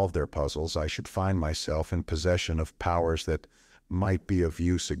could solve their puzzles, I should find myself in possession of powers that might be of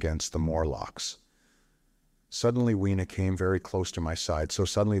use against the Morlocks. Suddenly Weena came very close to my side, so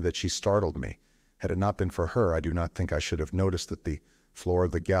suddenly that she startled me. Had it not been for her, I do not think I should have noticed that the floor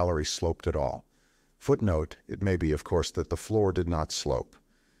of the gallery sloped at all. Footnote, it may be, of course, that the floor did not slope,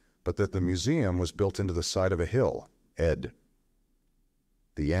 but that the museum was built into the side of a hill, Ed.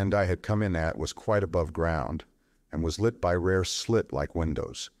 The end I had come in at was quite above ground, and was lit by rare slit-like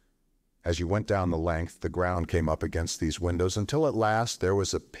windows. As you went down the length, the ground came up against these windows, until at last there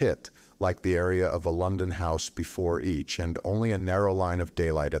was a pit like the area of a London house before each, and only a narrow line of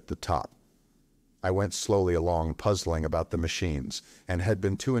daylight at the top. I went slowly along, puzzling about the machines, and had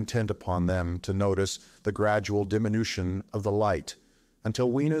been too intent upon them to notice the gradual diminution of the light,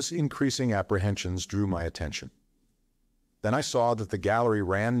 until Weena's increasing apprehensions drew my attention. Then I saw that the gallery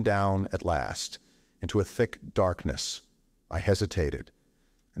ran down at last into a thick darkness. I hesitated,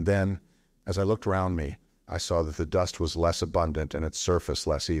 and then, as I looked round me, I saw that the dust was less abundant and its surface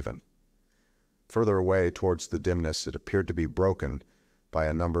less even. Further away towards the dimness, it appeared to be broken by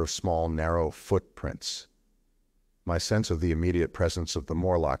a number of small, narrow footprints. My sense of the immediate presence of the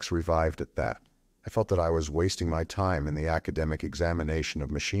Morlocks revived at that. I felt that I was wasting my time in the academic examination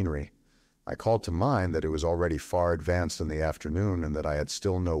of machinery. I called to mind that it was already far advanced in the afternoon and that I had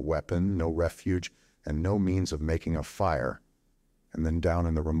still no weapon, no refuge, and no means of making a fire. And then down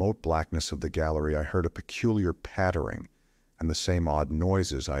in the remote blackness of the gallery I heard a peculiar pattering and the same odd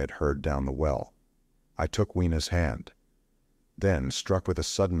noises I had heard down the well. I took Weena's hand. Then, struck with a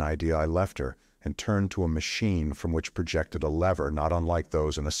sudden idea, I left her and turned to a machine from which projected a lever not unlike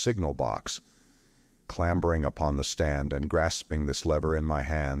those in a signal box. Clambering upon the stand and grasping this lever in my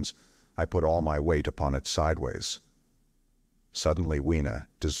hands, I put all my weight upon it sideways. Suddenly Weena,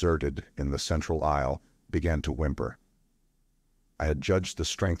 deserted in the central aisle, began to whimper. I had judged the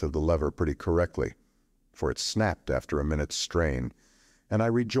strength of the lever pretty correctly, for it snapped after a minute's strain, and I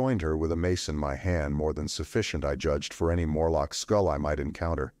rejoined her with a mace in my hand, more than sufficient, I judged, for any Morlock skull I might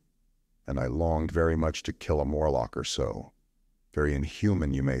encounter. And I longed very much to kill a Morlock or so. Very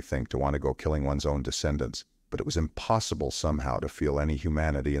inhuman, you may think, to want to go killing one's own descendants, but it was impossible somehow to feel any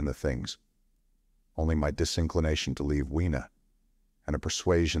humanity in the things. Only my disinclination to leave Weena, and a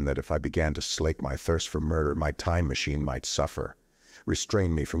persuasion that if I began to slake my thirst for murder, my time machine might suffer,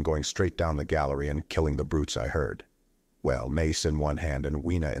 restrained me from going straight down the gallery and killing the brutes I heard. Well, mace in one hand and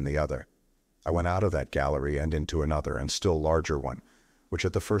Weena in the other, I went out of that gallery and into another and still larger one, which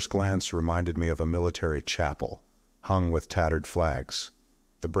at the first glance reminded me of a military chapel, hung with tattered flags.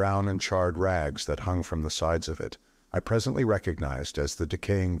 The brown and charred rags that hung from the sides of it I presently recognized as the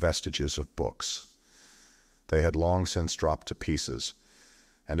decaying vestiges of books. They had long since dropped to pieces,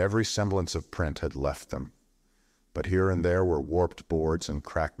 and every semblance of print had left them. But here and there were warped boards and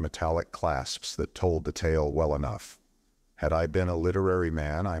cracked metallic clasps that told the tale well enough. Had I been a literary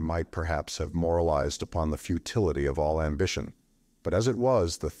man, I might perhaps have moralized upon the futility of all ambition. But as it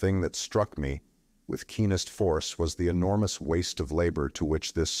was, the thing that struck me with keenest force was the enormous waste of labor to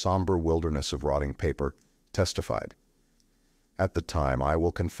which this somber wilderness of rotting paper testified. At the time, I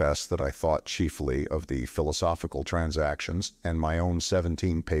will confess that I thought chiefly of the philosophical transactions and my own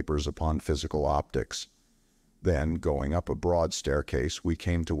 17 papers upon physical optics. Then, going up a broad staircase, we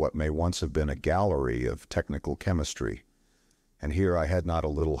came to what may once have been a gallery of technical chemistry, and here I had not a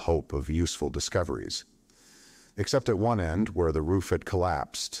little hope of useful discoveries. Except at one end, where the roof had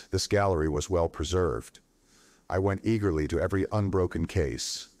collapsed, this gallery was well preserved. I went eagerly to every unbroken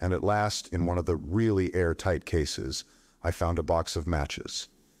case, and at last, in one of the really airtight cases, I found a box of matches.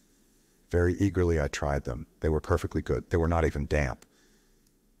 Very eagerly I tried them. They were perfectly good. They were not even damp.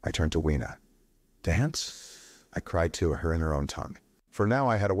 I turned to Weena. "Dance?" I cried to her in her own tongue. For now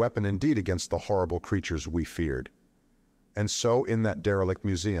I had a weapon indeed against the horrible creatures we feared. And so in that derelict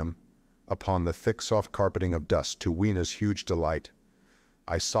museum, upon the thick soft carpeting of dust, to Weena's huge delight,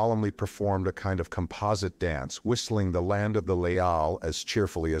 I solemnly performed a kind of composite dance, whistling the Land of the Leal as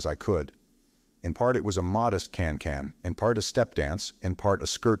cheerfully as I could. In part it was a modest can-can, in part a step dance, in part a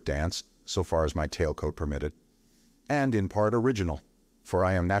skirt dance, so far as my tailcoat permitted, and in part original, for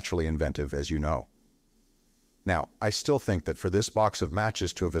I am naturally inventive, as you know. Now, I still think that for this box of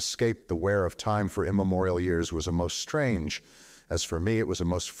matches to have escaped the wear of time for immemorial years was a most strange, as for me it was a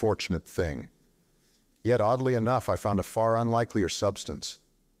most fortunate thing. Yet oddly enough, I found a far unlikelier substance,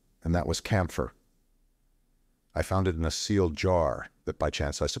 and that was camphor. I found it in a sealed jar that by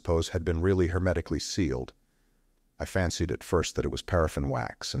chance, I suppose, had been really hermetically sealed. I fancied at first that it was paraffin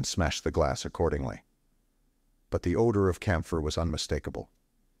wax and smashed the glass accordingly. But the odor of camphor was unmistakable.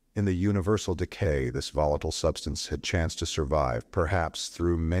 In the universal decay, this volatile substance had chanced to survive, perhaps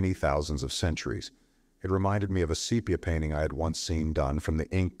through many thousands of centuries. It reminded me of a sepia painting I had once seen done from the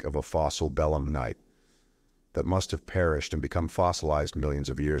ink of a fossil belemnite that must have perished and become fossilized millions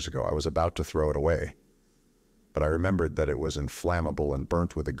of years ago. I was about to throw it away, but I remembered that it was inflammable and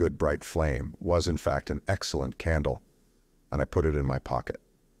burnt with a good bright flame, was in fact an excellent candle, and I put it in my pocket.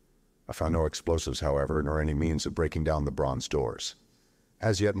 I found no explosives, however, nor any means of breaking down the bronze doors.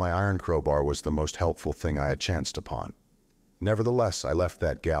 As yet my iron crowbar was the most helpful thing I had chanced upon. Nevertheless, I left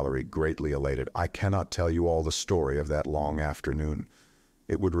that gallery greatly elated. I cannot tell you all the story of that long afternoon.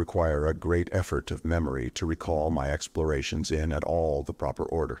 It would require a great effort of memory to recall my explorations in at all the proper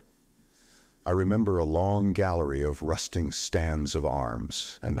order. I remember a long gallery of rusting stands of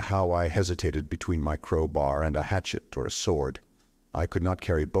arms, and how I hesitated between my crowbar and a hatchet or a sword. I could not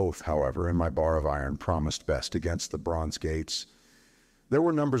carry both, however, and my bar of iron promised best against the bronze gates. There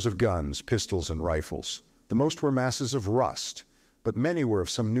were numbers of guns, pistols, and rifles. The most were masses of rust, but many were of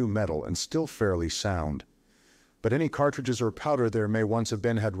some new metal and still fairly sound. But any cartridges or powder there may once have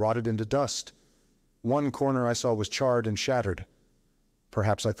been had rotted into dust. One corner I saw was charred and shattered,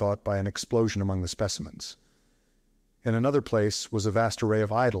 perhaps, I thought, by an explosion among the specimens. In another place was a vast array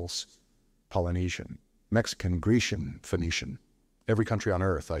of idols, Polynesian, Mexican, Grecian, Phoenician, every country on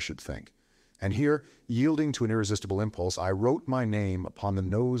earth, I should think. And here, yielding to an irresistible impulse, I wrote my name upon the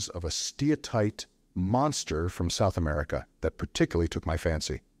nose of a steatite monster from South America that particularly took my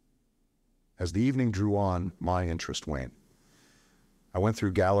fancy. As the evening drew on, my interest waned. I went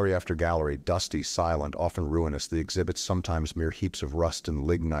through gallery after gallery, dusty, silent, often ruinous, the exhibits sometimes mere heaps of rust and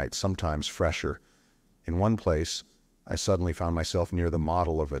lignite, sometimes fresher. In one place, I suddenly found myself near the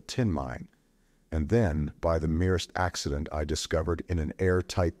model of a tin mine, and then, by the merest accident, I discovered in an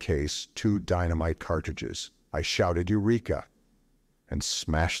airtight case 2 dynamite cartridges. I shouted, "Eureka!" and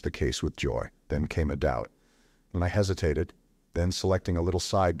smashed the case with joy. Then came a doubt, and I hesitated. Then, selecting a little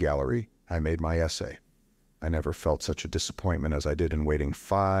side gallery, I made my essay. I never felt such a disappointment as I did in waiting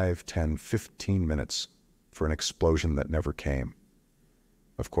 5, 10, 15 minutes for an explosion that never came.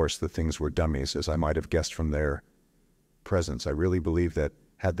 Of course, the things were dummies, as I might have guessed from their presence. I really believe that,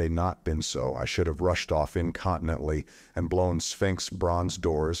 had they not been so, I should have rushed off incontinently and blown Sphinx bronze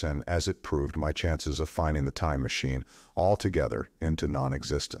doors, and, as it proved, my chances of finding the time machine altogether into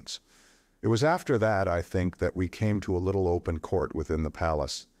non-existence. It was after that, I think, that we came to a little open court within the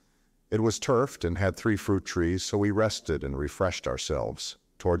palace. It was turfed and had 3 fruit trees, so we rested and refreshed ourselves.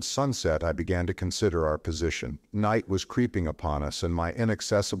 Towards sunset, I began to consider our position. Night was creeping upon us, and my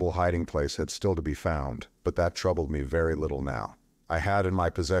inaccessible hiding place had still to be found, but that troubled me very little now. I had in my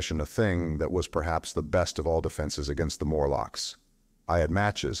possession a thing that was perhaps the best of all defenses against the Morlocks. I had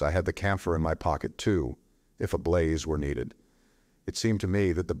matches. I had the camphor in my pocket, too, if a blaze were needed. It seemed to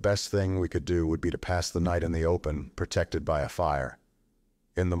me that the best thing we could do would be to pass the night in the open, protected by a fire.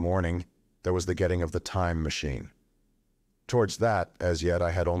 In the morning, there was the getting of the time machine. Towards that, as yet,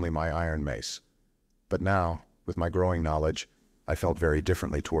 I had only my iron mace. But now, with my growing knowledge, I felt very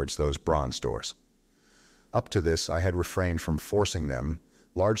differently towards those bronze doors. Up to this, I had refrained from forcing them,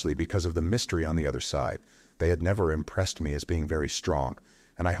 largely because of the mystery on the other side. They had never impressed me as being very strong,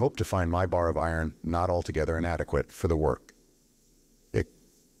 and I hoped to find my bar of iron not altogether inadequate for the work.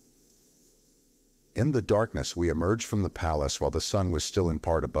 In the darkness, we emerged from the palace while the sun was still in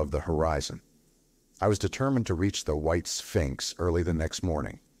part above the horizon. I was determined to reach the White Sphinx early the next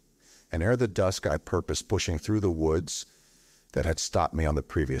morning, and ere the dusk I purposed pushing through the woods that had stopped me on the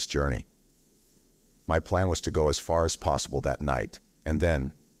previous journey. My plan was to go as far as possible that night, and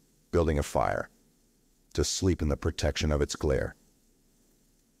then, building a fire, to sleep in the protection of its glare.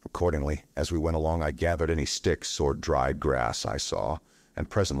 Accordingly, as we went along, I gathered any sticks or dried grass I saw, and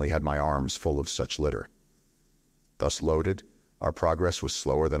presently had my arms full of such litter. Thus loaded, our progress was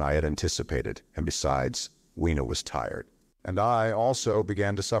slower than I had anticipated, and besides, Weena was tired. And I also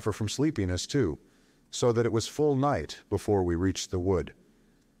began to suffer from sleepiness too, so that it was full night before we reached the wood.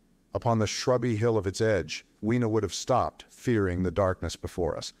 Upon the shrubby hill of its edge, Weena would have stopped, fearing the darkness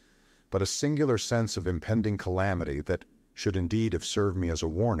before us, but a singular sense of impending calamity that should indeed have served me as a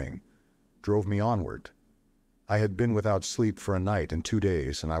warning drove me onward. I had been without sleep for a night and 2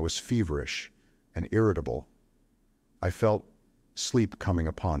 days, and I was feverish and irritable. I felt sleep coming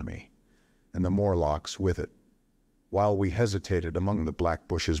upon me, and the Morlocks with it. While we hesitated among the black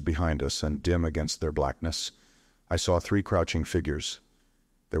bushes behind us and dim against their blackness, I saw 3 crouching figures.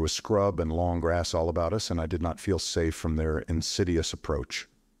 There was scrub and long grass all about us, and I did not feel safe from their insidious approach.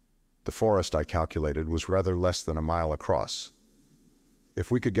 The forest, I calculated, was rather less than a mile across.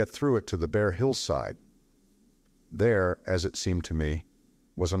 If we could get through it to the bare hillside, there, as it seemed to me,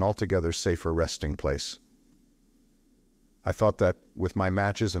 was an altogether safer resting place. I thought that, with my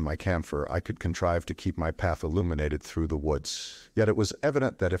matches and my camphor, I could contrive to keep my path illuminated through the woods. Yet it was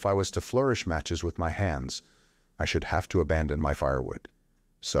evident that if I was to flourish matches with my hands, I should have to abandon my firewood.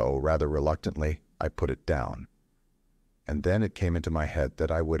 So, rather reluctantly, I put it down. And then it came into my head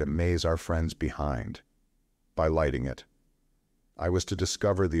that I would amaze our friends behind by lighting it. I was to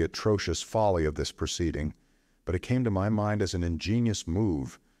discover the atrocious folly of this proceeding, but it came to my mind as an ingenious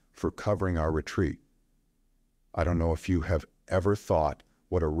move for covering our retreat. I don't know if you have ever thought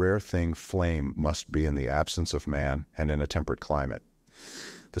what a rare thing flame must be in the absence of man and in a temperate climate.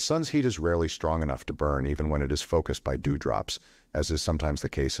 The sun's heat is rarely strong enough to burn, even when it is focused by dewdrops, as is sometimes the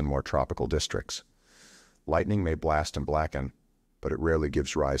case in more tropical districts. Lightning may blast and blacken, but it rarely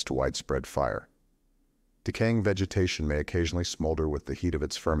gives rise to widespread fire. Decaying vegetation may occasionally smolder with the heat of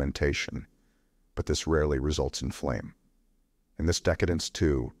its fermentation, but this rarely results in flame. In this decadence,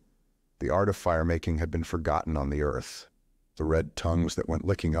 too, the art of fire-making had been forgotten on the earth. The red tongues that went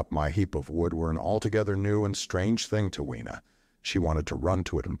licking up my heap of wood were an altogether new and strange thing to Weena. She wanted to run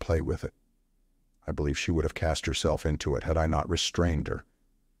to it and play with it. I believe she would have cast herself into it had I not restrained her.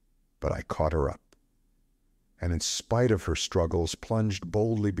 But I caught her up, and in spite of her struggles, plunged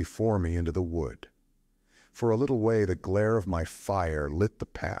boldly before me into the wood. For a little way, the glare of my fire lit the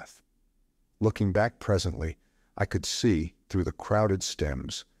path. Looking back presently, I could see, through the crowded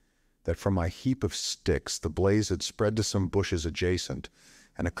stems, that from my heap of sticks the blaze had spread to some bushes adjacent,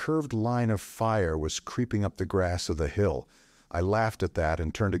 and a curved line of fire was creeping up the grass of the hill. I laughed at that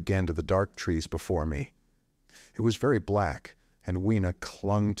and turned again to the dark trees before me. It was very black, and Weena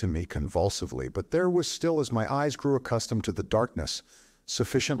clung to me convulsively, but there was still, as my eyes grew accustomed to the darkness,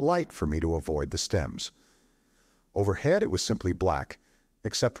 sufficient light for me to avoid the stems. Overhead it was simply black,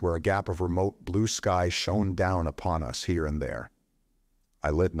 except where a gap of remote blue sky shone down upon us here and there.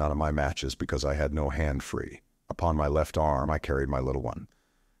 I lit none of my matches because I had no hand free. Upon my left arm I carried my little one.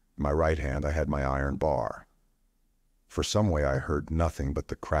 In my right hand I had my iron bar. For some way I heard nothing but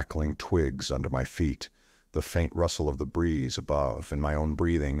the crackling twigs under my feet, the faint rustle of the breeze above, and my own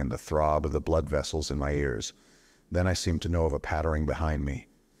breathing, and the throb of the blood vessels in my ears. Then I seemed to know of a pattering behind me.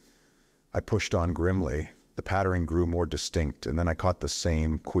 I pushed on grimly. The pattering grew more distinct, and then I caught the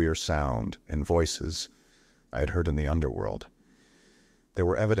same queer sound and voices I had heard in the underworld. There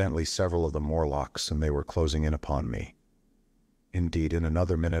were evidently several of the Morlocks, and they were closing in upon me. Indeed, in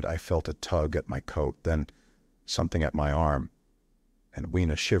another minute I felt a tug at my coat, then something at my arm, and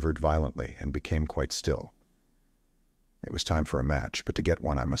Weena shivered violently and became quite still. It was time for a match, but to get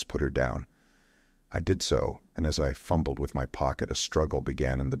one I must put her down. I did so, and as I fumbled with my pocket, a struggle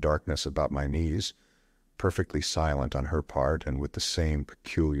began in the darkness about my knees, perfectly silent on her part, and with the same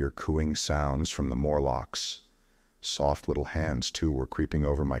peculiar cooing sounds from the Morlocks. Soft little hands, too, were creeping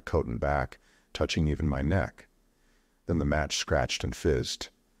over my coat and back, touching even my neck. Then the match scratched and fizzed.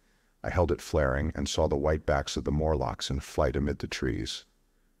 I held it flaring, and saw the white backs of the Morlocks in flight amid the trees.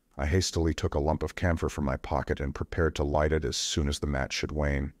 I hastily took a lump of camphor from my pocket and prepared to light it as soon as the match should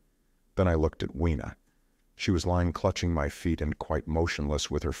wane. Then I looked at Weena. She was lying clutching my feet and quite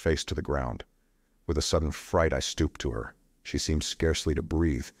motionless with her face to the ground. With a sudden fright I stooped to her. She seemed scarcely to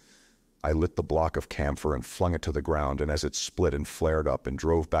breathe. I lit the block of camphor and flung it to the ground, and as it split and flared up and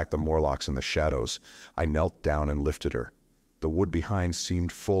drove back the Morlocks in the shadows, I knelt down and lifted her. The wood behind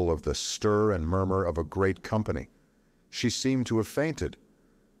seemed full of the stir and murmur of a great company. She seemed to have fainted.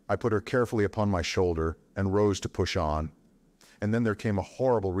 I put her carefully upon my shoulder and rose to push on. And then there came a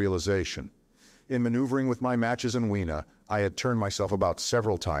horrible realization. In maneuvering with my matches and Weena, I had turned myself about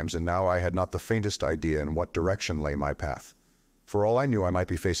several times, and now I had not the faintest idea in what direction lay my path. For all I knew, I might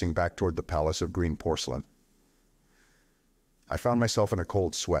be facing back toward the palace of green porcelain. I found myself in a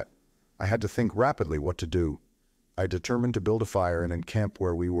cold sweat. I had to think rapidly what to do. I determined to build a fire and encamp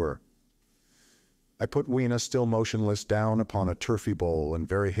where we were. I put Weena, still motionless, down upon a turfy bowl, and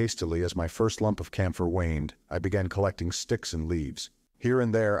very hastily, as my first lump of camphor waned, I began collecting sticks and leaves. Here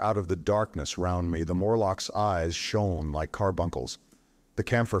and there, out of the darkness round me, the Morlock's eyes shone like carbuncles. The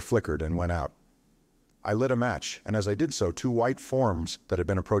camphor flickered and went out. I lit a match, and as I did so, two white forms that had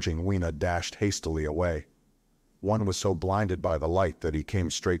been approaching Weena dashed hastily away. One was so blinded by the light that he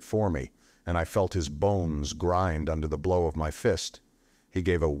came straight for me, and I felt his bones grind under the blow of my fist. He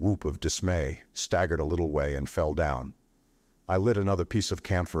gave a whoop of dismay, staggered a little way, and fell down. I lit another piece of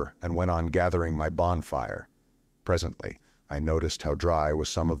camphor and went on gathering my bonfire. Presently, I noticed how dry was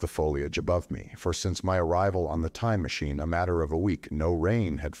some of the foliage above me, for since my arrival on the time machine, a matter of a week, no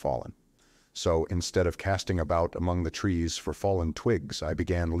rain had fallen. So, instead of casting about among the trees for fallen twigs, I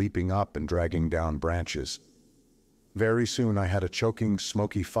began leaping up and dragging down branches. Very soon I had a choking,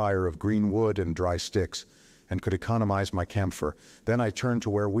 smoky fire of green wood and dry sticks, and could economize my camphor. Then I turned to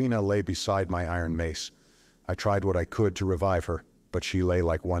where Weena lay beside my iron mace. I tried what I could to revive her, but she lay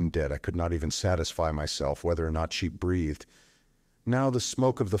like one dead. I could not even satisfy myself whether or not she breathed. Now the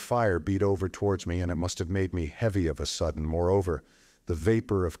smoke of the fire beat over towards me, and it must have made me heavy of a sudden. Moreover, the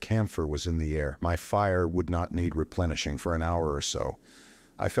vapor of camphor was in the air. My fire would not need replenishing for an hour or so.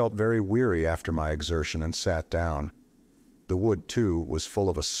 I felt very weary after my exertion and sat down. The wood, too, was full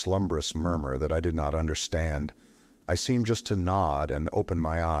of a slumberous murmur that I did not understand. I seemed just to nod and open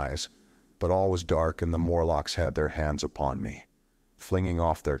my eyes, but all was dark and the Morlocks had their hands upon me. Flinging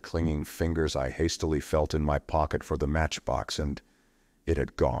off their clinging fingers, I hastily felt in my pocket for the matchbox, and it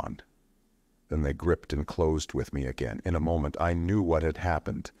had gone. Then they gripped and closed with me again. In a moment I knew what had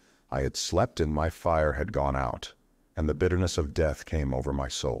happened. I had slept and my fire had gone out, and the bitterness of death came over my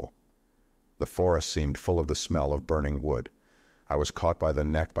soul. The forest seemed full of the smell of burning wood. I was caught by the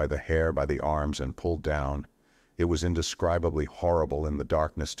neck, by the hair, by the arms, and pulled down. It was indescribably horrible in the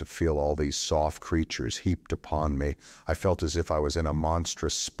darkness to feel all these soft creatures heaped upon me. I felt as if I was in a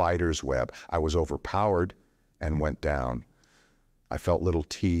monstrous spider's web. I was overpowered and went down. I felt little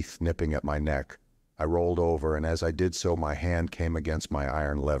teeth nipping at my neck. I rolled over, and as I did so, my hand came against my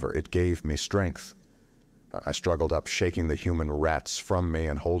iron lever. It gave me strength. I struggled up, shaking the human rats from me,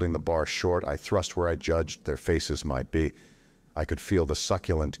 and holding the bar short, I thrust where I judged their faces might be. I could feel the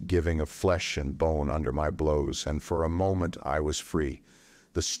succulent giving of flesh and bone under my blows, and for a moment I was free.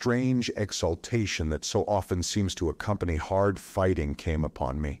 The strange exultation that so often seems to accompany hard fighting came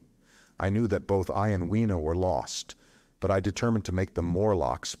upon me. I knew that both I and Weena were lost, but I determined to make the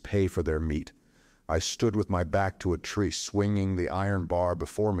Morlocks pay for their meat. I stood with my back to a tree, swinging the iron bar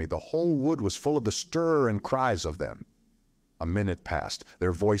before me. The whole wood was full of the stir and cries of them. A minute passed.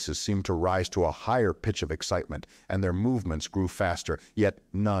 Their voices seemed to rise to a higher pitch of excitement, and their movements grew faster, yet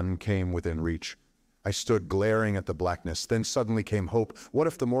none came within reach. I stood glaring at the blackness. Then suddenly came hope. What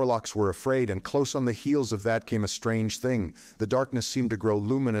if the Morlocks were afraid, and close on the heels of that came a strange thing? The darkness seemed to grow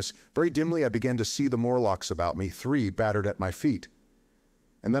luminous. Very dimly I began to see the Morlocks about me, 3 battered at my feet.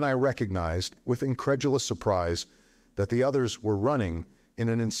 And then I recognized, with incredulous surprise, that the others were running in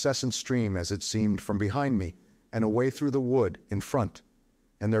an incessant stream, as it seemed, from behind me, and away through the wood in front,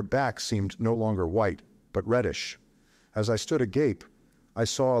 and their backs seemed no longer white, but reddish. As I stood agape, I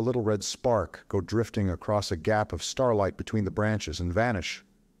saw a little red spark go drifting across a gap of starlight between the branches and vanish.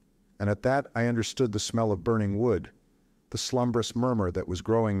 And at that I understood the smell of burning wood, the slumbrous murmur that was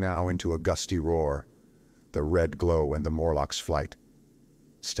growing now into a gusty roar, the red glow and the Morlock's flight.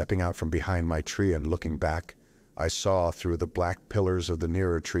 Stepping out from behind my tree and looking back, I saw through the black pillars of the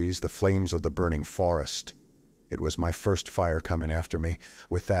nearer trees the flames of the burning forest. It was my first fire coming after me.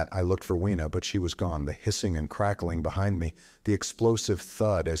 With that, I looked for Weena, but she was gone, the hissing and crackling behind me. The explosive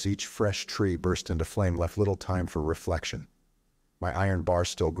thud as each fresh tree burst into flame left little time for reflection. My iron bar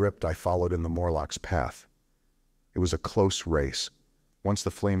still gripped, I followed in the Morlock's path. It was a close race. Once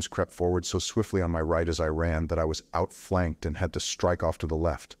the flames crept forward so swiftly on my right as I ran that I was outflanked and had to strike off to the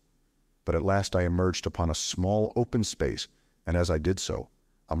left. But at last I emerged upon a small open space, and as I did so,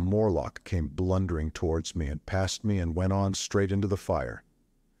 a Morlock came blundering towards me and passed me and went on straight into the fire.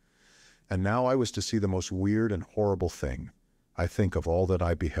 And now I was to see the most weird and horrible thing, I think, of all that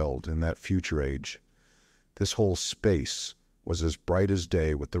I beheld in that future age. This whole space was as bright as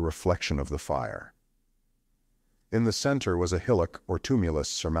day with the reflection of the fire. In the center was a hillock or tumulus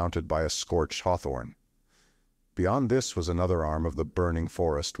surmounted by a scorched hawthorn. Beyond this was another arm of the burning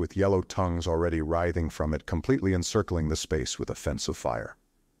forest with yellow tongues already writhing from it, completely encircling the space with a fence of fire.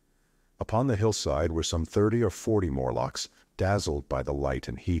 Upon the hillside were some 30 or 40 Morlocks, dazzled by the light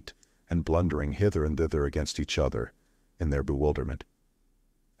and heat, and blundering hither and thither against each other in their bewilderment.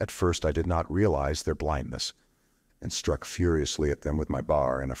 At first I did not realize their blindness, and struck furiously at them with my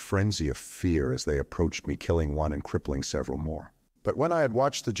bar in a frenzy of fear as they approached me, killing one and crippling several more. But when I had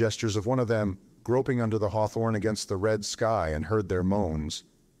watched the gestures of one of them, groping under the hawthorn against the red sky, and heard their moans,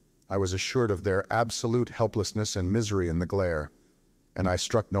 I was assured of their absolute helplessness and misery in the glare, and I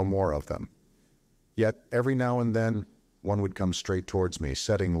struck no more of them. Yet every now and then one would come straight towards me,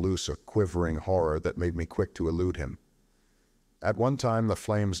 setting loose a quivering horror that made me quick to elude him. At one time the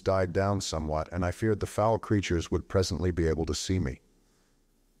flames died down somewhat, and I feared the foul creatures would presently be able to see me.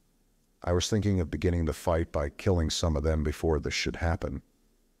 I was thinking of beginning the fight by killing some of them before this should happen.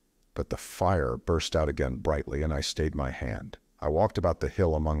 But the fire burst out again brightly, and I stayed my hand. I walked about the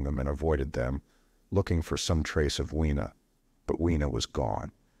hill among them and avoided them, looking for some trace of Weena. But Weena was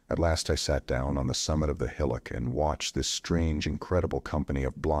gone. At last I sat down on the summit of the hillock and watched this strange, incredible company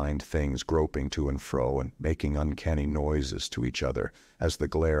of blind things groping to and fro and making uncanny noises to each other as the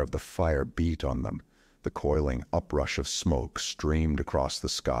glare of the fire beat on them. The coiling uprush of smoke streamed across the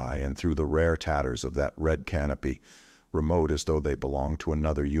sky, and through the rare tatters of that red canopy, remote as though they belonged to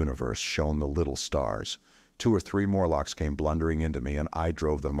another universe, shone the little stars. 2 or 3 Morlocks came blundering into me, and I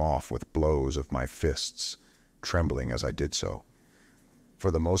drove them off with blows of my fists, trembling as I did so.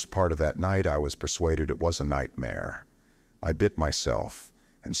 For the most part of that night I was persuaded it was a nightmare. I bit myself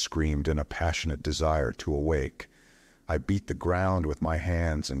and screamed in a passionate desire to awake. I beat the ground with my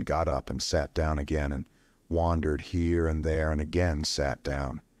hands and got up and sat down again and wandered here and there and again sat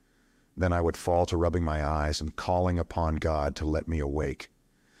down. Then I would fall to rubbing my eyes and calling upon God to let me awake.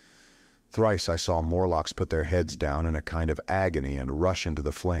 Thrice I saw Morlocks put their heads down in a kind of agony and rush into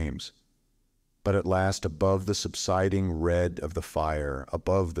the flames. But at last, above the subsiding red of the fire,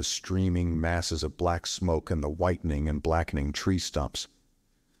 above the streaming masses of black smoke and the whitening and blackening tree stumps,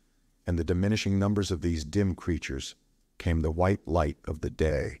 and the diminishing numbers of these dim creatures, came the white light of the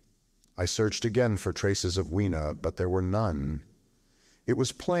day. I searched again for traces of Weena, but there were none. It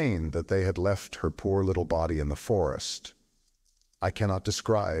was plain that they had left her poor little body in the forest. I cannot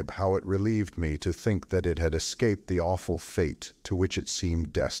describe how it relieved me to think that it had escaped the awful fate to which it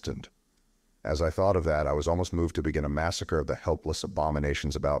seemed destined. As I thought of that, I was almost moved to begin a massacre of the helpless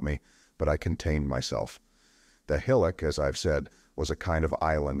abominations about me, but I contained myself. The hillock, as I've said, was a kind of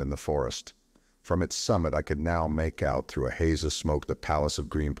island in the forest. From its summit I could now make out through a haze of smoke the palace of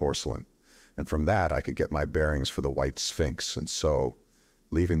green porcelain, and from that I could get my bearings for the white sphinx, and so,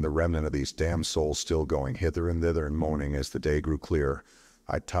 leaving the remnant of these damned souls still going hither and thither and moaning as the day grew clear,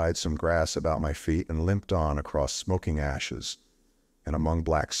 I tied some grass about my feet and limped on across smoking ashes, and among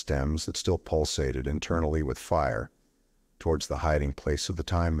black stems that still pulsated internally with fire, towards the hiding place of the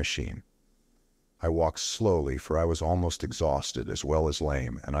time machine. I walked slowly, for I was almost exhausted as well as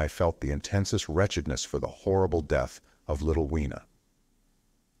lame, and I felt the intensest wretchedness for the horrible death of little Weena.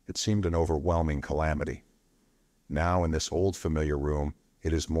 It seemed an overwhelming calamity. Now in this old familiar room,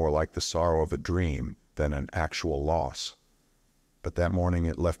 it is more like the sorrow of a dream than an actual loss. But that morning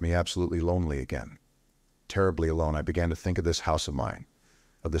it left me absolutely lonely again. Terribly alone, I began to think of this house of mine,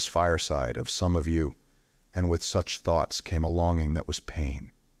 of this fireside, of some of you, and with such thoughts came a longing that was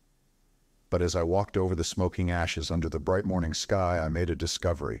pain. But as I walked over the smoking ashes under the bright morning sky, I made a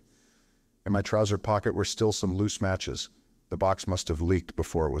discovery. In my trouser pocket were still some loose matches. The box must have leaked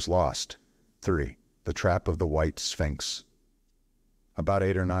before it was lost. 3. The Trap of the White Sphinx. About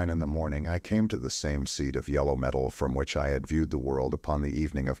 8 or 9 in the morning, I came to the same seat of yellow metal from which I had viewed the world upon the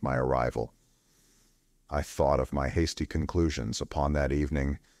evening of my arrival. I thought of my hasty conclusions upon that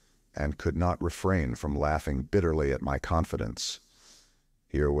evening, and could not refrain from laughing bitterly at my confidence.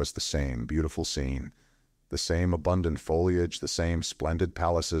 Here was the same beautiful scene, the same abundant foliage, the same splendid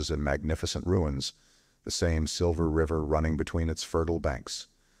palaces and magnificent ruins, the same silver river running between its fertile banks.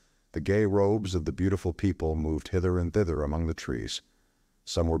 The gay robes of the beautiful people moved hither and thither among the trees.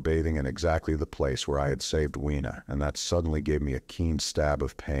 Some were bathing in exactly the place where I had saved Weena, and that suddenly gave me a keen stab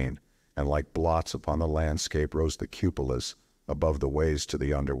of pain, and like blots upon the landscape rose the cupolas above the ways to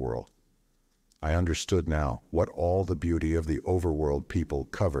the underworld. I understood now what all the beauty of the overworld people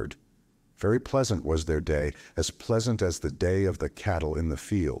covered. Very pleasant was their day, as pleasant as the day of the cattle in the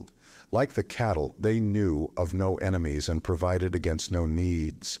field. Like the cattle, they knew of no enemies and provided against no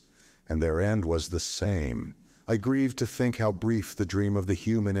needs, and their end was the same. I grieved to think how brief the dream of the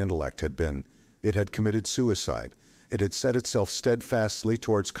human intellect had been. It had committed suicide. It had set itself steadfastly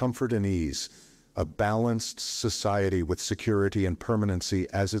towards comfort and ease, a balanced society with security and permanency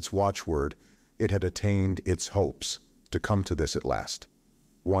as its watchword. It had attained its hopes to come to this at last.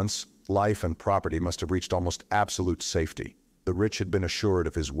 Once, life and property must have reached almost absolute safety. The rich had been assured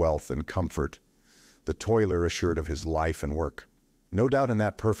of his wealth and comfort, the toiler assured of his life and work. No doubt in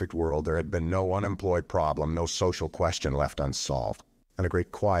that perfect world there had been no unemployed problem, no social question left unsolved, and a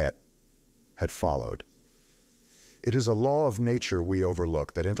great quiet had followed. It is a law of nature we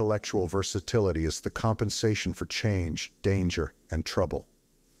overlook that intellectual versatility is the compensation for change, danger, and trouble.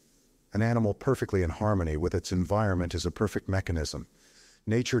 An animal perfectly in harmony with its environment is a perfect mechanism.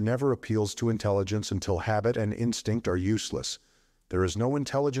 Nature never appeals to intelligence until habit and instinct are useless. There is no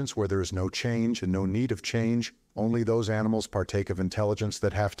intelligence where there is no change and no need of change. Only those animals partake of intelligence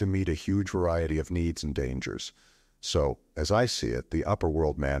that have to meet a huge variety of needs and dangers. So, as I see it, the upper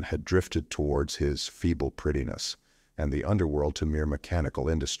world man had drifted towards his feeble prettiness, and the underworld to mere mechanical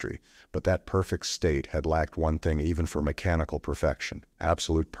industry. But that perfect state had lacked one thing even for mechanical perfection: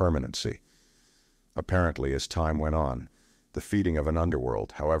 absolute permanency. Apparently, as time went on, the feeding of an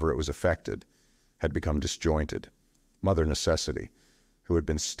underworld, however it was effected, had become disjointed. Mother Necessity, who had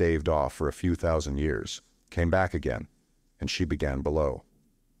been staved off for a few thousand years, came back again, and she began below.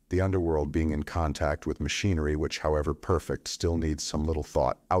 The underworld being in contact with machinery which, however perfect, still needs some little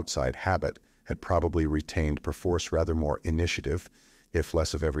thought outside habit, had probably retained perforce rather more initiative, if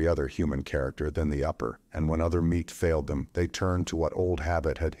less of every other human character, than the upper, and when other meat failed them, they turned to what old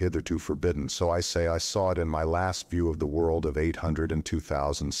habit had hitherto forbidden. So I say I saw it in my last view of the world of 800 and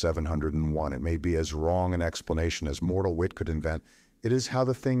 2,701. It may be as wrong an explanation as mortal wit could invent. It is how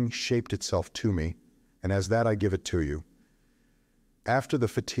the thing shaped itself to me, and as that I give it to you. After the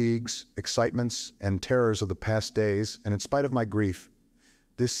fatigues, excitements, and terrors of the past days, and in spite of my grief,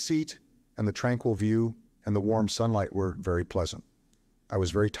 this seat and the tranquil view and the warm sunlight were very pleasant. I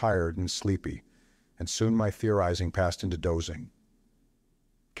was very tired and sleepy, and soon my theorizing passed into dozing.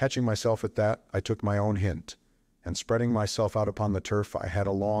 Catching myself at that, I took my own hint, and spreading myself out upon the turf, I had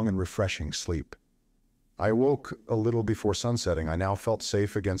a long and refreshing sleep. I awoke a little before sunsetting. I now felt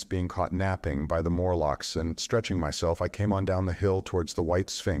safe against being caught napping by the Morlocks, and stretching myself, I came on down the hill towards the White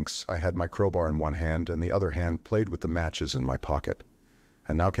Sphinx. I had my crowbar in one hand, and the other hand played with the matches in my pocket.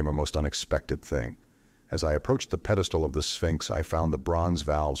 And now came a most unexpected thing. As I approached the pedestal of the Sphinx, I found the bronze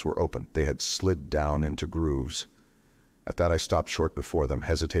valves were open. They had slid down into grooves. At that I stopped short before them,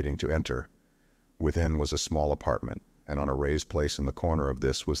 hesitating to enter. Within was a small apartment, and on a raised place in the corner of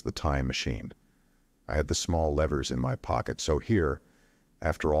this was the time machine. I had the small levers in my pocket, so here,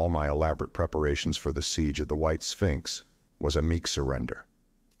 after all my elaborate preparations for the siege of the White Sphinx, was a meek surrender.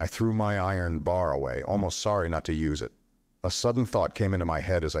 I threw my iron bar away, almost sorry not to use it. A sudden thought came into my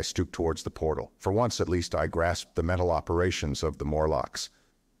head as I stooped towards the portal. For once, at least, I grasped the mental operations of the Morlocks.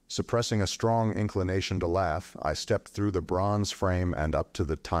 Suppressing a strong inclination to laugh, I stepped through the bronze frame and up to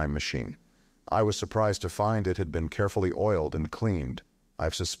the time machine. I was surprised to find it had been carefully oiled and cleaned.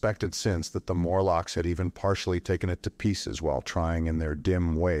 I've suspected since that the Morlocks had even partially taken it to pieces while trying in their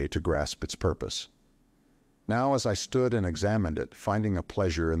dim way to grasp its purpose. Now, as I stood and examined it, finding a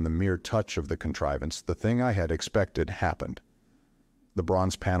pleasure in the mere touch of the contrivance, the thing I had expected happened. The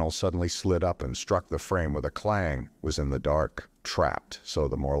bronze panel suddenly slid up and struck the frame with a clang. It was in the dark, trapped, so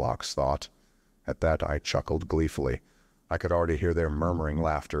the Morlocks thought. At that I chuckled gleefully. I could already hear their murmuring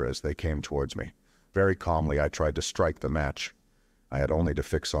laughter as they came towards me. Very calmly I tried to strike the match. I had only to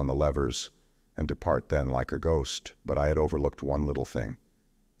fix on the levers and depart then like a ghost, but I had overlooked one little thing.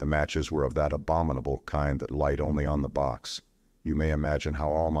 The matches were of that abominable kind that light only on the box. You may imagine how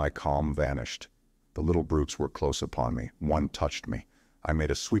all my calm vanished. The little brutes were close upon me. One touched me. I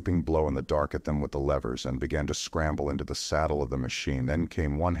made a sweeping blow in the dark at them with the levers and began to scramble into the saddle of the machine. Then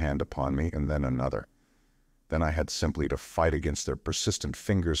came one hand upon me and then another. Then I had simply to fight against their persistent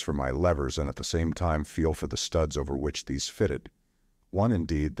fingers for my levers and at the same time feel for the studs over which these fitted. One,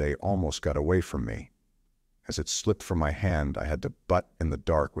 indeed, they almost got away from me. As it slipped from my hand, I had to butt in the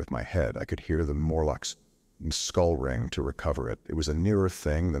dark with my head. I could hear the Morlock's skull ring to recover it. It was a nearer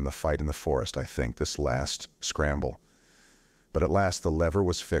thing than the fight in the forest, I think, this last scramble. But at last the lever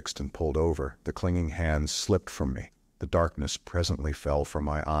was fixed and pulled over. The clinging hand slipped from me. The darkness presently fell from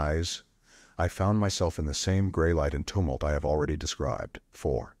my eyes. I found myself in the same gray light and tumult I have already described.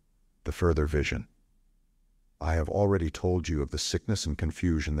 4. The further vision. I have already told you of the sickness and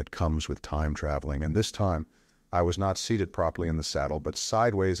confusion that comes with time traveling, and this time I was not seated properly in the saddle, but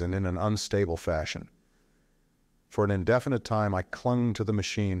sideways and in an unstable fashion. For an indefinite time I clung to the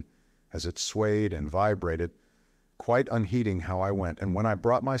machine as it swayed and vibrated, quite unheeding how I went, and when I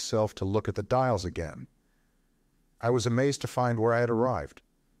brought myself to look at the dials again, I was amazed to find where I had arrived.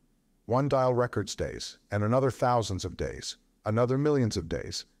 One dial records days, and another thousands of days, another millions of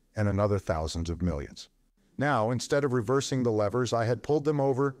days, and another thousands of millions. Now, instead of reversing the levers, I had pulled them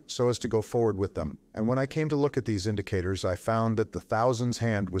over so as to go forward with them, and when I came to look at these indicators, I found that the thousands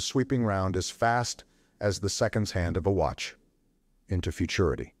hand was sweeping round as fast as the seconds hand of a watch, into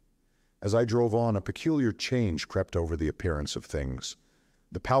futurity. As I drove on, a peculiar change crept over the appearance of things.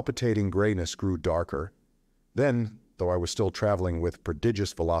 The palpitating grayness grew darker. Then, though I was still traveling with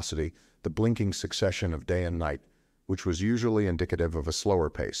prodigious velocity, the blinking succession of day and night, which was usually indicative of a slower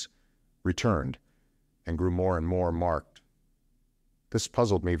pace, returned, and grew more and more marked. This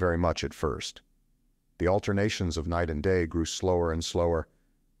puzzled me very much at first. The alternations of night and day grew slower and slower,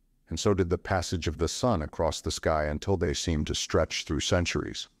 and so did the passage of the sun across the sky until they seemed to stretch through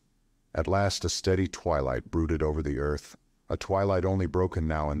centuries. At last a steady twilight brooded over the earth, a twilight only broken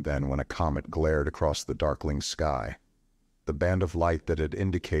now and then when a comet glared across the darkling sky. The band of light that had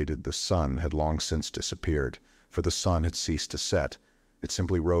indicated the sun had long since disappeared, for the sun had ceased to set. It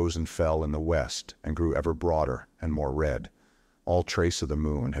simply rose and fell in the west and grew ever broader and more red. All trace of the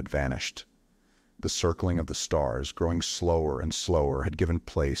moon had vanished. The circling of the stars, growing slower and slower, had given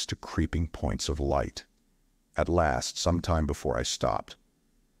place to creeping points of light. At last, some time before I stopped,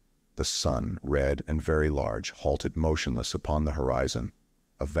 the sun, red and very large, halted motionless upon the horizon,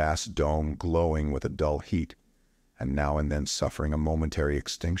 a vast dome glowing with a dull heat, and now and then suffering a momentary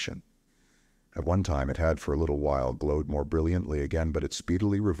extinction. At one time it had for a little while glowed more brilliantly again, but it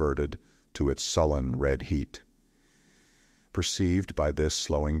speedily reverted to its sullen red heat. Perceived by this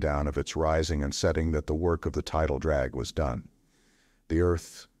slowing down of its rising and setting that the work of the tidal drag was done. The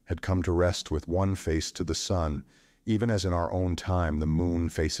earth had come to rest with one face to the sun, even as in our own time the moon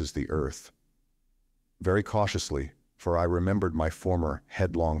faces the earth. Very cautiously, for I remembered my former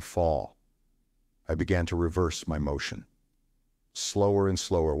headlong fall, I began to reverse my motion. Slower and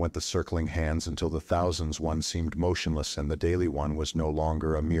slower went the circling hands until the thousands one seemed motionless and the daily one was no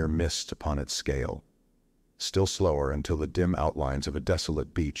longer a mere mist upon its scale. Still slower until the dim outlines of a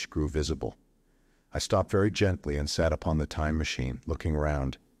desolate beach grew visible. I stopped very gently and sat upon the time machine, looking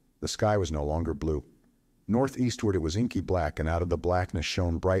round. The sky was no longer blue. Northeastward it was inky black, and out of the blackness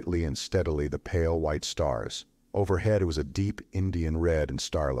shone brightly and steadily the pale white stars. Overhead it was a deep Indian red and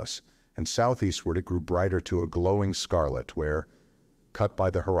starless, and southeastward it grew brighter to a glowing scarlet, where, cut by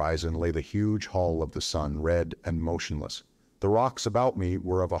the horizon, lay the huge hull of the sun, red and motionless. The rocks about me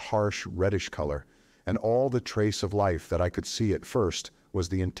were of a harsh reddish color, and all the trace of life that I could see at first was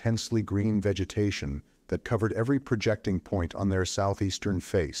the intensely green vegetation that covered every projecting point on their southeastern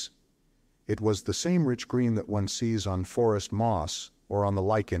face. It was the same rich green that one sees on forest moss or on the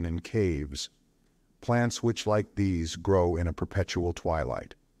lichen in caves, plants which, like these, grow in a perpetual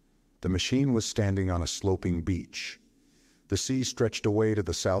twilight. The machine was standing on a sloping beach. The sea stretched away to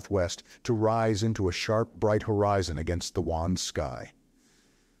the southwest to rise into a sharp, bright horizon against the wan sky.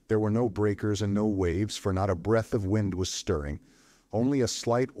 There were no breakers and no waves, for not a breath of wind was stirring. Only a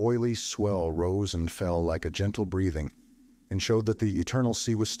slight oily swell rose and fell like a gentle breathing, and showed that the eternal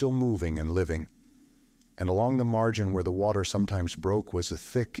sea was still moving and living. And along the margin where the water sometimes broke was a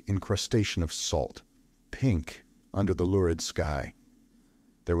thick incrustation of salt, pink under the lurid sky.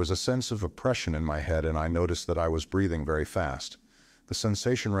 There was a sense of oppression in my head, and I noticed that I was breathing very fast. The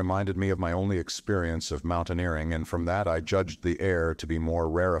sensation reminded me of my only experience of mountaineering, and from that I judged the air to be more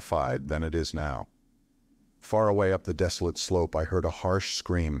rarefied than it is now. Far away up the desolate slope I heard a harsh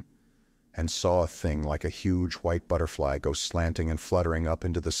scream, and saw a thing like a huge white butterfly go slanting and fluttering up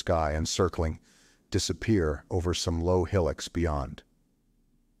into the sky and circling, disappear over some low hillocks beyond.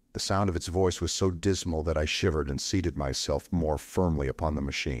 The sound of its voice was so dismal that I shivered and seated myself more firmly upon the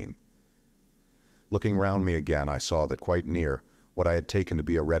machine. Looking round me again, I saw that quite near, what I had taken to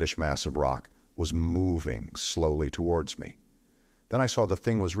be a reddish mass of rock was moving slowly towards me. Then I saw the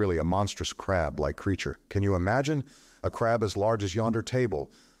thing was really a monstrous crab-like creature. Can you imagine? A crab as large as yonder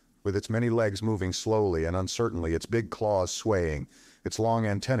table, with its many legs moving slowly and uncertainly, its big claws swaying, its long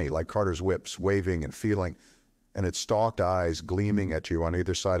antennae like carter's whips waving and feeling, and its stalked eyes gleaming at you on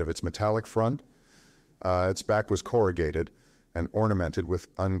either side of its metallic front. Its back was corrugated and ornamented with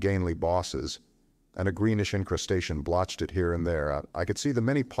ungainly bosses, and a greenish incrustation blotched it here and there. I could see the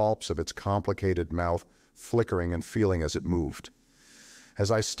many palps of its complicated mouth flickering and feeling as it moved.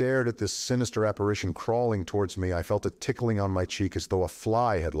 As I stared at this sinister apparition crawling towards me, I felt a tickling on my cheek as though a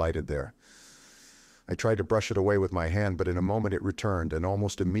fly had lighted there. I tried to brush it away with my hand, but in a moment it returned, and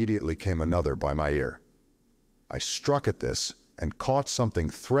almost immediately came another by my ear. I struck at this and caught something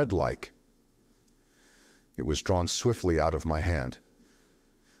thread-like. It was drawn swiftly out of my hand.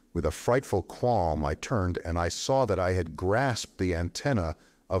 With a frightful qualm, I turned, and I saw that I had grasped the antenna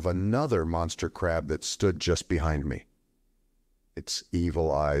of another monster crab that stood just behind me. Its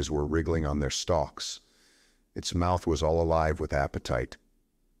evil eyes were wriggling on their stalks. Its mouth was all alive with appetite,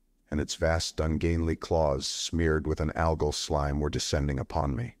 and its vast ungainly claws, smeared with an algal slime, were descending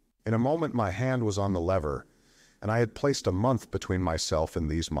upon me. In a moment my hand was on the lever, and I had placed a month between myself and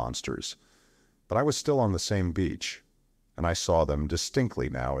these monsters. But I was still on the same beach, and I saw them distinctly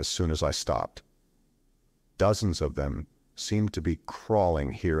now as soon as I stopped. Dozens of them seemed to be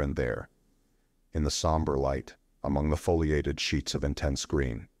crawling here and there, in the somber light, among the foliated sheets of intense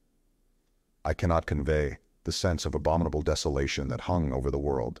green. I cannot convey the sense of abominable desolation that hung over the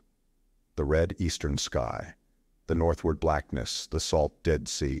world. The red eastern sky, the northward blackness, the salt Dead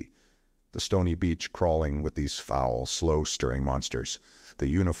Sea, the stony beach crawling with these foul, slow-stirring monsters, the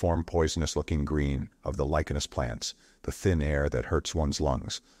uniform poisonous-looking green of the lichenous plants, the thin air that hurts one's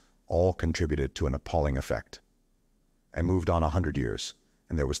lungs, all contributed to an appalling effect. I moved on 100 years,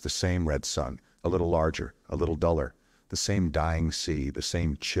 and there was the same red sun, a little larger, a little duller, the same dying sea, the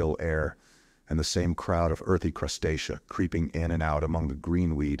same chill air, and the same crowd of earthy crustacea creeping in and out among the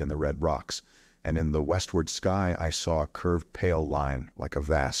greenweed and the red rocks, and in the westward sky I saw a curved pale line like a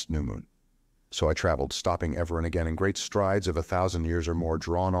vast new moon. So I traveled, stopping ever and again in great strides of 1,000 years or more,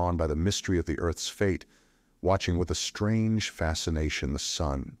 drawn on by the mystery of the earth's fate, watching with a strange fascination the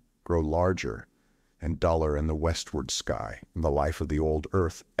sun grow larger and duller in the westward sky, and the life of the old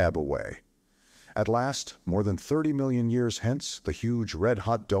earth ebb away. At last, more than 30 million years hence, the huge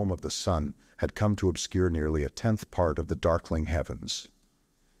red-hot dome of the sun had come to obscure nearly 1/10 part of the darkling heavens.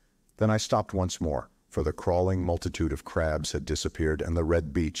 Then I stopped once more, for the crawling multitude of crabs had disappeared, and the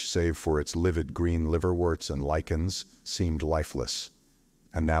red beach, save for its livid green liverworts and lichens, seemed lifeless,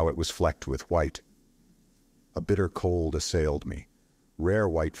 and now it was flecked with white. A bitter cold assailed me. Rare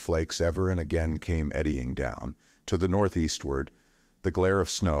white flakes ever and again came eddying down. To the northeastward, The glare of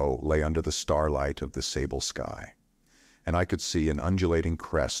snow lay under the starlight of the sable sky, and I could see an undulating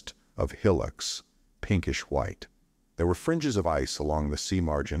crest of hillocks, pinkish white. There were fringes of ice along the sea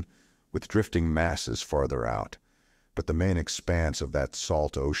margin, with drifting masses farther out, but the main expanse of that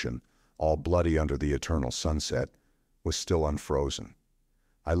salt ocean, all bloody under the eternal sunset, was still unfrozen.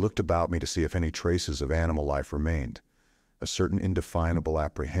 I looked about me to see if any traces of animal life remained. A certain indefinable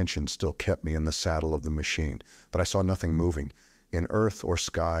apprehension still kept me in the saddle of the machine, but I saw nothing moving, in earth or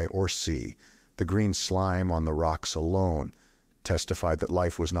sky or sea. The green slime on the rocks alone testified that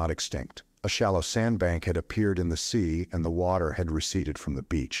life was not extinct. A shallow sandbank had appeared in the sea, and the water had receded from the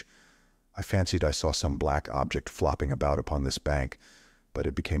beach. I fancied I saw some black object flopping about upon this bank, but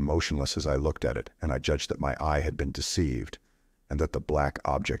it became motionless as I looked at it, and I judged that my eye had been deceived, and that the black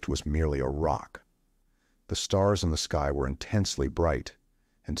object was merely a rock. The stars in the sky were intensely bright,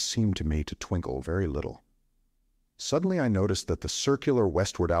 and seemed to me to twinkle very little. Suddenly I noticed that the circular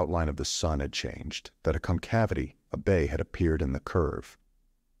westward outline of the sun had changed, that a concavity, a bay, had appeared in the curve.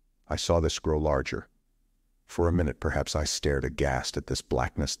 I saw this grow larger. For a minute perhaps I stared aghast at this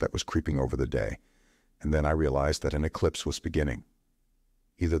blackness that was creeping over the day, and then I realized that an eclipse was beginning.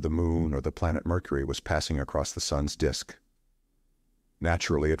 Either the moon or the planet Mercury was passing across the sun's disk.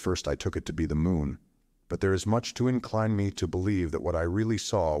 Naturally, at first I took it to be the moon, but there is much to incline me to believe that what I really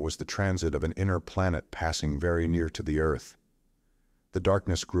saw was the transit of an inner planet passing very near to the earth. The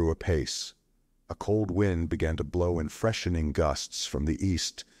darkness grew apace. A cold wind began to blow in freshening gusts from the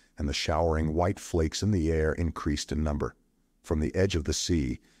east, and the showering white flakes in the air increased in number. From the edge of the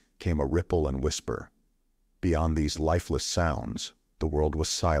sea came a ripple and whisper. Beyond these lifeless sounds, the world was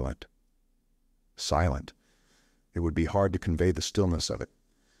silent. Silent. It would be hard to convey the stillness of it.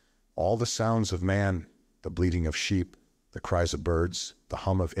 All the sounds of man, the bleating of sheep, the cries of birds, the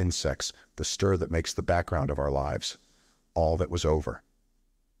hum of insects, the stir that makes the background of our lives, all that was over.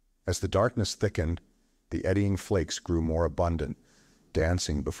 As the darkness thickened, the eddying flakes grew more abundant,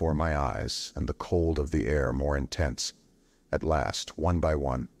 dancing before my eyes, and the cold of the air more intense. At last, one by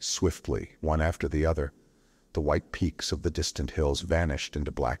one, swiftly, one after the other, the white peaks of the distant hills vanished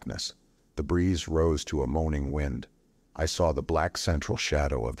into blackness. The breeze rose to a moaning wind. I saw the black central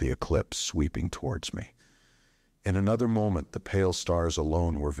shadow of the eclipse sweeping towards me. In another moment the pale stars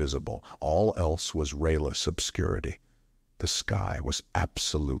alone were visible. All else was rayless obscurity. The sky was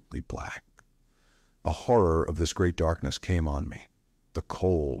absolutely black. A horror of this great darkness came on me. The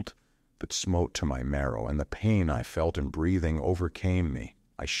cold that smote to my marrow, and the pain I felt in breathing overcame me.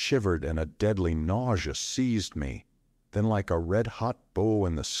 I shivered, and a deadly nausea seized me. Then, like a red-hot bow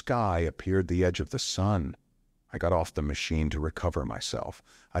in the sky, appeared the edge of the sun. I got off the machine to recover myself.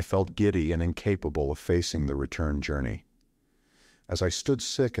 I felt giddy and incapable of facing the return journey. As I stood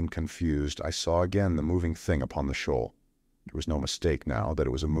sick and confused, I saw again the moving thing upon the shoal. There was no mistake now that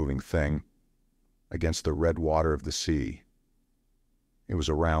it was a moving thing. Against the red water of the sea. It was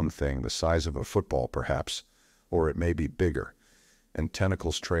a round thing, the size of a football perhaps, or it may be bigger, and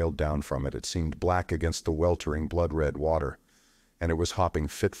tentacles trailed down from it. It seemed black against the weltering blood-red water, and it was hopping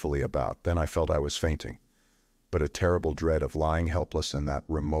fitfully about. Then I felt I was fainting. But a terrible dread of lying helpless in that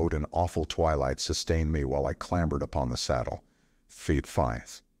remote and awful twilight sustained me while I clambered upon the saddle. Feet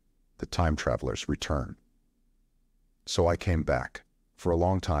 5. The time traveler's return. So I came back. For a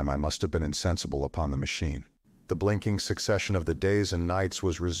long time I must have been insensible upon the machine. The blinking succession of the days and nights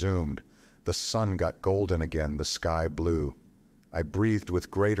was resumed. The sun got golden again, the sky blue. I breathed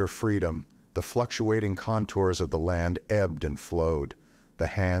with greater freedom. The fluctuating contours of the land ebbed and flowed. The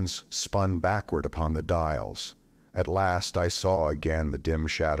hands spun backward upon the dials. At last I saw again the dim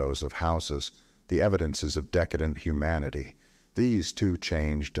shadows of houses, the evidences of decadent humanity. These too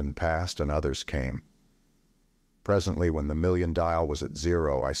changed and passed, and others came. Presently, when the million dial was at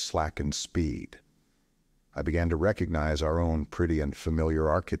 0, I slackened speed. I began to recognize our own pretty and familiar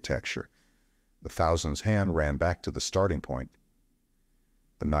architecture. The thousand's hand ran back to the starting point.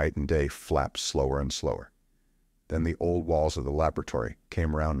 The night and day flapped slower and slower. Then the old walls of the laboratory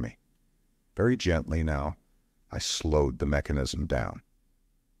came round me. Very gently now, I slowed the mechanism down.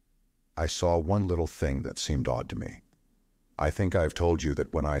 I saw one little thing that seemed odd to me. I think I've told you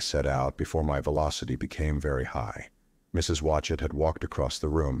that when I set out, before my velocity became very high, Mrs. Watchett had walked across the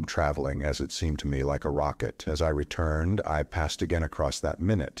room, traveling, as it seemed to me, like a rocket. As I returned, I passed again across that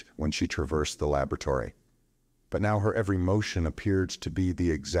minute when she traversed the laboratory. But now her every motion appeared to be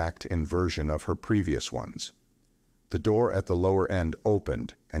the exact inversion of her previous ones. The door at the lower end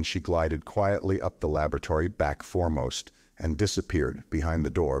opened, and she glided quietly up the laboratory back foremost, and disappeared behind the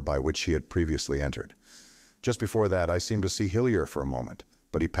door by which she had previously entered. Just before that I seemed to see Hillier for a moment,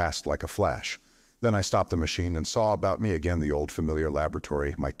 but he passed like a flash. Then I stopped the machine and saw about me again the old familiar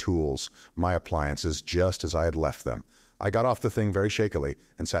laboratory, my tools, my appliances, just as I had left them. I got off the thing very shakily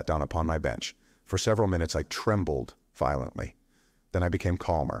and sat down upon my bench. For several minutes I trembled violently. Then I became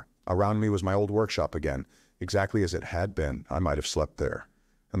calmer. Around me was my old workshop again, exactly as it had been. I might have slept there,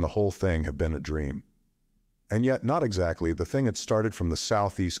 and the whole thing had been a dream. And yet, not exactly. The thing had started from the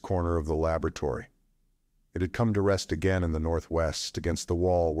southeast corner of the laboratory. It had come to rest again in the northwest, against the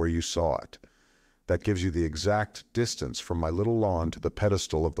wall where you saw it. That gives you the exact distance from my little lawn to the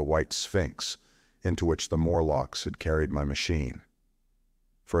pedestal of the White Sphinx, into which the Morlocks had carried my machine.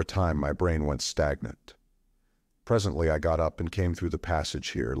 For a time my brain went stagnant. Presently I got up and came through the passage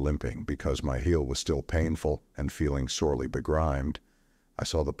here, limping, because my heel was still painful and feeling sorely begrimed. I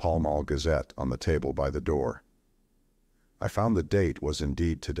saw the Pall Mall Gazette on the table by the door. I found the date was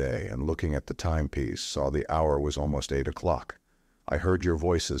indeed today, and looking at the timepiece, saw the hour was almost 8 o'clock. I heard your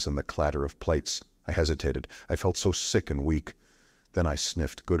voices and the clatter of plates. I hesitated. I felt so sick and weak. Then I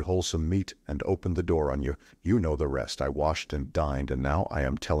sniffed good wholesome meat and opened the door on you. You know the rest. I washed and dined, and now I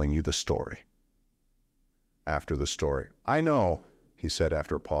am telling you the story. After the story. I know, he said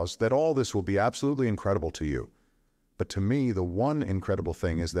after a pause, that all this will be absolutely incredible to you. But to me, the one incredible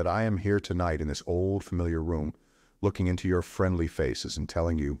thing is that I am here tonight in this old familiar room, looking into your friendly faces and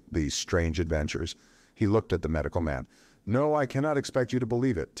telling you these strange adventures. He looked at the medical man. No, I cannot expect you to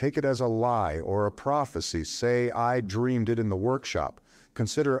believe it. Take it as a lie or a prophecy. Say I dreamed it in the workshop.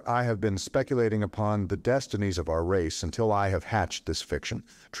 Consider I have been speculating upon the destinies of our race until I have hatched this fiction.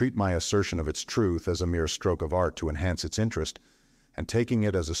 Treat my assertion of its truth as a mere stroke of art to enhance its interest. And taking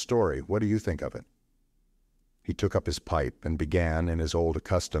it as a story, what do you think of it? He took up his pipe and began, in his old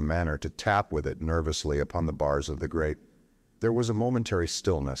accustomed manner, to tap with it nervously upon the bars of the grate. There was a momentary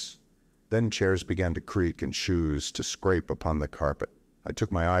stillness. Then chairs began to creak and shoes to scrape upon the carpet. I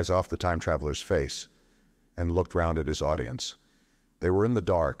took my eyes off the time-traveler's face and looked round at his audience. They were in the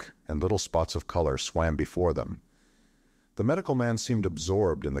dark, and little spots of color swam before them. The medical man seemed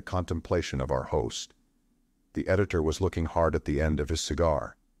absorbed in the contemplation of our host. The editor was looking hard at the end of his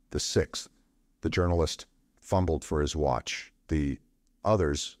cigar. The sixth. The journalist fumbled for his watch. The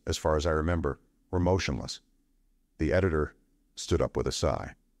others, as far as I remember, were motionless. The editor stood up with a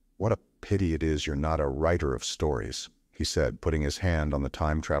sigh. What a pity it is you're not a writer of stories, he said, putting his hand on the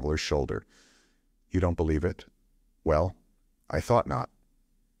time-traveler's shoulder. You don't believe it? Well, I thought not.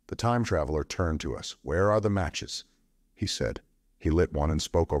 The time-traveler turned to us. Where are the matches? He said. He lit one and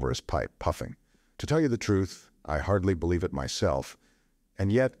spoke over his pipe, puffing. To tell you the truth, I hardly believe it myself,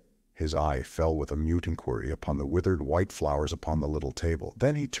 and yet his eye fell with a mute inquiry upon the withered white flowers upon the little table.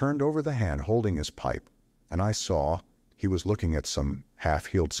 Then he turned over the hand holding his pipe, and I saw he was looking at some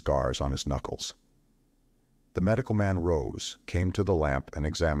half-healed scars on his knuckles. The medical man rose, came to the lamp, and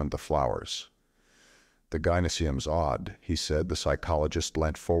examined the flowers. The gynoecium's odd, he said. The psychologist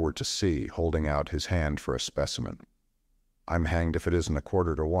leant forward to see, holding out his hand for a specimen. I'm hanged if it isn't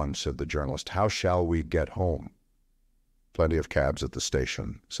 1:45, said the journalist. How shall we get home? Plenty of cabs at the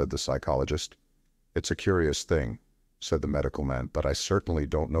station, said the psychologist. It's a curious thing, said the medical man, but I certainly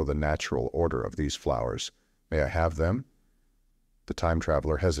don't know the natural order of these flowers. May I have them? The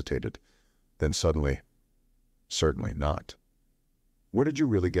time-traveler hesitated. Then suddenly, certainly not. Where did you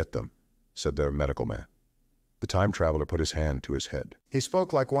really get them? Said the medical man. The time-traveler put his hand to his head. He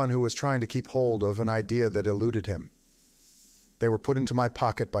spoke like one who was trying to keep hold of an idea that eluded him. They were put into my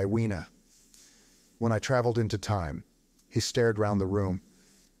pocket by Weena when I traveled into time. He stared round the room.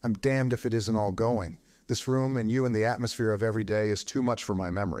 I'm damned if it isn't all going. This room and you and the atmosphere of every day is too much for my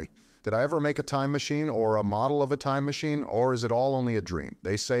memory. Did I ever make a time machine or a model of a time machine, or is it all only a dream?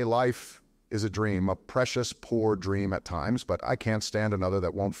 They say life is a dream, a precious, poor dream at times, but I can't stand another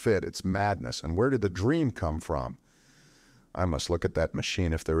that won't fit. It's madness. And where did the dream come from? I must look at that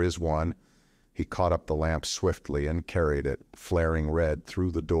machine if there is one. He caught up the lamp swiftly and carried it, flaring red,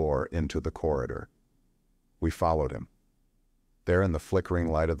 through the door into the corridor. We followed him. There in the flickering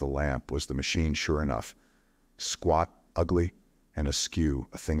light of the lamp was the machine sure enough. Squat, ugly, and askew,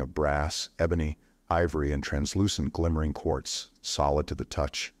 a thing of brass, ebony, ivory, and translucent glimmering quartz, solid to the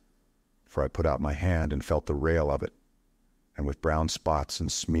touch. For I put out my hand and felt the rail of it, and with brown spots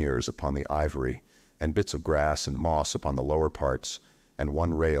and smears upon the ivory, and bits of grass and moss upon the lower parts, and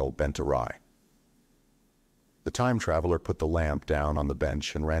one rail bent awry. The time-traveler put the lamp down on the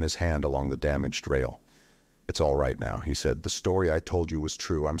bench and ran his hand along the damaged rail. It's all right now, he said. The story I told you was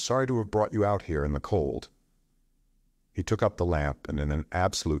true. I'm sorry to have brought you out here in the cold. He took up the lamp, and in an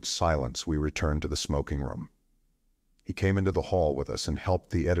absolute silence we returned to the smoking room. He came into the hall with us and helped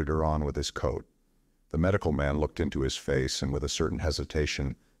the editor on with his coat. The medical man looked into his face and with a certain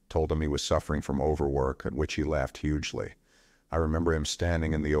hesitation told him he was suffering from overwork, at which he laughed hugely. I remember him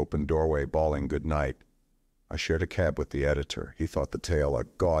standing in the open doorway bawling good night. I shared a cab with the editor. He thought the tale a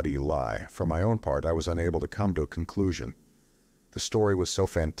gaudy lie. For my own part, I was unable to come to a conclusion. The story was so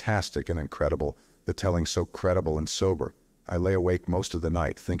fantastic and incredible, the telling so credible and sober. I lay awake most of the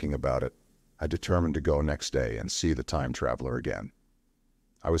night thinking about it. I determined to go next day and see the time traveler again.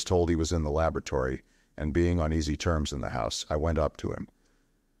 I was told he was in the laboratory, and being on easy terms in the house, I went up to him.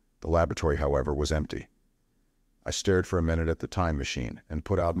 The laboratory, however, was empty. I stared for a minute at the time machine and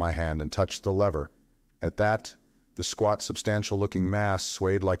put out my hand and touched the lever. At that, the squat, substantial-looking mass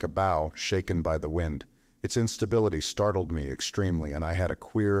swayed like a bough shaken by the wind. Its instability startled me extremely, and I had a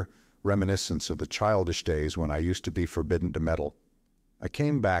queer reminiscence of the childish days when I used to be forbidden to meddle. I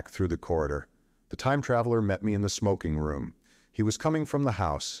came back through the corridor. The time traveler met me in the smoking room. He was coming from the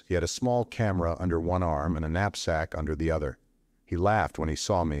house. He had a small camera under one arm and a knapsack under the other. He laughed when he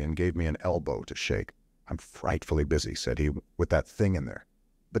saw me and gave me an elbow to shake. "I'm frightfully busy," said he, "with that thing in there."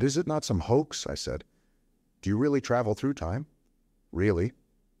 "But is it not some hoax?" I said. "Do you really travel through time?" "Really,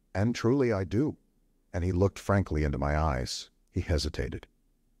 and truly I do." And he looked frankly into my eyes. He hesitated.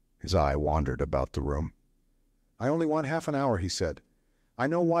 His eye wandered about the room. "I only want half an hour," he said. "I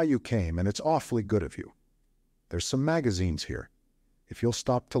know why you came, and it's awfully good of you. There's some magazines here. If you'll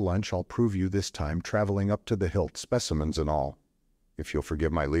stop to lunch, I'll prove you this time, traveling up to the hilt, specimens and all. If you'll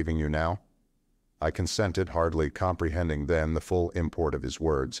forgive my leaving you now." I consented, hardly comprehending then the full import of his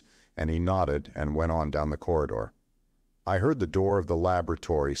words, and he nodded and went on down the corridor. I heard the door of the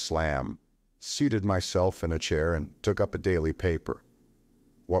laboratory slam, seated myself in a chair, and took up a daily paper.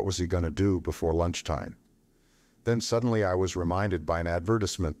 What was he going to do before lunchtime? Then suddenly I was reminded by an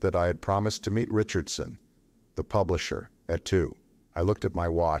advertisement that I had promised to meet Richardson, the publisher, at 2. I looked at my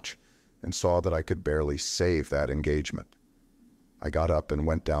watch and saw that I could barely save that engagement. I got up and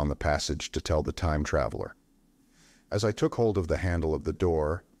went down the passage to tell the time traveler. As I took hold of the handle of the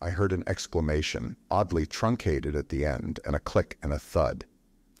door, I heard an exclamation, oddly truncated at the end, and a click and a thud.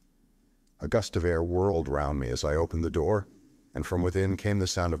 A gust of air whirled round me as I opened the door, and from within came the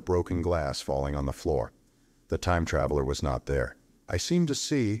sound of broken glass falling on the floor. The time traveler was not there. I seemed to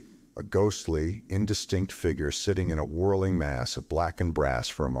see a ghostly, indistinct figure sitting in a whirling mass of black and brass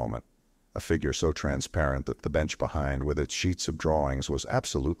for a moment, a figure so transparent that the bench behind, with its sheets of drawings, was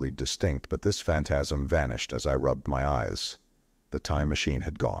absolutely distinct, but this phantasm vanished as I rubbed my eyes. The time machine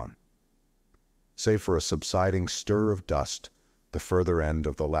had gone. Save for a subsiding stir of dust, the further end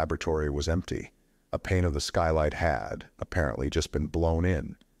of the laboratory was empty. A pane of the skylight had, apparently, just been blown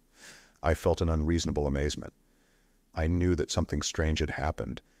in. I felt an unreasonable amazement. I knew that something strange had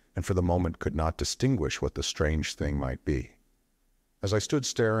happened, and for the moment could not distinguish what the strange thing might be. As I stood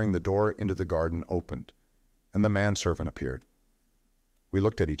staring, the door into the garden opened, and the manservant appeared. We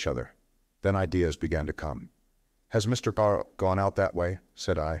looked at each other. Then ideas began to come. "Has Mr. Carr gone out that way?"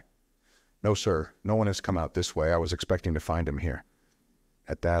 said I. "No, sir. No one has come out this way. I was expecting to find him here."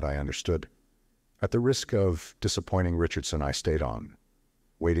 At that I understood. At the risk of disappointing Richardson, I stayed on,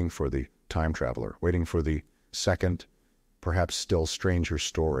 waiting for the time traveler, waiting for the second, perhaps still stranger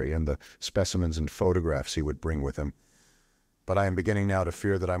story, and the specimens and photographs he would bring with him. But I am beginning now to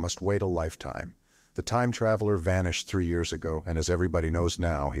fear that I must wait a lifetime. The time traveler vanished 3 years ago, and as everybody knows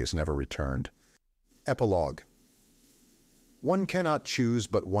now, he has never returned. Epilogue. One cannot choose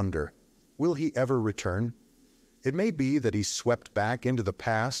but wonder, will he ever return? It may be that he swept back into the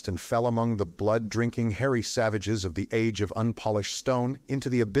past and fell among the blood-drinking, hairy savages of the age of unpolished stone, into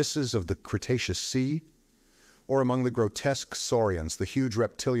the abysses of the Cretaceous Sea, or among the grotesque saurians, the huge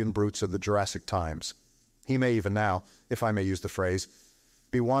reptilian brutes of the Jurassic times. He may even now, if I may use the phrase,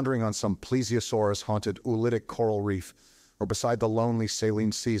 be wandering on some plesiosaurus-haunted oolitic coral reef, or beside the lonely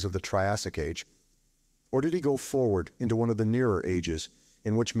saline seas of the Triassic age. Or did he go forward into one of the nearer ages,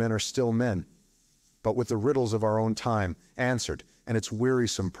 in which men are still men, but with the riddles of our own time answered and its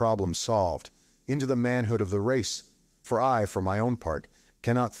wearisome problems solved, into the manhood of the race? For I, for my own part,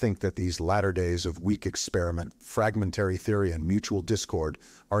 cannot think that these latter days of weak experiment, fragmentary theory, and mutual discord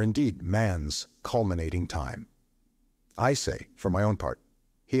are indeed man's culminating time. I say, for my own part,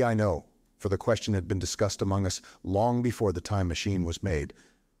 he I know, for the question had been discussed among us long before the time machine was made,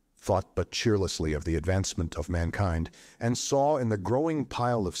 thought but cheerlessly of the advancement of mankind, and saw in the growing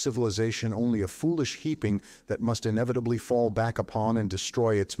pile of civilization only a foolish heaping that must inevitably fall back upon and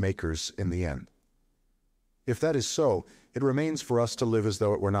destroy its makers in the end. If that is so, it remains for us to live as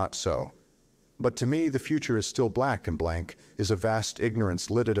though it were not so. But to me the future is still black, and blank is a vast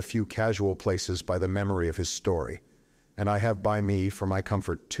ignorance lit at a few casual places by the memory of his story. And I have by me, for my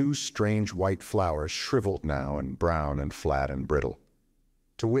comfort, 2 strange white flowers, shriveled now and brown and flat and brittle.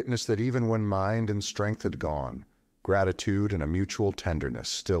 to witness that even when mind and strength had gone, gratitude and a mutual tenderness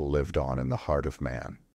still lived on in the heart of man.